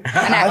pictures of me. And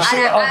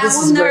I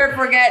will never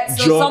forget.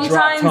 So Jaw drop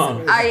sometimes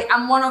tongue.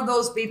 I'm one of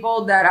those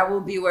people that I will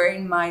be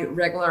wearing my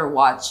regular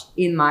watch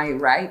in my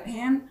right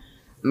hand,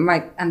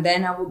 and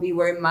then I will be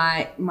wearing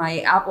my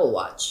Apple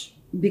Watch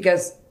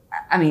because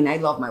I mean I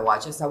love my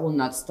watches. I will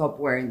not stop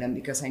wearing them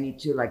because I need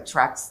to like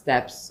track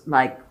steps,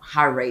 like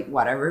heart rate,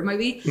 whatever it might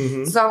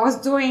be. So I was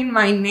doing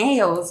my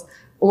nails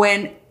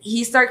when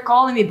he started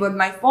calling me, but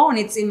my phone,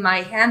 it's in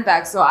my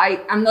handbag. So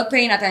I'm not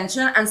paying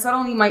attention. And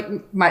suddenly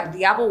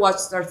the Apple Watch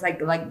starts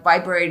like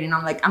vibrating.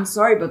 I'm like, I'm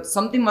sorry, but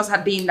something must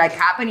have been like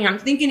happening. I'm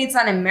thinking it's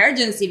an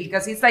emergency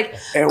because he's like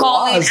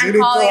calling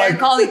and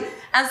calling.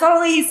 And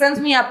suddenly he sends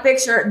me a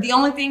picture. The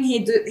only thing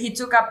he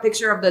took a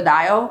picture of the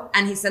dial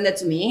and he sent it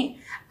to me.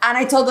 And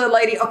I told the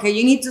lady, okay,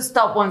 you need to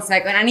stop 1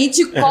 second. I need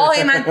to call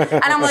him.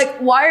 And I'm like,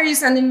 why are you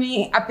sending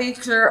me a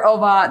picture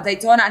of a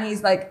Daytona? And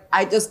he's like,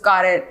 I just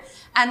got it.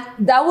 And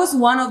that was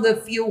one of the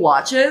few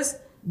watches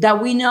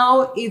that we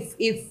know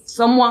if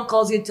someone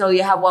calls you, tell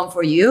you have one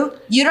for you,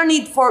 you don't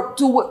need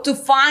to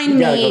find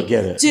me go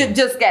get it. to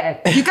just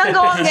get it. You can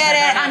go and get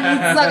it and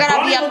it's not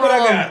gonna be a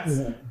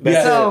problem.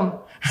 Yeah.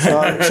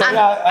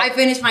 I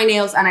finished my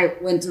nails and I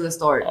went to the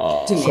store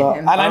to meet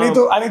him. And I need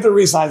to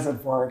resize it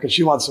for her because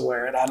she wants to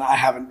wear it, and I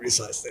haven't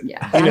resized it.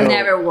 Yeah, I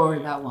never wore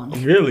that one.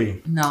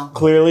 really. No.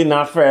 Clearly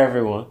not for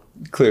everyone.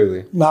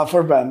 Clearly. Not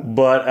for Ben.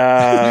 But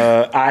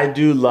I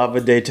do love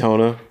a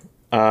Daytona.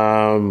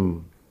 I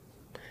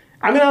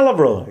love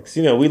Rolex.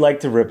 We like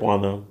to rip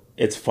on them.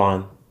 It's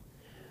fun.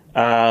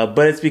 But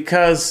it's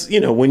because,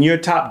 when you're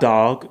top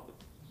dog,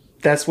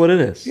 that's what it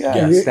is. Yeah,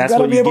 Yes. you That's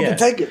gotta what be you able get.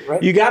 to take it,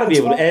 right? You got to be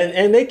That's able to, fine.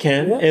 and they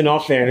can. Yeah. In all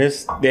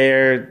fairness,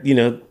 they're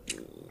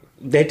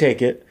they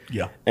take it.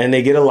 Yeah. And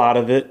they get a lot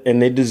of it,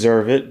 and they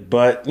deserve it.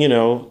 But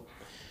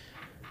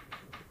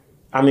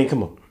I mean,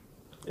 come on,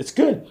 it's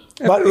good.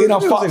 But It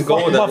was in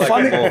gold, I'd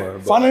like it more,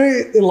 but-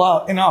 funny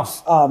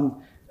enough,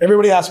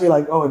 everybody asks me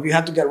like, "Oh, if you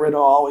had to get rid of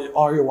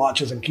all your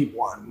watches and keep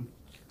one,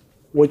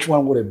 which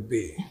one would it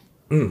be?"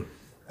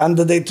 And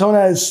the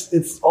Daytona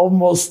it's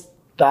almost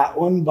that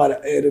one,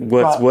 but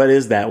What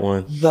is that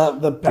one?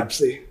 the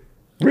Pepsi.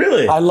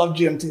 Really? I love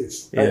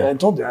GMTs. Yeah. I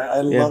told you,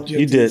 I love GMTs.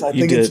 you did, I you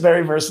think it's did.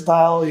 very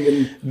versatile. You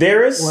can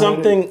There is Well,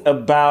 something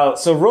about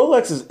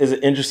Rolex is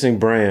an interesting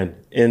brand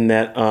in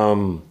that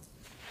obviously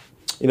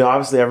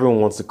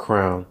everyone wants the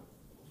crown,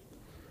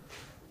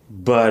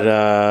 but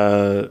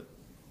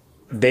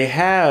they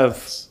have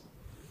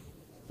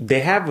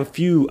a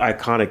few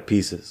iconic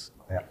pieces.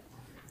 Yeah.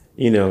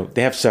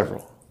 They have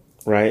several,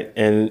 right?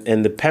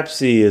 And the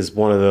Pepsi is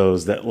one of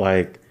those that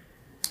like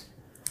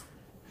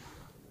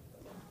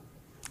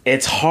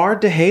it's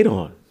hard to hate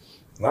on.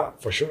 No,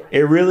 for sure. It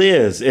really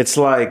is. It's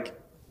like,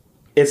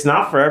 it's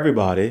not for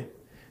everybody,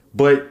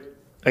 but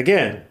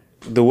again,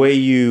 the way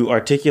you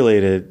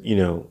articulated,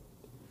 even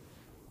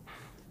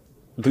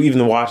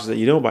the watches that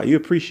you know about, you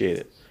appreciate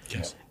it.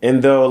 Yes.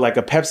 And though like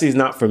a Pepsi is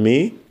not for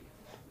me,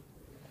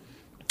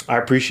 I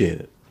appreciate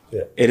it.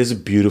 Yeah. It is a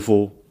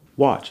beautiful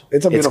watch.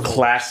 It's a beautiful It's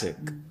classic.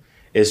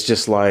 It's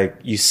just like,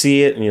 you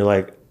see it and you're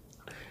like,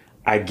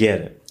 I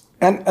get it.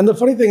 And the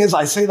funny thing is,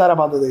 I say that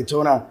about the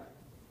Daytona.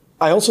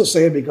 I also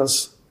say it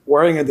because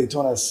wearing a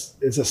Daytona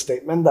is a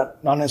statement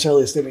that not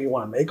necessarily a statement you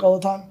want to make all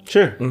the time.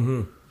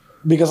 Sure.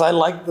 Because I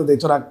like the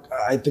Daytona.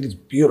 I think it's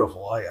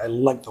beautiful. I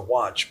like the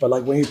watch. But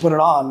like when you put it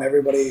on,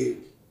 everybody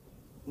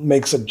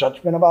makes a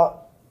judgment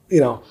about,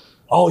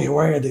 oh, you're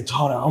wearing a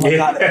Daytona. Oh my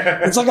God.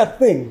 It's like a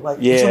thing. Like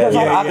Yeah, sometimes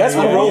I- that's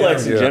I- with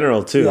Rolex in Yeah.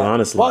 general too, Yeah.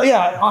 honestly. Well,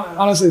 yeah,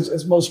 honestly,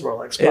 it's most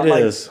Rolex. But It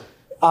like, is.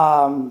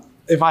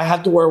 if I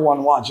had to wear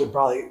one watch, it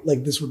probably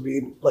like this would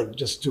be like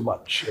just too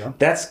much.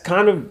 That's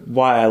kind of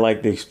why I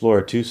like the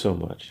Explorer 2 so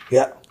much.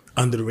 Yeah.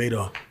 Under the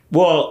radar.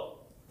 Well,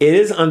 it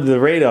is under the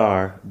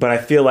radar, but I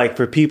feel like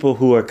for people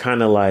who are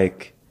kind of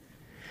like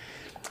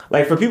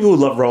for people who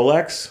love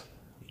Rolex,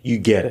 you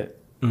get it.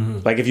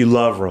 Like if you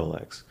love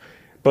Rolex.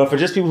 But for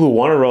just people who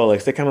want a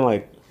Rolex, they're kind of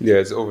like, Yeah,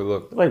 it's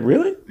overlooked.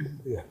 really?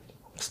 Yeah.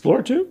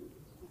 Explorer 2?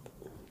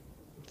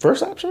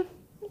 First option?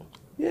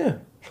 Yeah.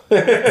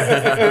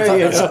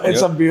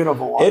 It's a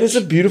beautiful watch. It is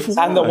a beautiful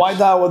And the watch. white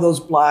dial with those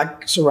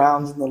black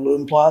surrounds and the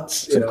loom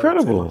plots. It's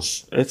incredible.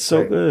 It's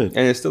so good.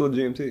 And it's still a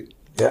GMT.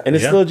 Yeah. And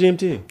it's Yeah. still a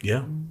GMT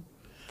Yeah.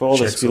 for all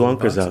Checks the all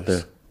the spelunkers out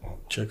boxes. there.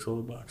 Checks all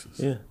the boxes.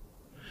 Yeah.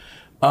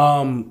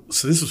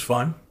 So this was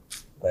fun.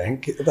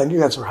 Thank you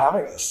guys for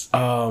having us.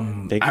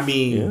 Thank I you.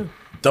 mean, Yeah.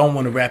 don't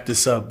want to wrap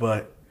this up,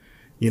 but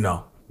we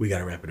got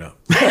to wrap it up.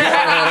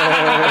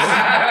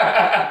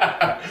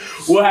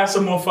 We'll have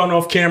some more fun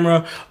off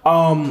camera.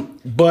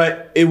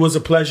 But it was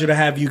a pleasure to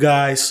have you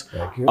guys.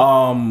 Thank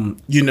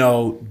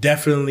you.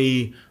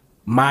 Definitely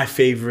my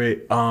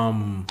favorite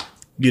time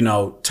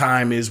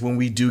is when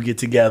we do get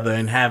together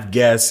and have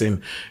guests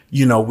and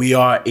we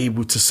are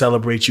able to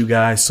celebrate you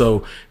guys.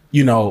 So,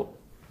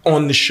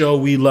 on the show,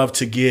 we love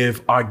to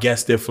give our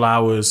guests their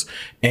flowers,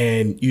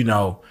 and we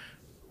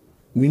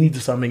need to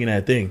start making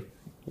that a thing.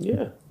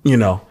 Yeah.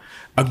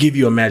 I'll give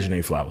you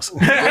imaginary flowers.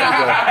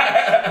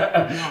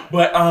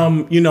 But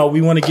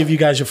we want to give you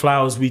guys your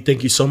flowers. We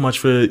thank you so much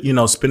for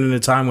spending the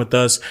time with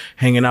us,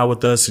 hanging out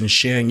with us, and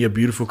sharing your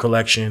beautiful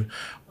collection.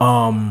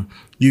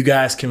 You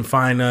guys can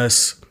find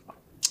us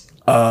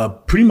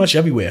pretty much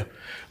everywhere.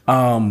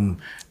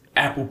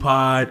 Apple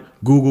Pod,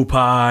 Google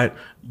Pod,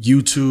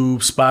 YouTube,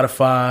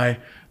 Spotify,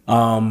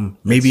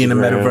 maybe in the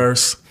Instagram.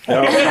 metaverse.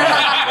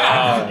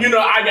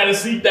 I gotta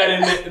seek that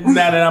in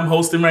now that I'm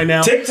hosting right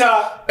now.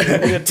 TikTok.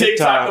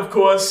 TikTok, of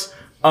course,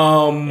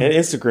 And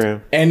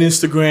Instagram. and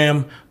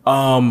Instagram.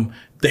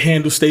 The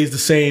handle stays the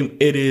same.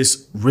 It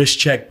is Wrist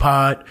Check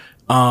Pod.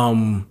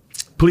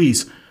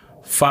 Please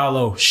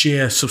follow,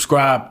 share,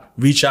 subscribe,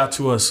 reach out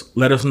to us.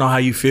 Let us know how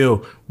you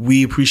feel.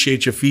 We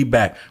appreciate your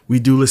feedback. We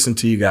do listen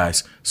to you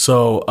guys.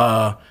 So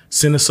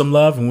send us some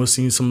love, and we'll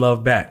send you some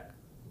love back.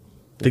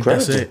 I think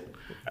that's Incredible.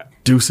 it.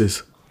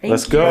 Deuces.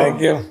 Let's go.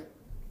 Thank you.